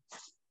on.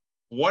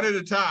 One at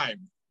a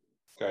time.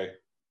 Okay.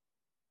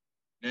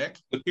 Nick?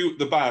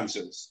 The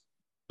Bondses.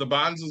 The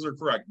Bondses are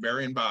correct.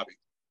 Barry and Bobby.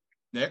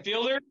 Nick?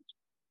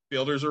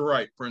 Fielders are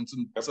right. Prince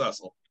and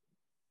Cecil.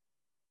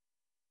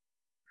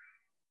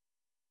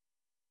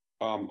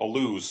 A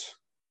lose.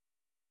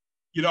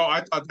 You know,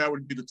 I thought that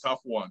would be the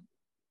tough one.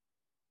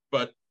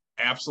 But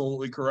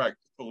absolutely correct.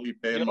 Felipe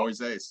and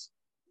Moises.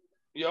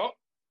 Yep.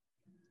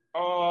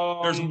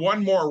 There's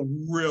one more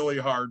really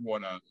hard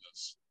one on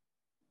this.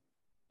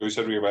 We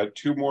said we have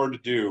 2 more to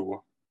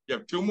do. You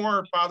have 2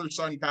 more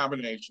father-son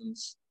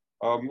combinations.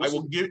 I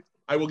will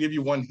give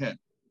you one hint.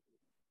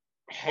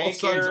 Both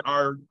sons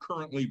are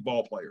currently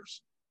ball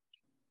players.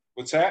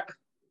 What's that?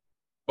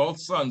 Both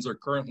sons are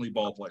currently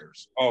ball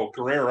players. Oh,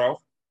 Guerrero.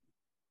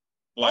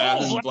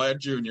 Vlad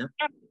Jr.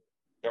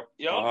 Yep.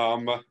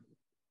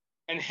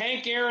 And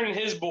Hank Aaron and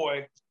his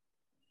boy.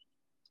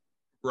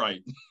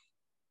 Right.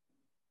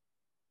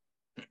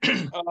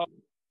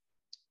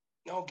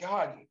 Oh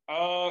God.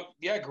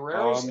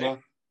 Guerrero's.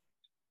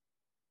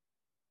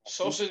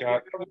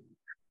 Sosa.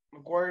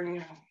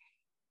 McGuire. I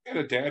had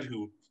a dad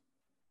who.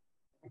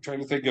 I'm trying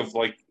to think of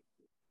like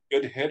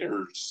good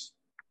hitters.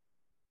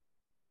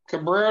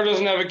 Cabrera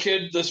doesn't have a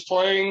kid that's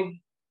playing.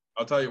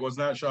 I'll tell you, it was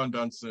not Sean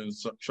Dunston.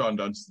 It's Sean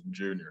Dunston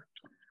Jr.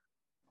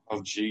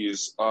 Oh,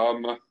 geez.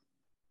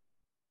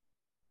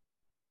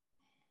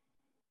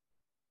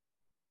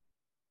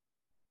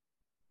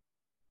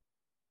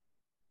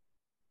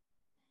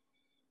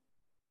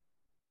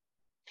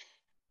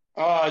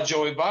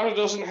 Joey Votto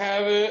doesn't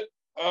have it.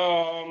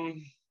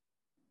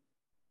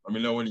 Let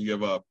me know when you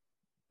give up.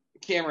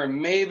 Cameron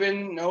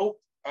Maben,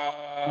 nope.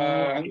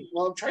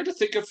 Well, I'm trying to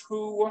think of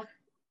who.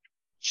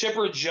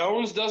 Chipper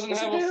Jones doesn't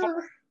have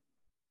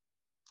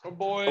a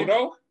boy.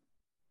 Soto?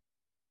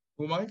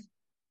 Who, Mike?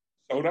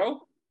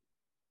 Soto?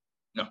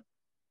 No.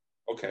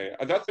 Okay.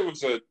 I thought there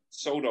was a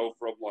Soto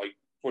from like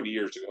 20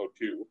 years ago,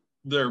 too.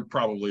 There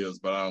probably is,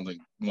 but I don't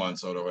think Juan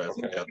Soto has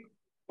it yet.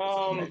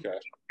 Okay.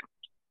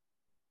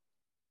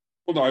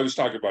 Well, no, I was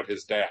talking about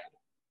his dad.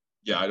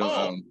 Yeah, I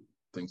don't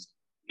think so.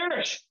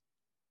 Parrish.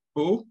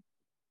 Who?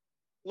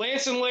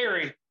 Lance and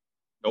Larry.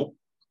 Nope.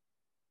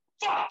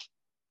 Fuck.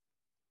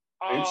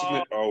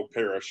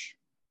 Parrish.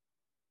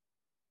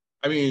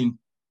 I mean,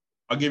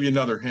 I'll give you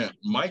another hint.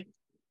 Mike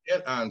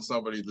hit on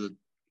somebody that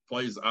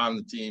plays on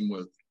the team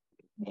with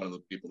one of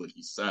the people that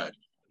he said.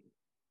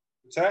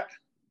 What's that?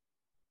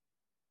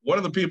 One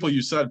of the people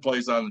you said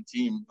plays on the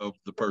team of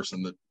the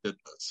person that did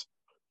this.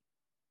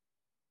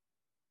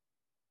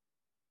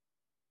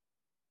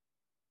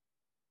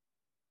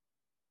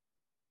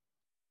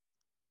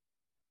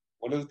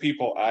 One of the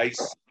people I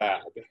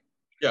said.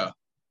 Yeah.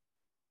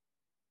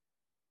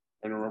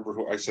 I don't remember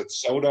who. I said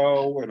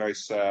Soto, and I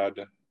said.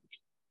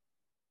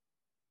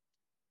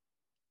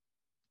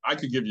 I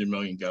could give you a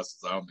million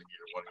guesses. I don't think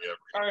either one of you ever.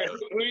 All right,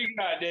 who you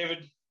got,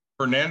 David?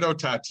 Fernando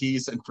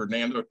Tatis and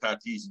Fernando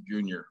Tatis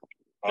Jr.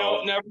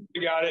 No, never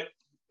got it.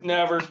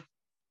 Never.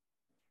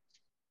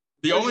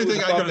 The only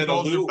thing I could have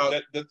told you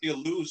about that the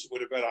Alous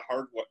would have been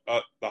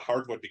the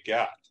hard one to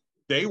get.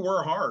 They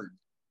were hard,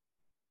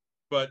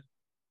 but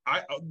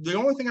the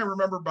only thing I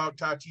remember about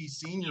Tatis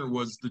Sr.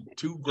 was the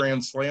 2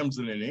 grand slams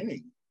in an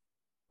inning.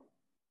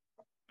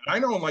 I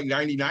know in like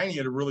 99 he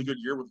had a really good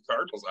year with the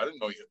Cardinals. I didn't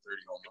know he had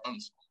 30 home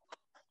runs.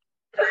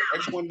 I'm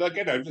just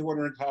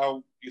wondering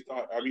how you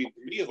thought. I mean,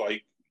 to me,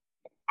 like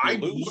the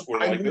Alous were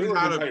like they were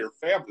an entire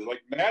family.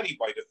 Like Matty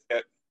might have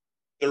hit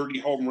 30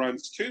 home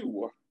runs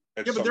too.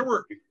 Yeah, but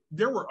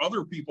there were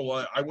other people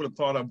I would have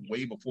thought of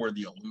way before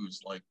the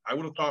Alous. Like I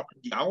would have thought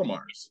the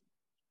Alomars.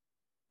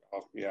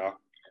 Oh yeah.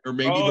 Or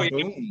maybe the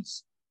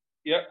Boones.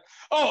 Yep.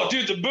 Oh,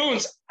 dude, the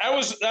Boones. That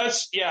was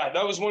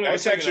one.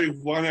 That's actually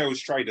one I was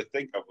trying to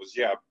think of. Was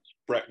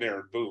Brett and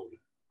Aaron Boone.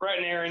 Brett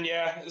and Aaron,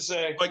 yeah.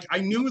 Like I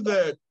knew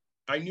that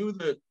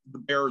the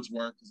Bears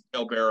weren't, because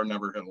Dale Bear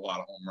never hit a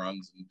lot of home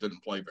runs and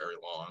didn't play very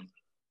long.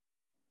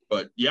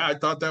 But yeah, I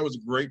thought that was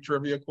a great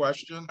trivia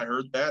question. I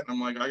heard that, and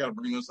I'm like, I got to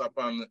bring this up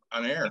on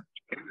air.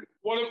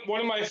 One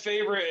of my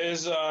favorite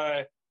is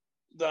the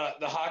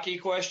hockey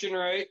question,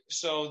 right?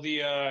 So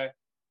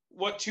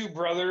what 2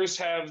 brothers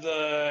have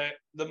the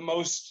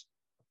most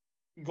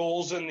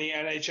goals in the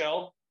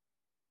NHL?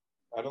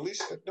 At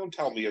least don't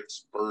tell me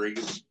it's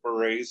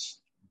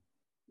Berets.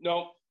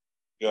 Nope.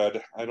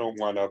 Good. I don't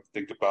want to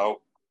think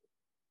about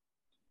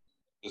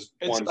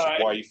one's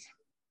wife.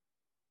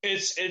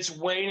 It's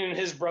Wayne and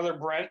his brother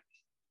Brent.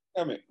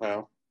 I mean,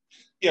 well,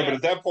 yeah, but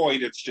at that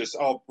point, it's just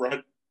all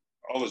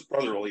his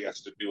brother really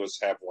has to do is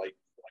have like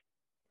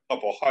a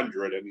couple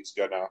hundred, and he's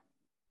gonna.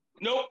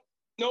 Nope.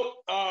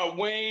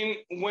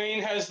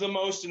 Wayne has the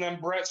most, and then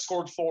Brett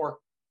scored 4.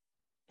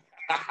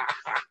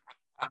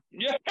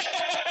 Yeah,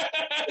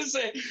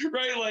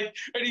 right. Like,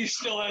 and he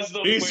still has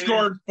the. He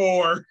scored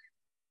 4.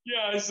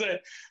 Yeah, I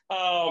said.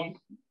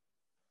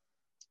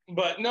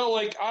 But no,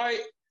 like I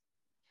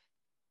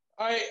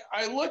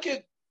look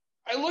at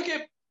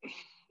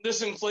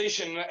this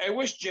inflation. I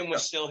wish Jim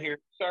was still here.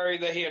 Sorry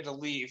that he had to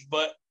leave,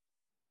 but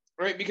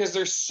right, because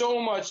there's so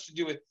much to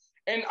do with,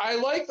 and I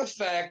like the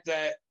fact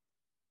that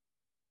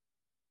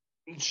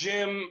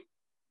Jim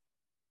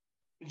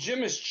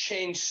has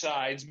changed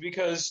sides,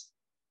 because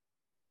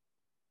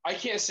I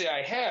can't say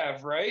I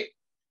have, right?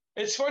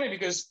 It's funny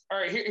because, all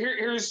right,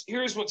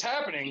 here's what's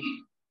happening.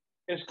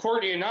 Is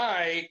Courtney and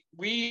I,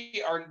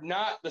 we are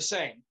not the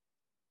same,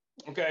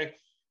 okay?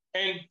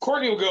 And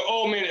Courtney will go,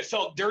 oh, man, it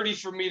felt dirty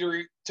for me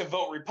to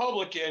vote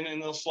Republican in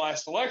this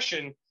last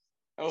election.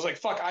 I was like,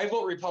 fuck, I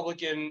vote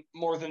Republican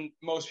more than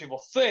most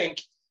people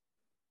think.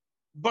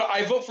 But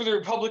I vote for the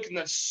Republican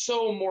that's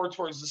so more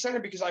towards the center,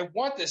 because I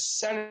want this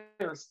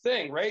center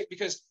thing, right?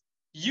 Because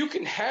you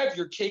can have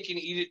your cake and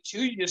eat it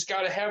too. You just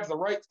got to have the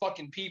right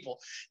fucking people.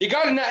 You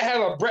got to not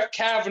have a Brett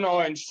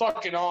Kavanaugh in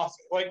fucking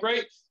office. Like,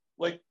 right?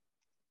 Like,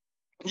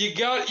 you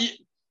can't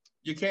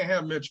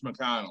have Mitch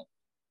McConnell.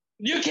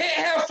 You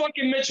can't have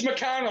fucking Mitch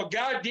McConnell.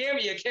 God damn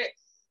it.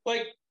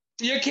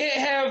 You can't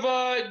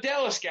have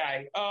Dallas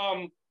guy.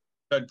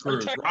 Ted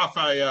Cruz.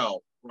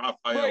 Rafael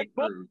right,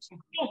 Cruz.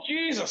 Oh,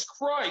 Jesus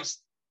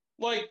Christ.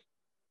 Like,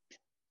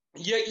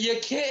 you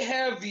can't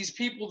have these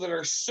people that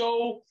are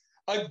so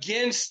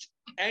against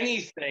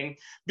anything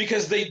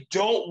because they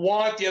don't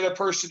want the other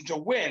person to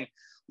win.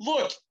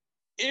 Look,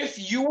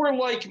 if you were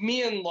like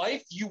me in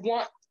life, you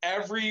want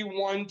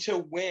everyone to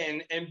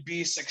win and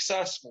be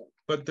successful.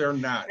 But they're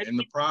not. And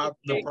the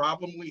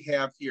problem we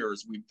have here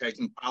is we've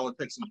taken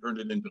politics and turned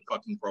it into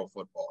fucking pro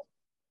football.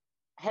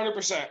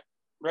 100%.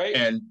 Right?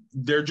 And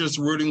they're just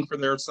rooting for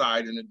their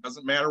side, and it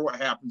doesn't matter what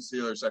happens to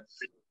the other side.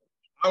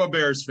 I'm a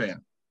Bears fan.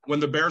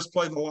 When the Bears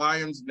play the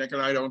Lions, Nick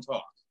and I don't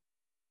talk.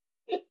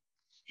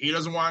 he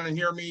doesn't want to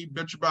hear me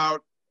bitch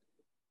about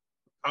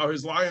how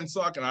his Lions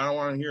suck, and I don't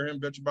want to hear him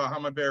bitch about how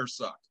my Bears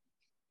suck.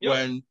 Yep.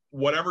 When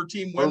whatever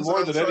team wins or more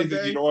on than Sunday,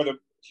 anything, you don't want to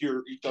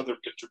hear each other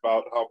bitch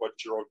about how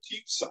much your own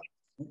team sucks.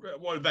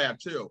 Well,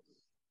 that too.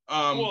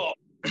 No,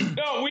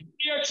 we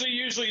actually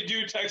usually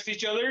do text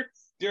each other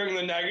during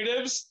the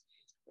negatives.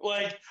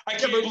 Like, I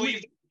can't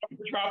believe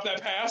we dropped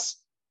that pass.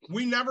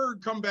 We never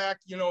come back,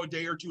 a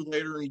day or two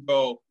later and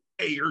go,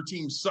 hey, your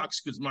team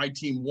sucks because my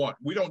team won.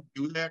 We don't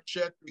do that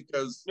shit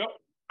because,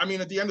 I mean,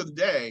 at the end of the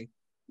day,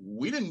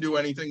 we didn't do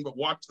anything but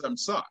watch them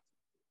suck.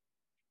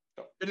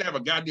 Didn't have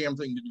a goddamn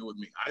thing to do with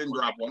me. I didn't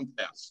drop one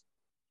pass.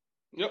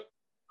 Yep.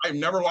 I've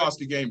never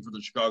lost a game for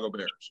the Chicago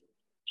Bears.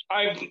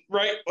 I've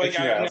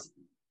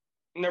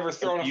never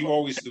thrown You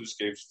always lose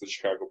games for the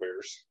Chicago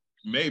Bears.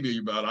 Maybe,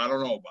 but I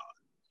don't know about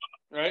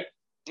it. Right?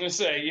 I'm going to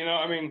say,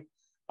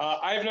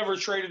 I've never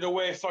traded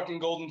away fucking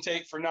Golden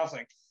Tate for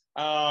nothing.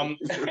 But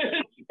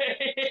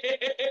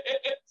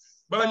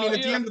I mean,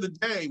 at the end of the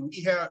day,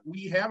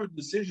 we have a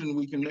decision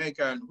we can make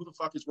on who the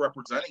fuck is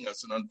representing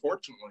us, and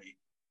unfortunately,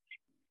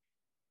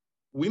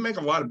 we make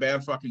a lot of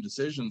bad fucking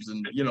decisions.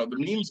 And the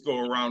memes go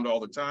around all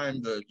the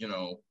time that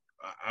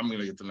I'm going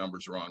to get the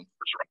numbers wrong.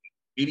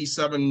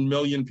 87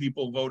 million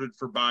people voted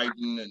for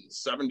Biden, and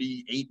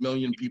 78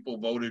 million people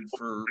voted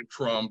for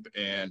Trump,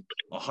 and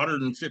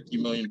 150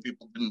 million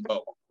people didn't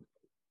vote.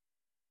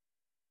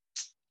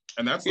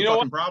 And that's the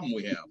fucking problem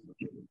we have.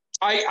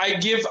 I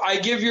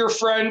give your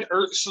friend,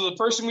 so the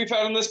person we've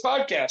had on this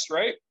podcast,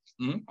 right?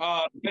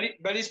 Mm-hmm.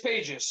 Betty's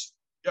Pages.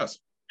 Yes.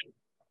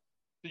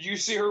 Did you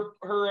see her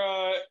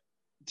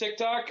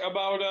TikTok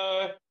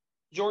about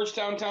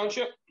Georgetown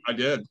Township? I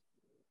did.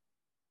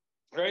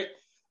 Right.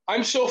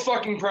 I'm so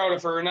fucking proud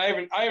of her, and I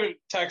haven't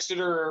texted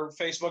her or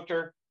Facebooked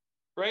her.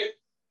 Right.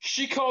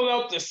 She called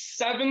out the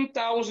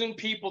 7,000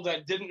 people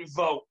that didn't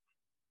vote.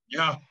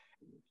 Yeah.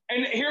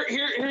 And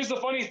here's the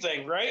funny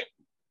thing, right?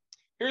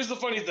 Here's the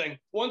funny thing.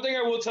 One thing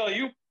I will tell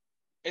you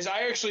is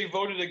I actually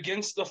voted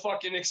against the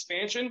fucking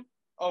expansion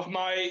of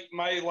my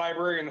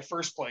library in the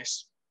first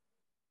place.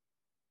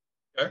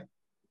 Okay.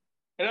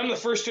 And I'm the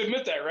first to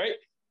admit that, right?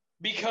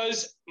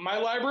 Because my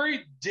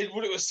library did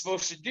what it was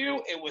supposed to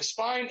do. It was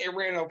fine. It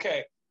ran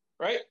okay,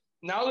 right?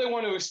 Now they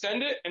want to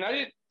extend it, and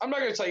I'm not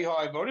going to tell you how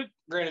I voted.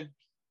 Granted,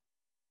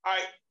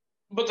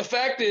 but the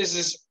fact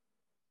is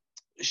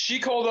she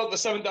called out the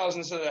 7,000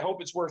 and said, I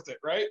hope it's worth it,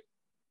 right?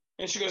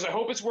 And she goes, I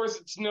hope it's worth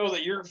it to know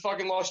that you're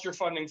fucking lost your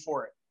funding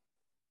for it.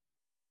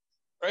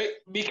 Right?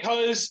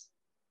 Because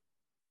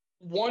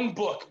one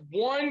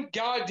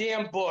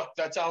goddamn book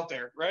that's out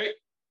there, right?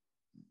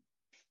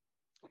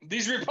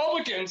 These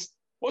Republicans,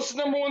 what's the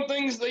number one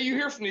things that you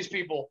hear from these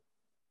people?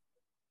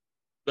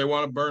 They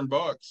want to burn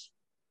books.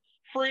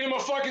 Freedom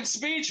of fucking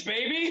speech,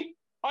 baby.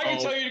 I can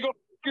tell you to go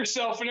fuck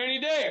yourself in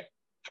any day.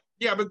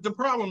 Yeah, but the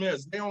problem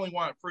is they only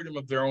want freedom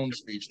of their own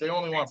speech. They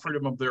only want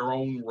freedom of their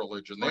own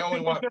religion. They only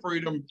want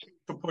freedom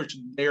to push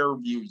their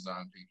views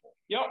on people.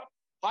 Yep.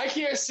 I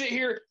can't sit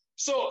here.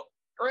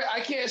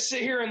 I can't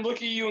sit here and look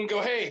at you and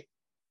go, hey,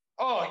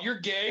 oh, you're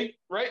gay,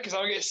 right? Because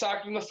I'll get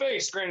socked in the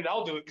face. Granted,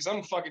 I'll do it because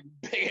I'm a fucking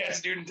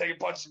big-ass dude and taking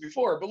punches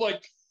before.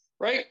 But,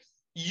 right?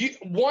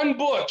 One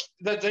book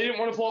that they didn't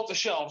want to pull off the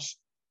shelves,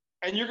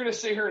 and you're going to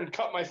sit here and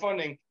cut my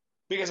funding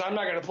because I'm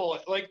not going to pull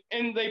it.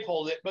 And they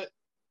pulled it. But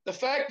the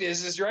fact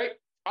is, right,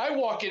 I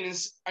walk in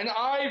and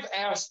I've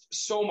asked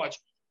so much.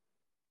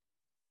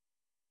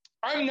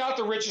 I'm not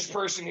the richest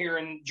person here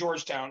in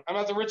Georgetown. I'm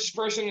not the richest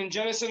person in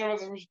Jenison. I'm not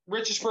the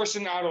richest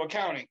person in Ottawa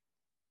County.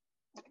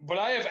 But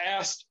I have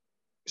asked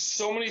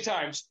so many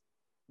times,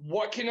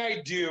 what can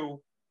I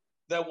do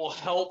that will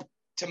help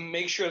to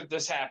make sure that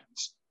this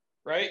happens,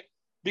 right?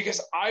 Because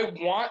I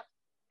want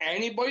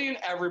anybody and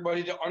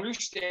everybody to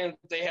understand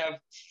that they have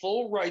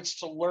full rights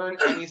to learn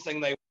anything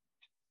they want,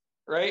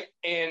 right?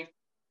 And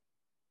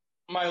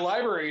my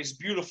library is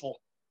beautiful.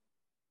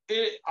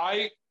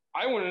 I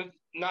went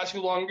not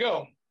too long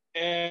ago,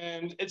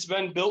 and it's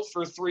been built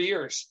for 3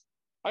 years.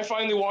 I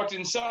finally walked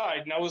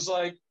inside, and I was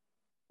like,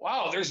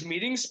 wow, there's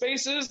meeting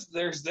spaces,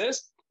 there's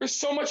this. There's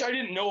so much I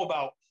didn't know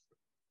about,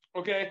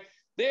 okay?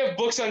 They have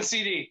books on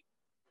CD.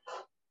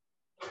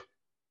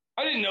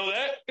 I didn't know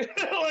that.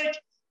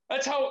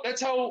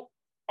 That's how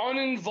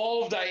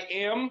uninvolved I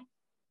am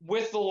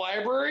with the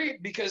library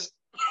because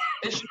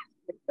it's just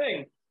a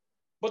thing.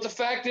 But the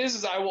fact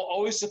is I will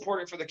always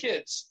support it for the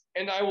kids.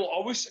 And I will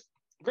always,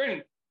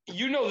 granted,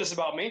 you know this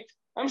about me.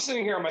 I'm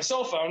sitting here on my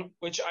cell phone,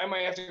 which I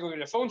might have to go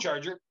get a phone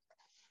charger.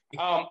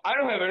 I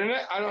don't have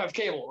internet. I don't have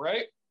cable,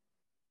 right?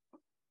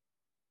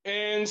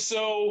 And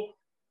so,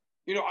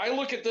 I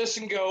look at this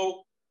and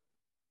go,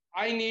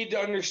 I need to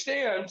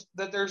understand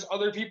that there's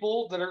other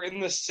people that are in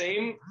the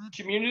same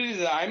community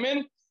that I'm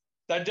in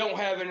that don't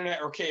have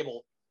internet or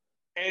cable.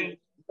 And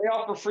they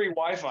offer free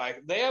Wi-Fi.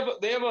 They have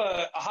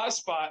a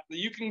hotspot that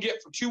you can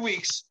get for 2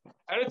 weeks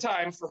at a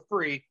time for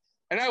free.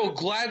 And I will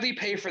gladly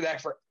pay for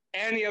that for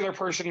any other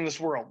person in this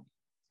world.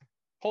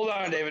 Hold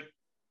on, David.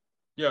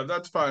 Yeah,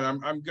 that's fine.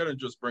 I'm going to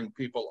just bring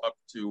people up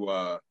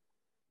to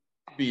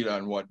feet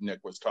on what Nick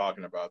was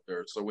talking about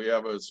there. So we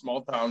have a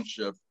small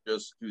township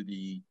just to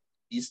the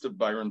east of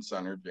Byron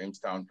Center,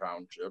 Jamestown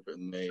Township,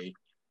 and they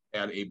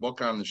had a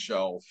book on the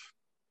shelf.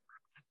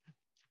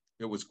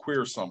 It was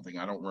Queer something.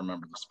 I don't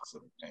remember the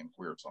specific name.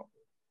 Queer something.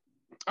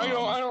 I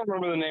don't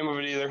remember the name of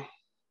it either.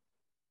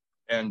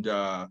 And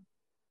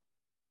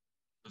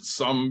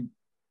some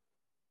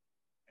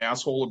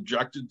asshole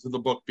objected to the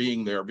book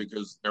being there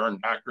because they're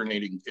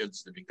indoctrinating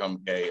kids to become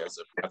gay as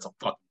if that's a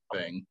fucking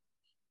thing.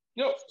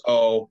 Yep.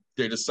 So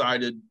they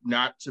decided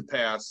not to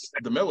pass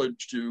the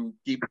millage to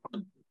keep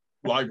the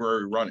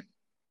library running.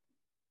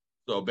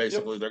 So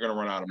basically, they're going to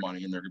run out of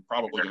money, and they're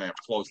probably going to have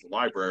to close the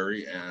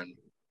library. And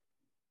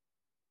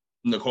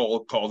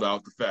Nicole called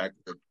out the fact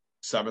that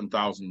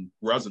 7,000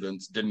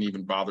 residents didn't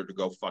even bother to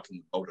go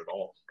fucking vote at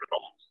all.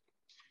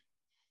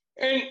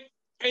 And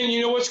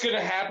you know what's going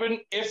to happen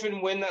if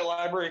and when that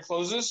library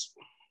closes?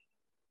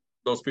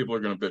 Those people are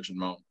going to bitch and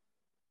moan.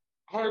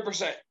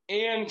 100%.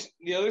 And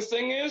the other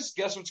thing is,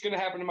 guess what's going to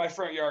happen in my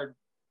front yard?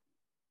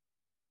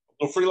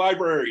 A free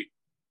library.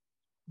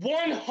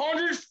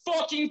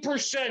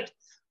 100%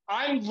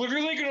 I'm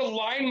literally going to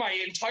line my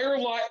entire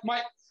life.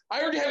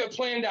 I already have it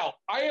planned out.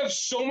 I have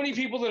so many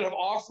people that have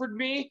offered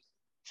me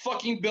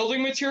fucking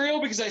building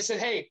material because I said,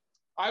 hey,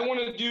 I want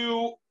to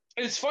do.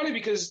 It's funny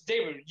because,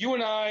 David, you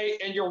and I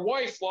and your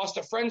wife lost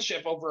a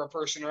friendship over a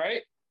person,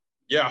 right?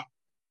 Yeah.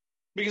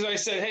 Because I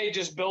said, hey,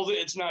 just build it.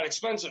 It's not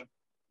expensive.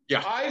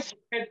 Yeah. I've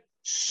had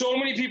so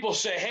many people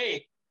say,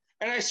 hey,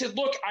 and I said,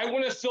 look, I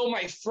want to fill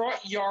my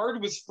front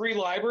yard with free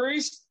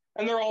libraries.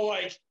 And they're all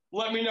like,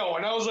 let me know.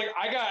 And I was like,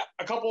 I got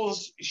a couple of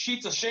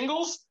sheets of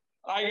shingles.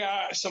 I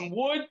got some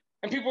wood.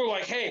 And people were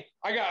like, hey,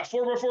 I got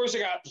 4x4s. I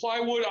got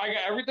plywood. I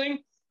got everything.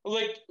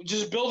 Like,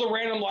 just build a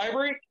random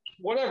library,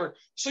 whatever.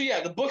 So, yeah,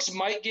 the books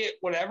might get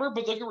whatever,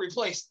 but they'll get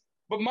replaced.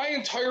 But my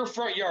entire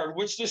front yard,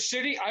 which the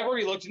city, I've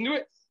already looked into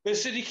it, the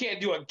city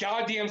can't do a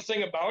goddamn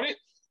thing about it.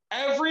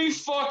 Every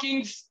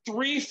fucking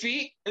 3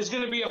 feet is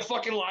going to be a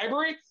fucking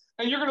library,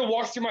 and you're going to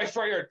walk through my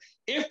front yard.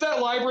 If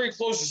that library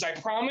closes, I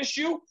promise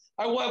you,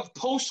 I will have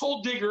post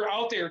hole digger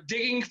out there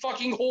digging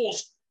fucking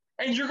holes,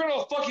 and you're going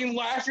to fucking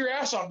laugh your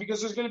ass off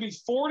because there's going to be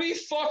 40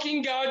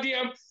 fucking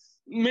goddamn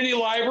mini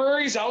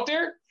libraries out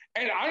there,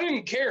 and I don't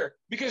even care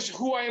because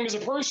who I am as a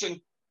person.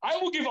 I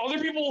will give other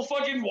people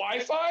fucking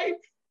Wi-Fi,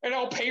 and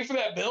I'll pay for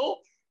that bill,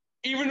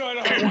 even though I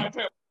don't have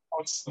Wi-Fi.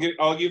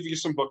 I'll give you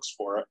some books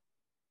for it.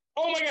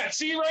 Oh my God!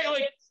 See, right,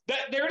 like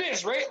that. There it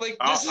is, right? Like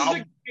this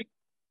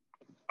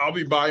I'll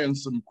be buying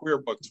some queer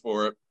books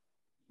for it.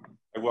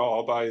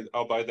 Well,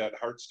 I'll buy that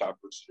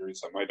Heartstopper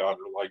series that my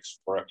daughter likes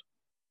for it.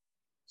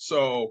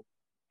 So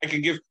I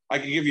can give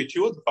you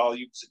 2 of the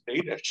volumes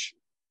in Danish.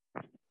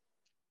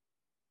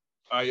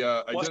 I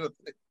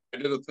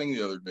did a thing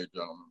the other day,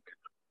 gentlemen.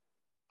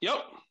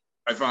 Yep.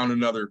 I found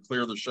another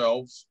Clear the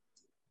Shelves,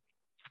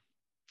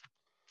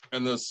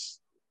 and this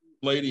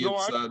lady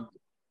had said,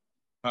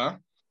 "Huh."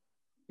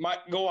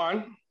 Go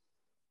on.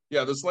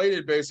 Yeah, this lady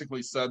had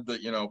basically said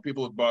that,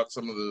 people have bought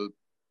some of the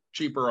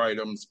cheaper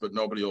items, but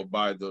nobody will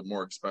buy the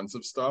more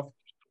expensive stuff.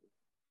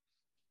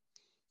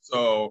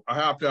 So I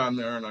hopped on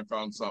there and I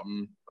found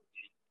something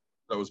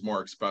that was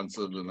more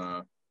expensive, and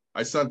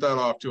I sent that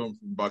off to them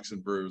from Bucks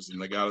and Brews,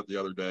 and they got it the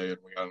other day, and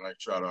we got a nice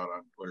shout out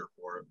on Twitter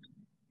for it.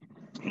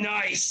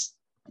 Nice.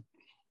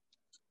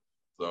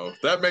 So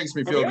that makes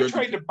me feel good.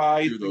 I tried to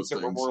buy things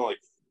that were more like,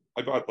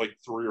 I bought like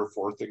 3 or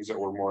 4 things that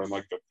were more in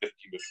like the $15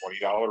 to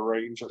 $20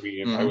 range. I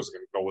mean, I was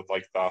going to go with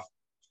like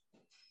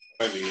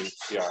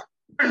yeah.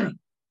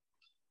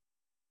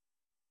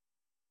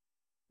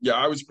 Yeah,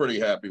 I was pretty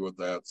happy with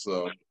that.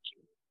 So,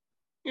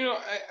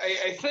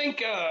 I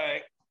think,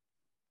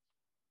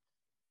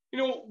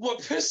 what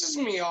pisses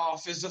me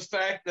off is the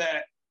fact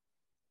that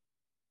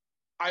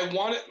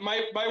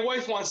my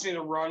wife wants me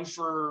to run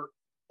for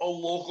a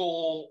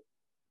local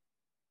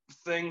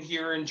thing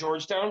here in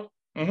Georgetown.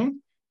 Mm-hmm.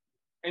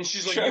 And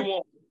she's like, You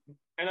won't.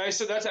 And I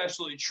said, that's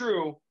absolutely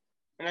true.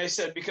 And I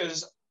said,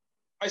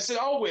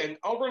 I'll win.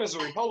 I'll run as a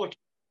Republican.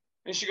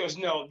 And she goes,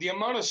 no, the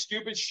amount of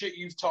stupid shit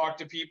you've talked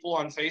to people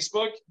on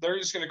Facebook, they're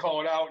just going to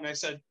call it out. And I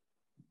said,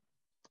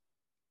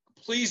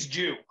 please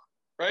do,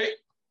 right?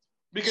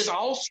 Because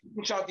I'll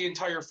screenshot the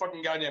entire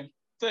fucking goddamn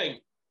thing.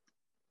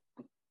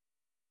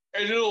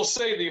 And it'll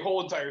say the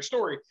whole entire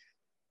story.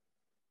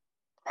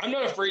 I'm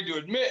not afraid to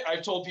admit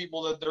I've told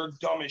people that they're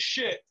dumb as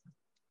shit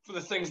for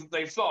the things that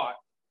they've thought.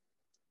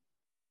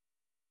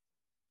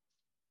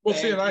 Well,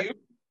 see, and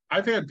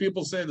I've had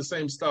people say the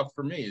same stuff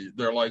for me.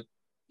 They're like,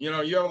 you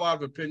have a lot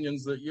of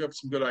opinions, that you have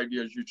some good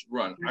ideas, you should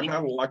run. I'm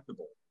not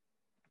electable.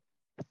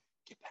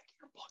 Get back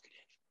here and plug it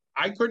in.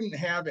 I couldn't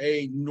have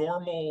a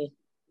normal.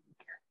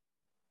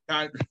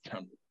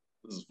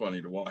 This is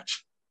funny to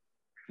watch.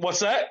 What's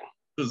that?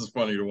 This is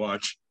funny to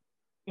watch.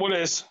 What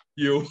is?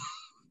 You.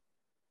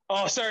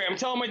 Oh, sorry. I'm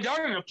telling my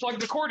daughter to plug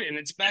the cord in.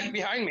 It's back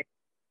behind me.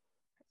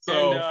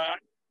 So and, I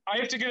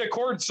have to get a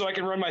cord so I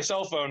can run my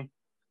cell phone.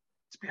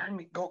 It's behind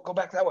me. Go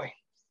back that way.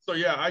 So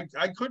yeah,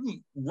 I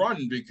couldn't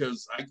run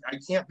because I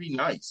can't be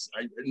nice.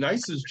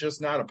 Nice is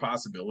just not a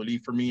possibility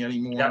for me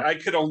anymore. Yeah, I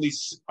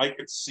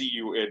could see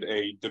you in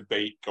a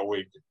debate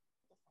going.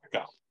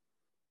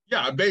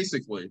 Yeah,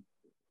 basically.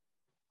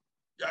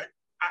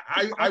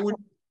 I would.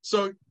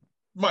 So,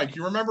 Mike,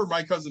 you remember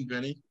my cousin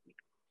Vinny?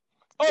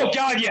 Oh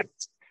God, yes.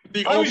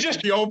 The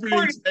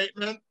opening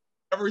statement.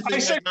 Everything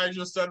that guy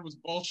just said was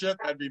bullshit.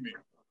 That'd be me.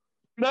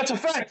 That's a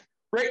fact,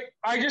 right?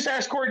 I just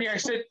asked Courtney. I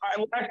said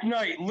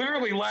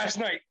literally last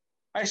night.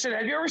 I said,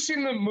 "Have you ever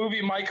seen the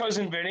movie My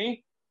Cousin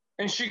Vinny?"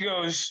 And she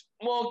goes,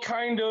 "Well,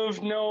 kind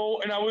of, no."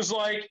 And I was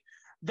like,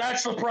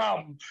 "That's the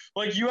problem.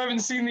 Like, you haven't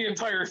seen the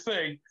entire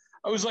thing."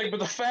 I was like, "But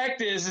the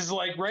fact is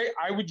like, right?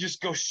 I would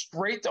just go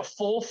straight to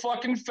full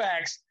fucking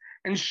facts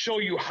and show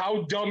you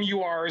how dumb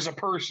you are as a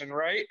person,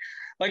 right?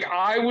 Like,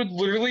 I would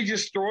literally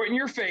just throw it in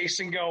your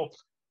face and go,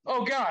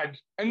 oh God.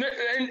 And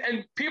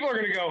people are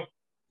going to go,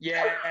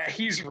 yeah,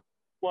 he's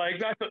like,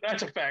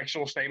 that's a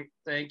factual statement.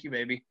 Thank you,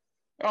 baby.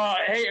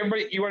 Hey,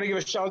 everybody, you want to give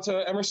a shout out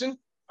to Emerson?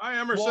 Hi,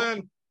 Emerson.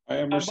 Well, hi,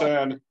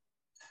 Emerson.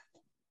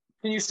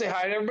 Can you say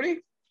hi to everybody?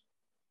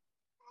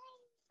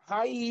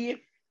 Hi.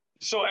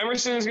 So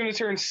Emerson is going to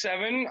turn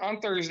 7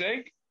 on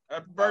Thursday.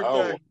 Happy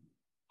birthday.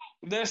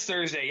 This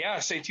Thursday, yeah,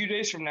 say 2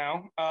 days from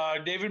now.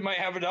 David might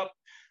have it up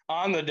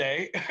on the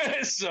day.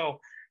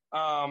 So,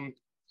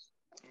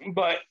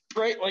 but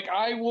right, like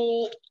I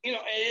will,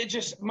 it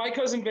just, My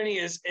Cousin Vinny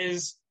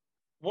is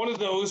one of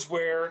those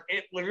where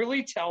it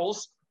literally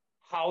tells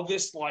how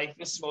this life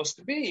is supposed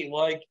to be.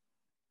 Like,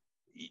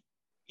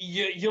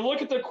 you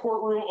look at the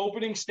courtroom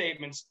opening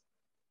statements,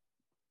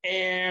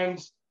 and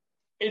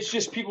it's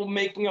just people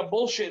making up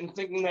bullshit and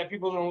thinking that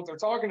people know what they're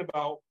talking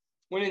about.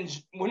 When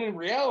in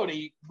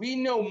reality, we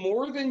know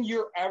more than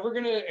you're ever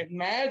going to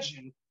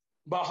imagine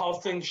about how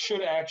things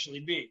should actually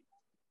be.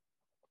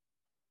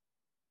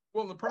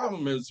 Well, the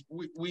problem is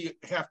we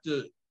have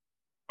to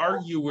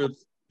argue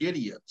with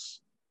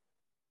idiots,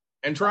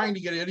 and trying to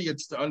get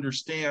idiots to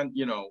understand,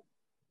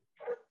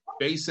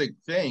 basic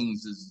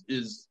things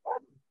is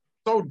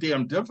so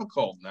damn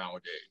difficult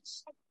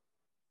nowadays.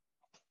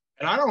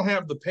 And I don't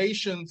have the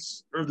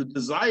patience or the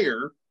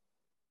desire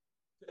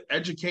to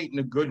educate in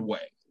a good way.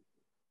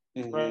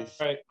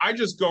 Mm-hmm. Right. I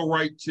just go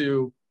right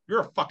to,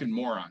 you're a fucking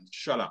moron.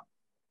 Shut up.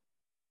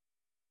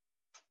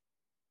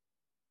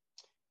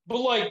 But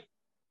like,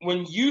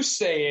 when you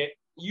say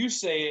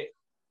it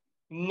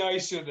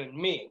nicer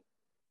than me.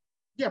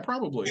 Yeah,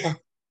 probably.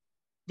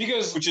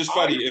 Because which is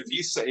funny if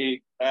you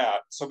say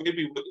that. So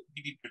maybe what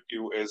we need to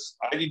do is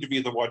I need to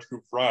be the one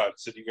who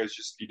runs, and you guys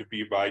just need to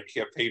be my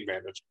campaign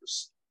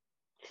managers.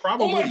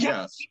 Probably,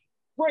 yes.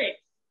 Right.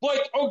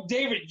 Like,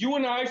 David, you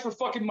and I for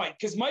fucking Mike.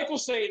 Because Mike will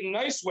say it in a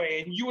nice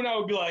way, and you and I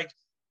would be like,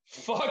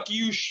 fuck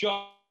you,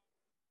 shut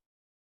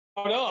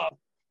up.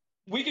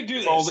 We could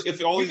do this.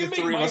 If only the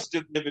three of us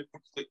didn't live in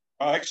complete...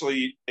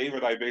 actually, Dave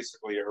and I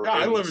basically are... Yeah,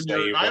 I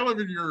live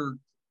in your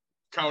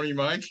county,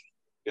 Mike.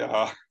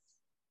 Yeah.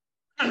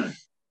 I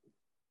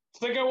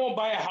think I won't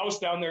buy a house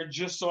down there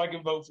just so I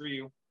can vote for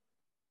you.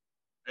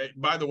 Hey,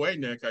 by the way,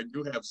 Nick, I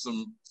do have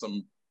some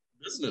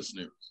business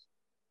news.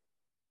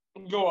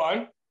 Go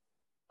on.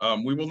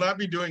 We will not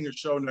be doing a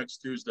show next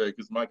Tuesday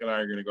because Mike and I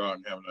are going to go out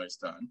and have a nice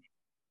time.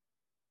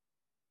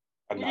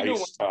 A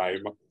nice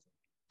time.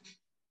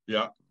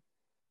 Yeah.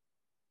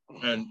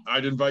 And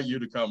I'd invite you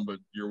to come, but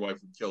your wife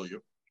would kill you.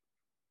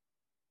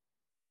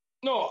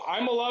 No,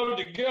 I'm allowed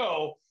to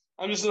go.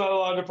 I'm just not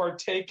allowed to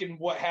partake in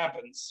what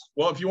happens.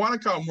 Well, if you want to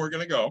come, we're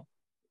going to go.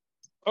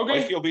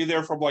 Okay. Mike, you'll be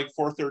there from like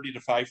 4:30 to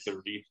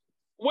 5:30.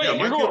 Wait, yeah,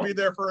 Mike will be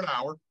there for an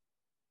hour.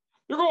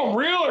 You're going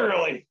real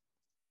early.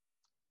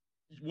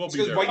 We'll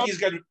be there. Mikey's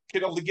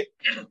can only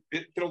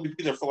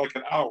be there for like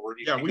an hour.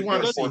 Yeah, we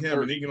want to see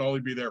him, and he can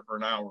only be there for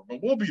an hour. But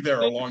we'll be there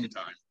a long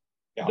time.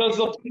 Yeah. Does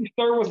the place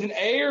start with an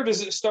A or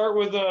does it start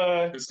with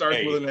a? It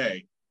starts with an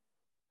A.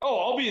 Oh,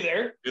 I'll be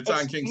there. It's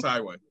on Kings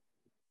Highway.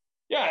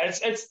 Yeah,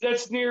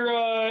 that's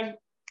near.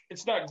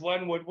 It's not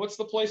Glenwood. What's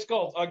the place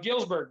called?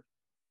 Galesburg.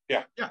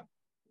 Yeah.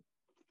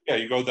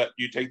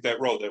 You take that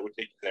road that would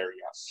take you there.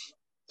 Yes.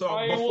 So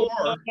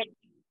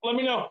let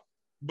me know.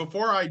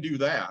 Before I do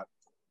that,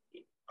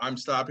 I'm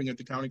stopping at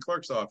the county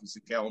clerk's office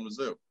in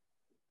Kalamazoo.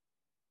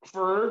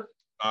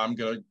 I'm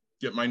gonna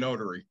get my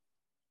notary.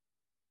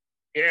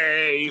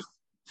 Yay!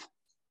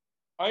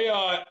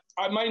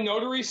 My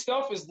notary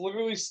stuff is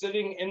literally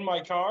sitting in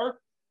my car.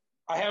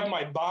 I have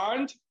my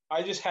bond.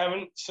 I just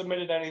haven't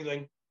submitted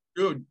anything.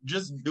 Dude,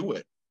 just do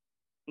it.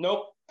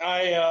 Nope.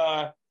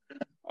 I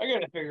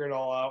gotta figure it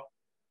all out.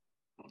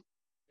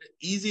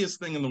 Easiest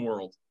thing in the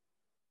world.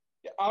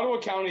 Ottawa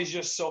County is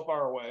just so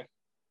far away.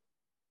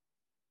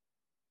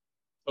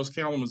 Those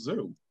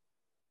Kalamazoo.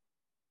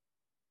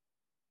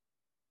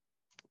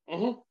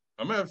 Mm-hmm.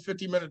 I'm gonna have a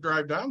 50-minute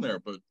drive down there,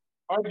 but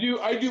I do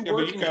yeah,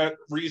 work. But you got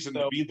reason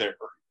to be there.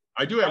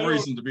 I do have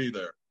reason to be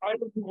there. I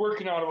do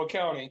work in Ottawa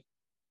County.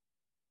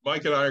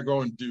 Mike and I are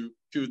going to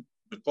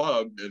the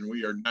club, and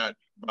we are not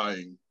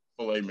buying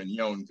filet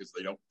mignon because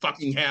they don't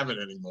fucking have it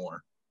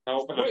anymore.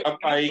 No, but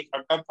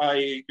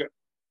I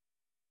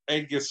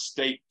Angus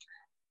steak.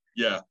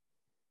 Yeah.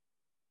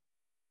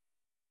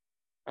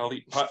 I'll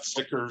eat pot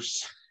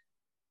stickers.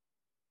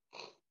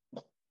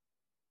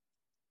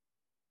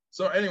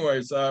 So,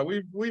 anyways,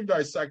 we've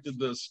dissected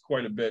this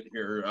quite a bit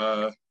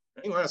here.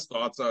 Any last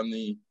thoughts on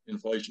the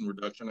Inflation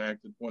Reduction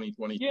Act of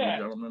 2022,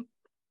 gentlemen?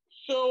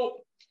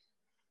 So,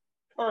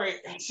 all right.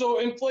 So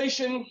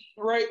inflation,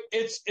 right?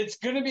 It's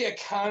going to be a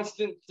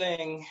constant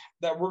thing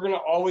that we're going to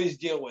always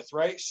deal with,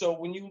 right? So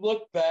when you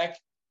look back,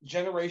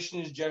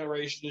 generation is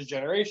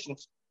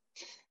generations.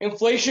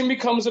 Inflation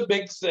becomes a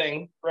big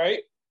thing, right?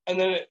 And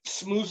then it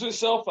smooths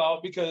itself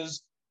out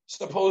because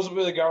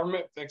supposedly the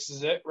government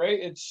fixes it, right?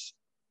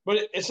 But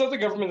it's not the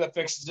government that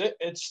fixes it.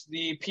 It's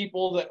the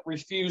people that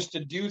refuse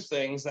to do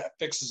things that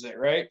fixes it,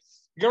 right?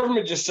 The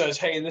government just says,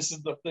 hey, this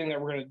is the thing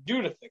that we're going to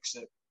do to fix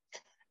it.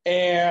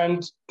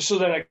 And so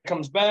then it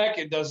comes back,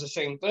 it does the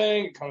same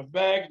thing, it comes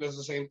back, it does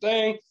the same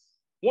thing.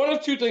 One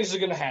of two things is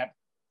going to happen.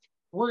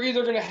 We're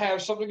either going to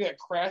have something that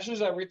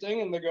crashes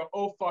everything and they go,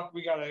 oh, fuck,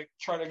 we got to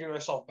try to get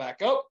ourselves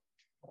back up.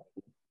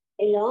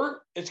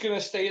 Or it's going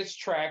to stay its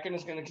track and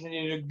it's going to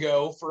continue to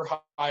go for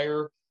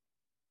higher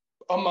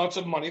amounts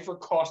of money for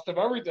cost of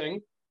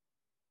everything.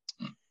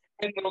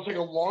 And it'll take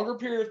a longer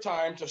period of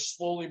time to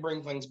slowly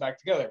bring things back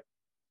together.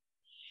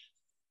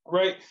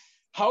 Right?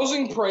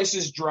 Housing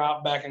prices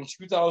dropped back in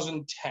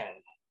 2010,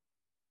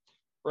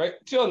 right?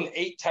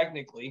 2008,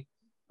 technically.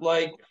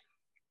 Like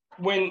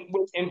when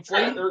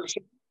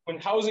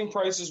housing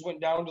prices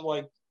went down to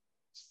like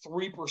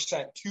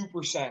 3%,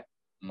 2%.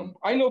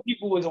 I know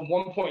people with a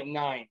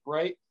 1.9,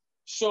 right?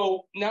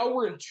 So now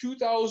we're in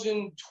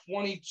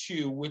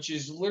 2022, which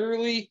is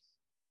literally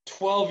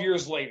 12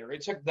 years later.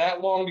 It took that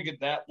long to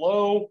get that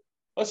low.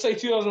 Let's say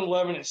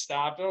 2011 it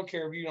stopped. I don't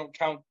care if you don't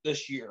count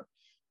this year,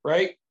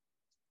 right?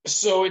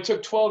 So it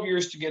took 12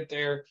 years to get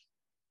there.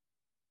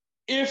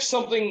 If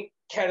something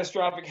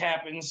catastrophic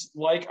happens,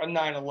 like a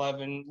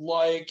 9/11,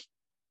 like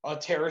a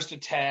terrorist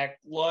attack,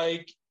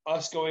 like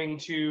us going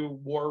to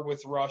war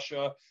with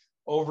Russia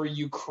over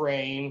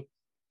Ukraine,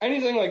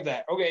 anything like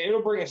that, okay,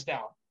 it'll bring us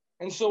down.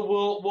 And so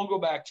we'll go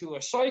back to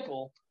a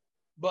cycle.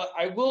 But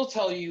I will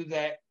tell you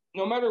that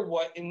no matter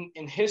what,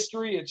 in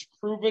history, it's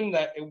proven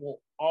that it will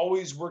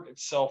always work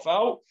itself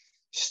out.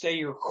 Stay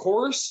your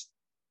course.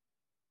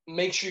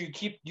 Make sure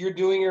you're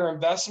doing your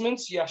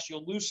investments. Yes,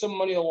 you'll lose some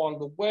money along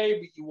the way,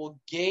 but you will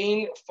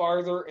gain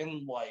farther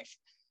in life.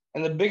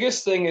 And the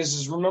biggest thing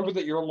is remember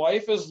that your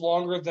life is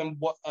longer than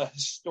what a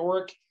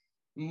historic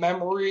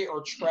memory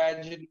or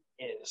tragedy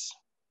is.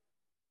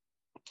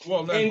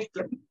 Well, and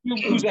you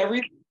lose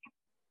everything.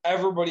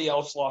 Everybody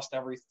else lost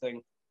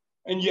everything.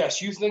 And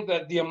yes, you think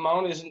that the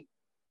amount isn't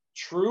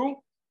true.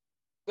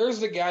 There's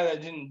the guy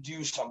that didn't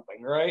do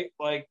something, right?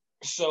 Like,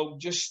 so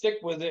just stick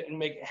with it and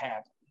make it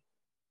happen.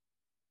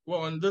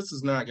 Well, and this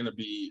is not going to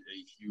be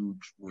a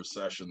huge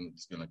recession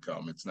that's going to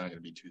come. It's not going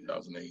to be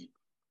 2008,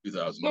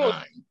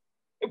 2009.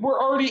 No,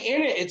 we're already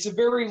in it. It's a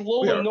very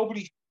low and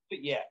nobody's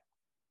it yet.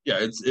 Yeah,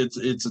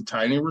 it's a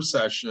tiny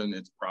recession.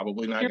 It's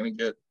probably not going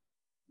to get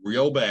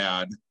real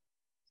bad.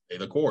 Stay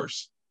the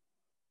course.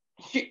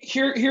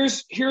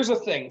 Here's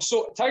the thing.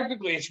 So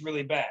technically it's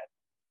really bad,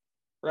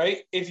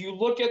 right? If you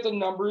look at the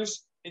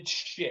numbers, it's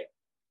shit.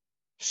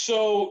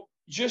 So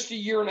just a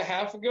year and a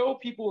half ago,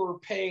 people were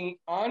paying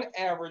on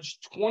average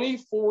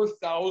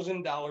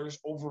 $24,000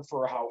 over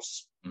for a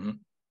house. Mm-hmm.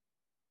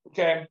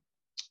 Okay.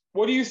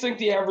 What do you think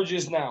the average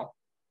is now?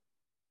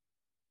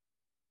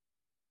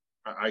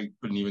 I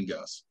couldn't even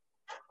guess.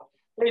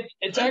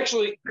 It's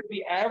actually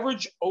the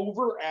average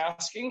over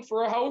asking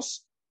for a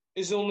house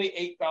is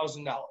only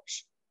 $8,000.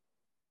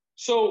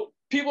 So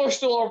people are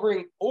still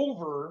offering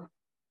over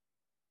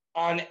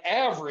on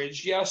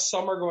average. Yes,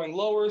 some are going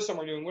lower, some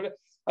are doing whatever.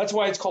 That's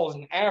why it's called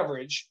an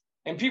average.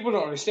 And people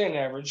don't understand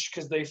average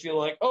because they feel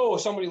like, oh,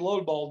 somebody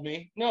lowballed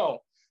me. No,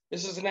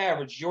 this is an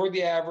average. You're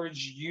the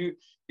average.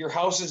 Your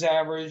house is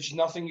average.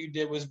 Nothing you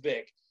did was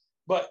big.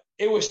 But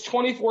it was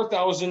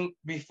 $24,000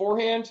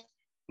 beforehand.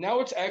 Now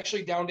it's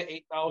actually down to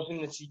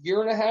 $8,000. It's a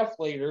year and a half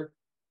later.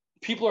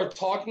 People are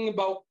talking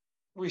about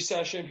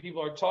recession.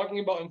 People are talking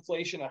about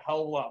inflation a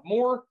hell of a lot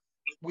more.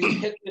 We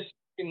hit this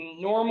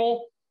in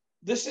normal.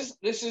 This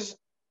is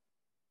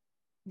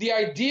the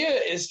idea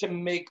is to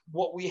make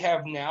what we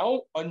have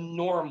now a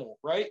normal,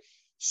 right?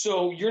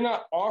 So you're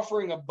not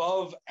offering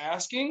above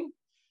asking.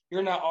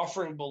 You're not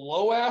offering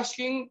below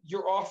asking.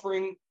 You're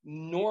offering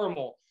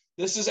normal.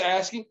 This is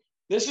asking.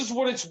 This is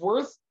what it's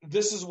worth.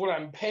 This is what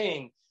I'm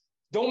paying.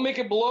 Don't make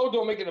it below.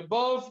 Don't make it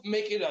above.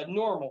 Make it a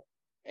normal.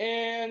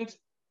 And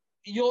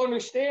you'll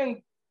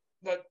understand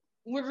that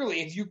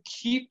literally if you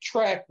keep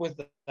track with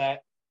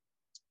that,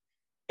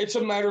 it's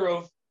a matter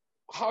of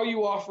how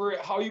you offer it,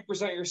 how you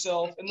present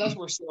yourself, and that's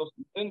where sales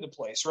comes into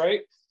place,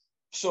 right?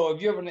 So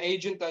if you have an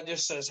agent that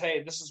just says,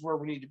 hey, this is where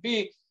we need to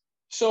be.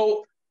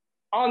 So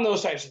on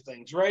those types of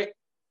things, right?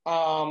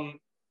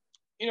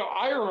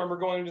 I remember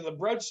going to the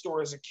bread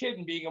store as a kid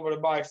and being able to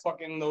buy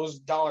fucking those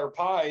dollar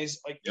pies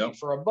like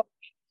for $1.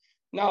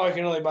 Now I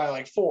can only buy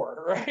like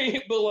 4,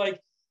 right? But like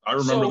I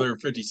remember they were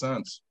 50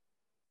 cents.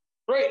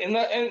 Right.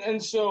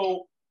 And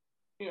so,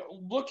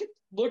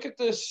 look at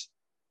this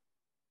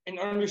and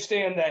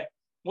understand that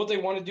what they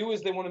want to do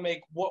is they want to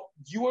make what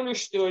you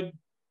understood.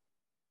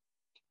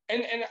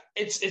 And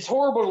it's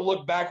horrible to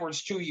look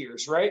backwards 2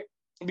 years, right?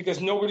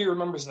 Because nobody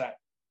remembers that.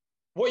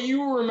 What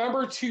you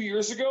remember 2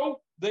 years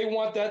ago, they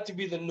want that to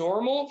be the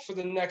normal for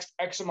the next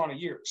X amount of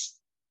years.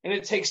 And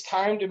it takes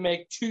time to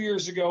make 2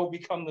 years ago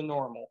become the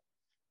normal.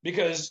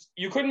 Because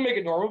you couldn't make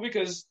it normal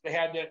because they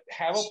had to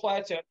have a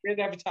plateau, they had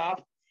to have a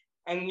top,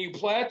 and then you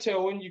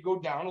plateau and you go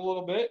down a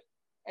little bit.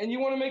 And you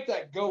want to make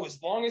that go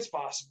as long as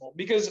possible.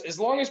 Because as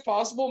long as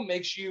possible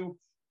makes you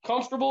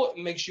comfortable, it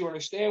makes you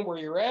understand where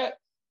you're at.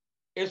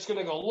 It's going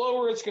to go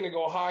lower, it's going to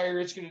go higher,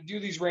 it's going to do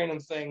these random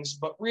things.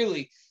 But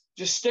really,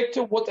 just stick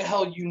to what the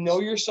hell you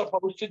know you're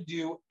supposed to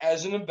do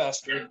as an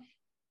investor,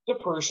 the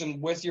person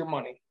with your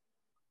money.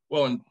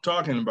 Well, and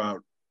talking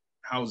about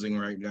housing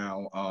right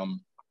now,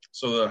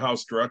 so the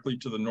house directly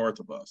to the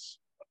north of us,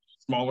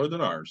 smaller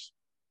than ours,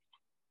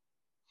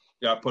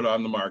 got put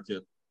on the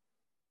market.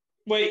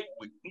 Wait,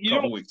 a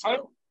couple weeks ago. I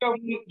don't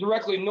have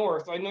directly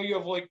north. I know you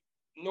have like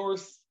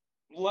north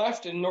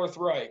left and north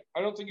right.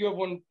 I don't think you have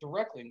one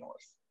directly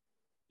north.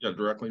 Yeah,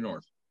 directly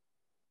north.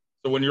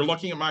 So when you're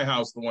looking at my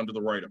house, the one to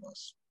the right of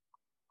us.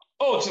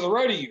 Oh, to the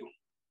right of you.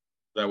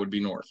 That would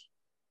be north.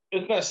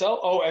 Isn't that south?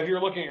 Oh, if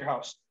you're looking at your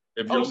house.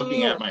 If you're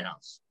looking at my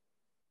house.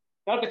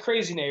 Not the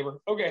crazy neighbor.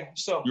 Okay,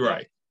 so. You're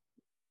right.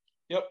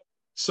 Yep.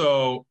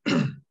 So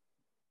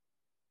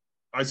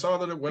I saw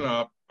that it went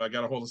up. I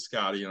got a hold of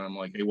Scotty, and I'm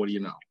like, hey, what do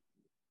you know?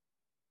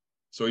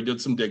 So he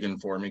did some digging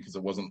for me because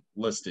it wasn't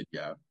listed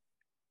yet.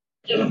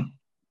 Yeah.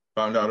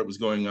 Found out it was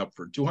going up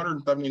for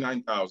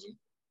 $279,000.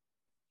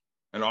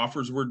 And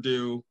offers were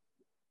due.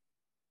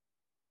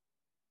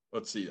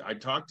 Let's see. I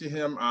talked to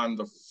him on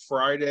the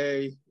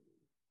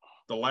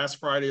last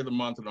Friday of the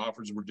month, and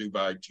offers were due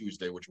by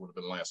Tuesday, which would have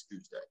been last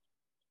Tuesday.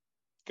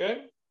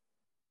 Okay.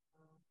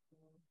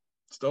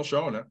 Still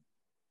showing it.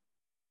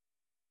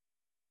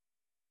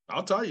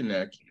 I'll tell you,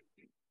 Nick.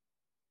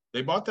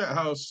 They bought that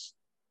house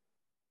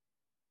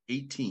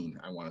 18,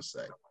 I want to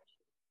say,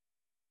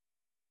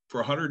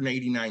 for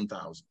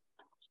 $189,000.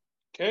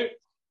 Okay.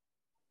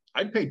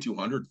 I'd pay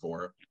 $200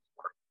 for it.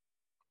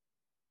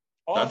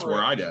 That's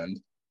where I'd end.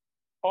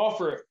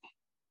 Offer it.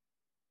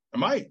 I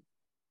might.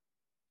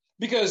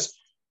 Because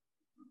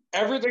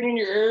everything in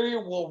your area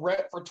will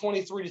rent for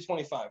 23 to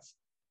 25.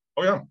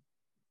 Oh yeah.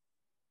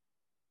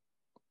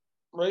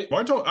 Right.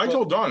 Well, I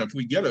told Dawn if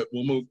we get it,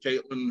 we'll move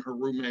Caitlin, her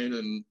roommate,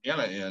 and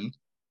Anna in.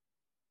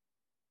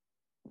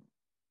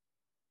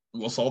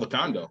 We'll sell the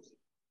condo.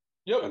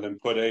 Yep. And then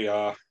put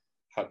a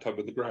hot tub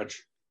in the garage.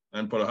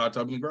 And put a hot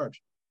tub in the garage.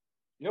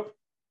 Yep.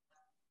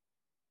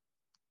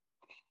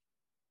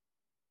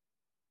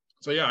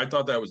 So yeah, I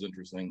thought that was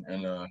interesting,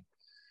 and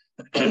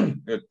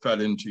it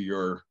fed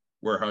into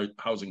where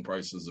housing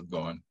prices have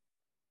gone.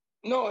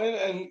 No,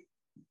 and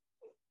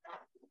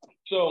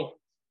so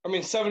I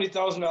mean,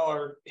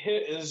 $70,000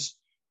 hit is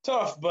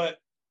tough, but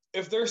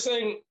if they're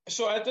saying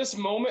so at this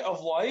moment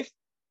of life,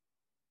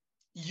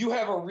 you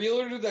have a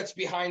realtor that's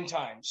behind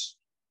times.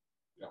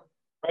 Yeah.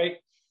 Right?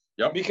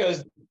 Yep. Because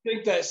I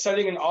think that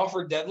setting an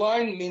offer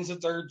deadline means that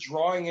they're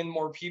drawing in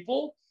more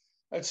people.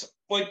 That's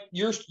like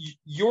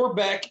you're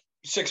back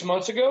 6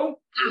 months ago,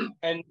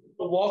 and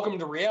welcome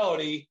to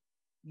reality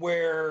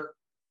where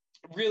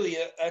really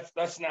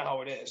that's not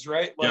how it is,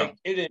 right? Like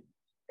It is,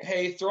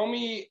 hey, throw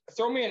me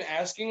an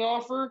asking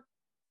offer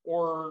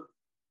or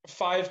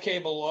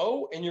 $5,000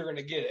 below and you're going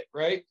to get it,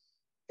 right?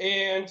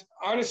 And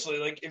honestly,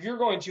 like if you're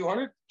going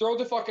 200, throw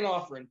the fucking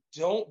offer in.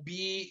 Don't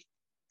be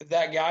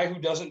that guy who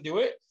doesn't do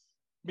it,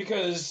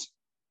 because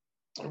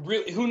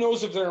really, who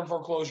knows if they're in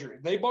foreclosure?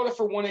 They bought it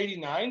for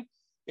 189.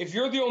 If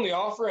you're the only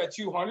offer at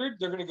 200,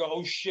 they're going to go,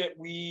 oh shit,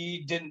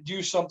 we didn't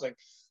do something.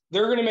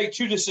 They're going to make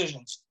two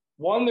decisions.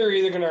 One, they're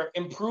either going to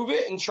improve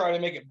it and try to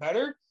make it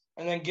better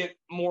and then get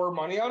more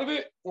money out of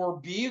it, or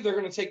B, they're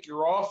going to take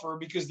your offer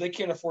because they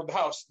can't afford the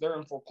house. They're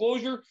in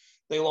foreclosure.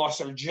 They lost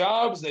their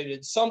jobs. They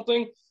did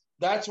something.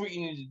 That's what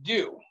you need to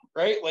do,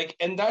 right? Like,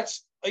 and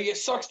that's like, it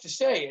sucks to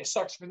say. It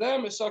sucks for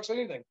them. It sucks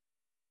anything.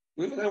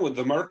 Even then, with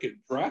the market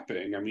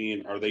dropping, I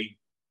mean, are they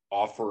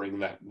offering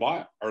that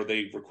much? Are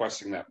they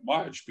requesting that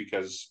much?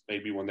 Because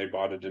maybe when they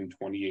bought it in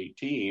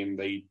 2018,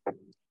 they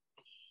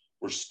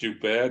were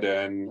stupid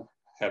and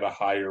had a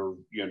higher,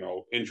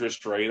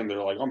 interest rate, and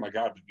they're like, oh my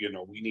God,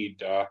 we need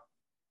to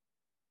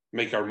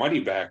make our money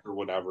back or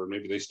whatever.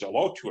 Maybe they still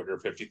owe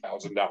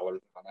 $250,000 on it.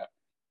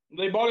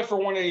 They bought it for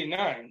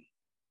 189.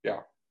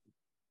 Yeah.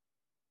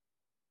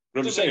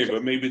 But I'm saying,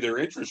 but maybe their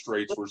interest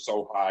rates were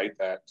so high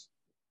that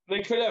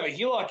they could have a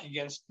HELOC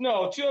against.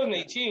 No,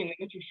 2018, the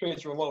interest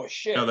rates were low as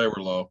shit. Yeah, they were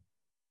low.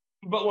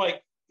 But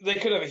like, they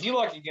could have a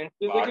HELOC against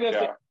it. They could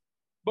have.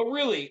 But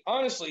really,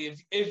 honestly,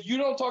 if you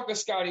don't talk to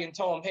Scotty and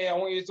tell him, hey, I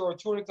want you to throw a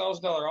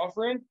 $200,000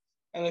 offer in,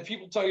 and then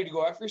people tell you to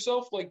go after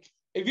yourself, like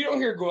if you don't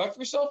hear go after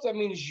yourself, that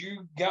means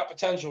you got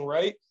potential,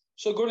 right?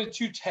 So go to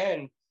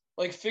 210,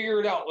 like figure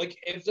it out. Like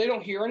if they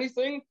don't hear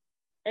anything,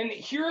 and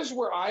here's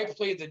where I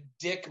play the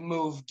dick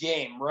move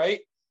game,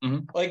 right?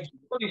 Mm-hmm. Like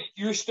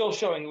you're still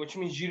showing, which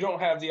means you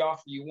don't have the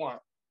offer you want.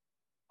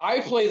 I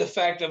play the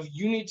fact of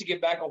you need to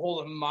get back a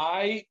hold of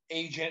my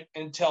agent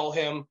and tell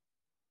him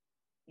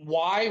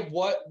why,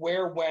 what,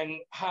 where, when,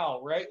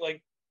 how, right?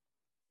 Like,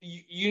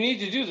 you need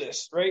to do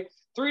this, right?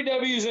 3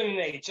 W's and an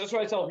H. That's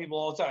what I tell people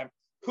all the time.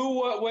 Who,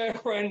 what, where,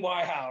 when,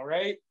 why, how,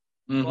 right?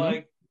 Mm-hmm.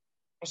 Like,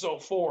 so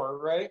 4,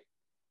 right?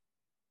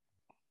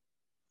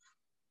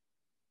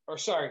 Or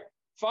sorry,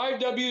 5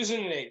 W's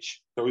and an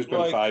H. It's always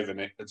been 5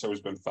 and it's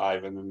always been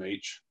 5 and an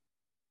H.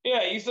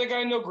 Yeah, you think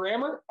I know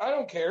grammar? I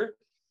don't care.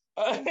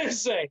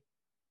 Say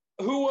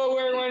who, what,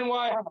 where, when,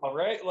 why, how,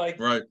 right? Like,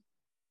 right.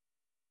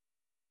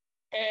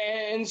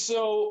 And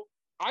so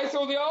I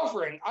throw the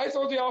offer in. I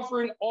throw the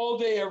offer in all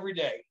day, every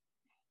day.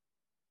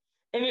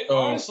 And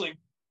honestly,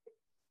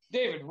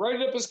 David,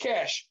 write it up as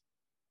cash.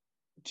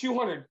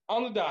 200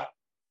 on the dot,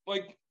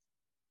 like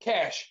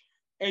cash.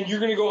 And you're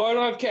going to go, I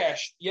don't have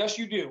cash. Yes,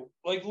 you do.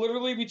 Like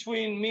literally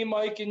between me,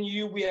 Mike, and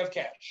you, we have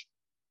cash.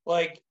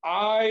 Like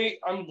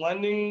I'm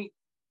lending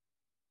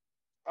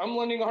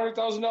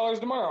 $100,000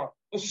 tomorrow.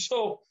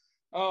 So,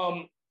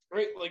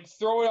 right, like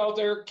throw it out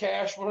there,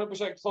 cash,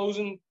 100%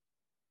 closing.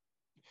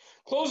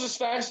 Close as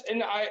fast,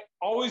 and I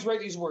always write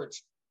these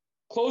words.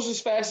 Close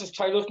as fast as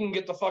title can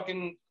get the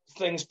fucking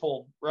things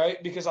pulled,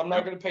 right? Because I'm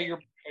not going to pay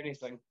your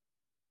anything.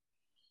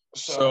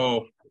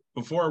 So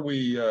before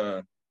we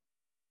head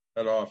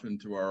off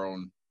into our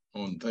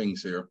own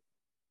things here,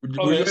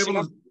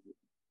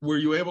 were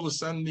you able to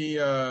send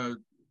the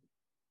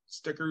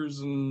stickers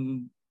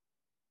and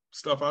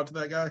stuff out to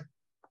that guy?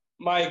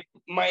 My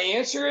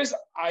answer is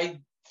I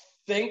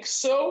think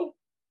so.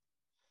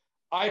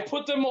 I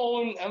put them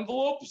all in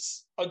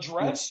envelopes,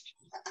 addressed.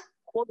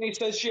 Courtney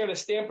says she had a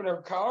stamp in her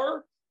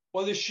car.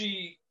 Whether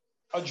she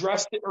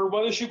addressed it or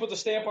whether she put the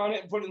stamp on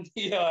it and put it in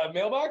the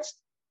mailbox,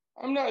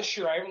 I'm not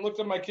sure. I haven't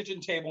looked at my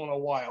kitchen table in a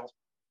while.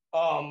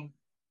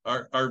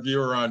 Our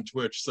viewer on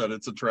Twitch said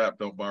it's a trap.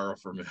 Don't borrow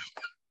from him.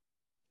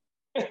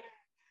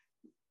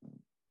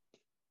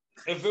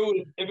 If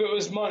it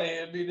was money,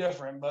 it'd be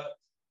different. But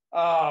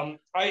I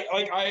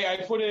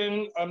put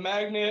in a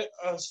magnet,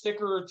 a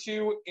sticker or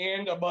 2,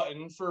 and a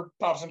button for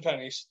Pops and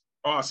Pennies.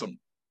 Awesome.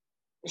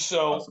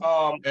 So,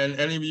 awesome. And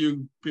any of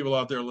you people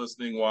out there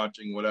listening,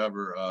 watching,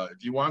 whatever,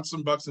 if you want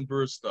some Bucks and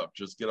Brews stuff,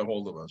 just get a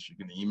hold of us. You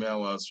can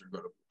email us or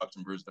go to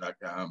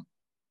bucksandbrews.com.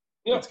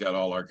 Yep. It's got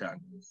all our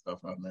content stuff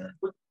on there.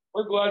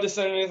 We're glad to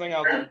send anything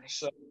out there.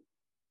 So,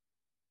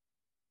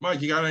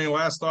 Mike, you got any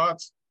last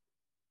thoughts?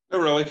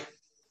 Not really.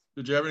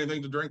 Did you have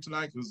anything to drink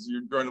tonight? Because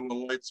you're running a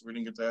little late, so we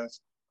didn't get to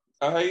ask.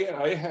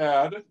 I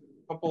had a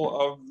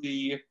couple of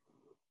the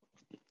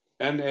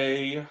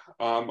NA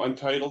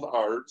Untitled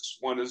Arts.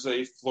 One is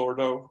a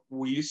Florida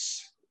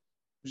Weiss,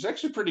 which is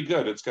actually pretty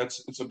good. It's got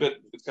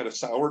a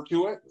sour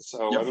to it,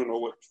 so yep. I don't know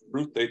what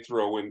fruit they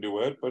throw into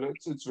it, but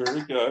it's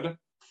very good.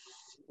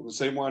 The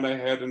same one I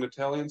had an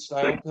Italian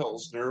style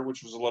Pilsner,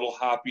 which was a little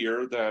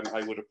hoppier than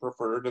I would have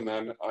preferred, and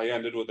then I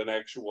ended with an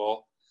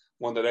actual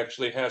one that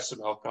actually has some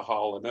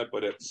alcohol in it,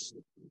 but it's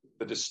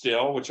the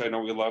Distill, which I know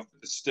we love the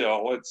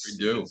Distill. We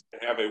do. It's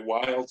have a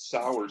wild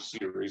sour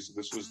series.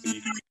 This was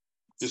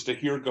just a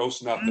Here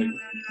Goes Nothing.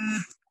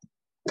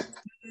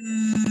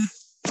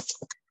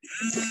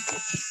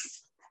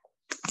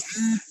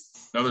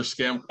 Another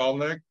scam call,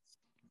 Nick?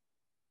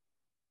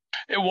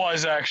 It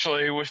was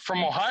actually. It was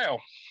from Ohio.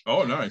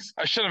 Oh, nice.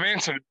 I should have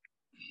answered it.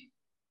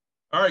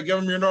 All right, give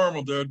him your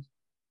normal, dude.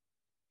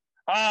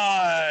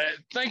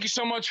 Thank you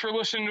so much for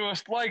listening to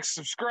us. Like,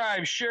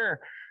 subscribe, share,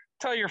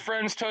 tell your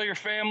friends, tell your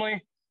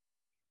family.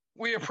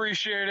 We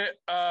appreciate it.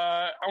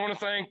 I want to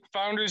thank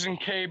Founders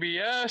and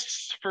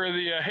KBS for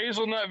the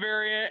hazelnut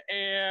variant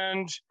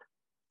and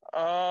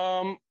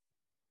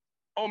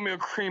oatmeal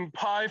cream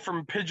pie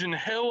from Pigeon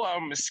Hill out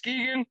in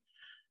Muskegon.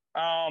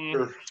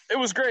 Sure. It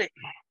was great.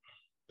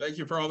 Thank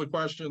you for all the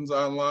questions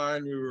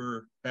online. We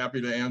were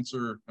happy to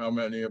answer how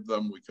many of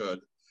them we could.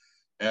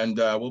 And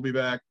we'll be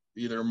back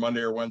either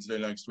Monday or Wednesday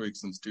next week,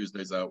 since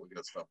Tuesday's out. We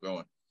got stuff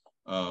going.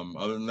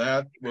 Other than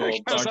that, we'll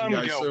talk to you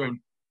guys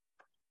soon.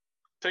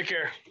 Take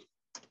care.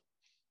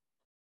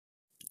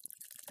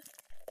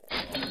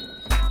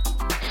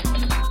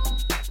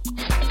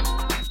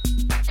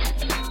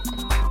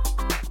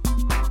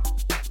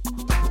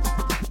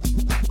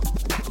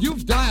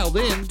 You've dialed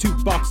in to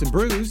Bucks and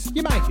Brews.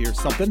 You might hear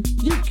something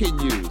you can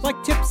use,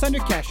 like tips on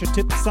your cash or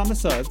tips on the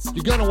suds.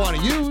 You're gonna want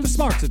to use the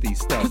smarts of these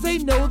stuff, because they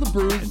know the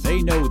brews, and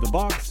they know the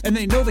Bucks, and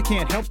they know they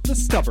can't help the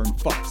stubborn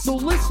fucks. So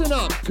listen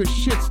up, because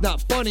shit's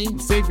not funny. And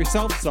save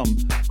yourself some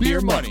beer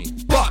money.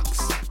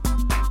 Bucks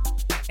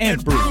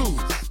and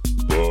Brews.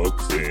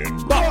 Bucks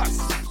and Bucks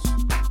Brews.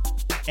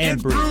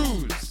 and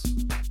Brews.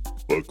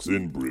 Bucks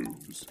and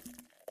Brews.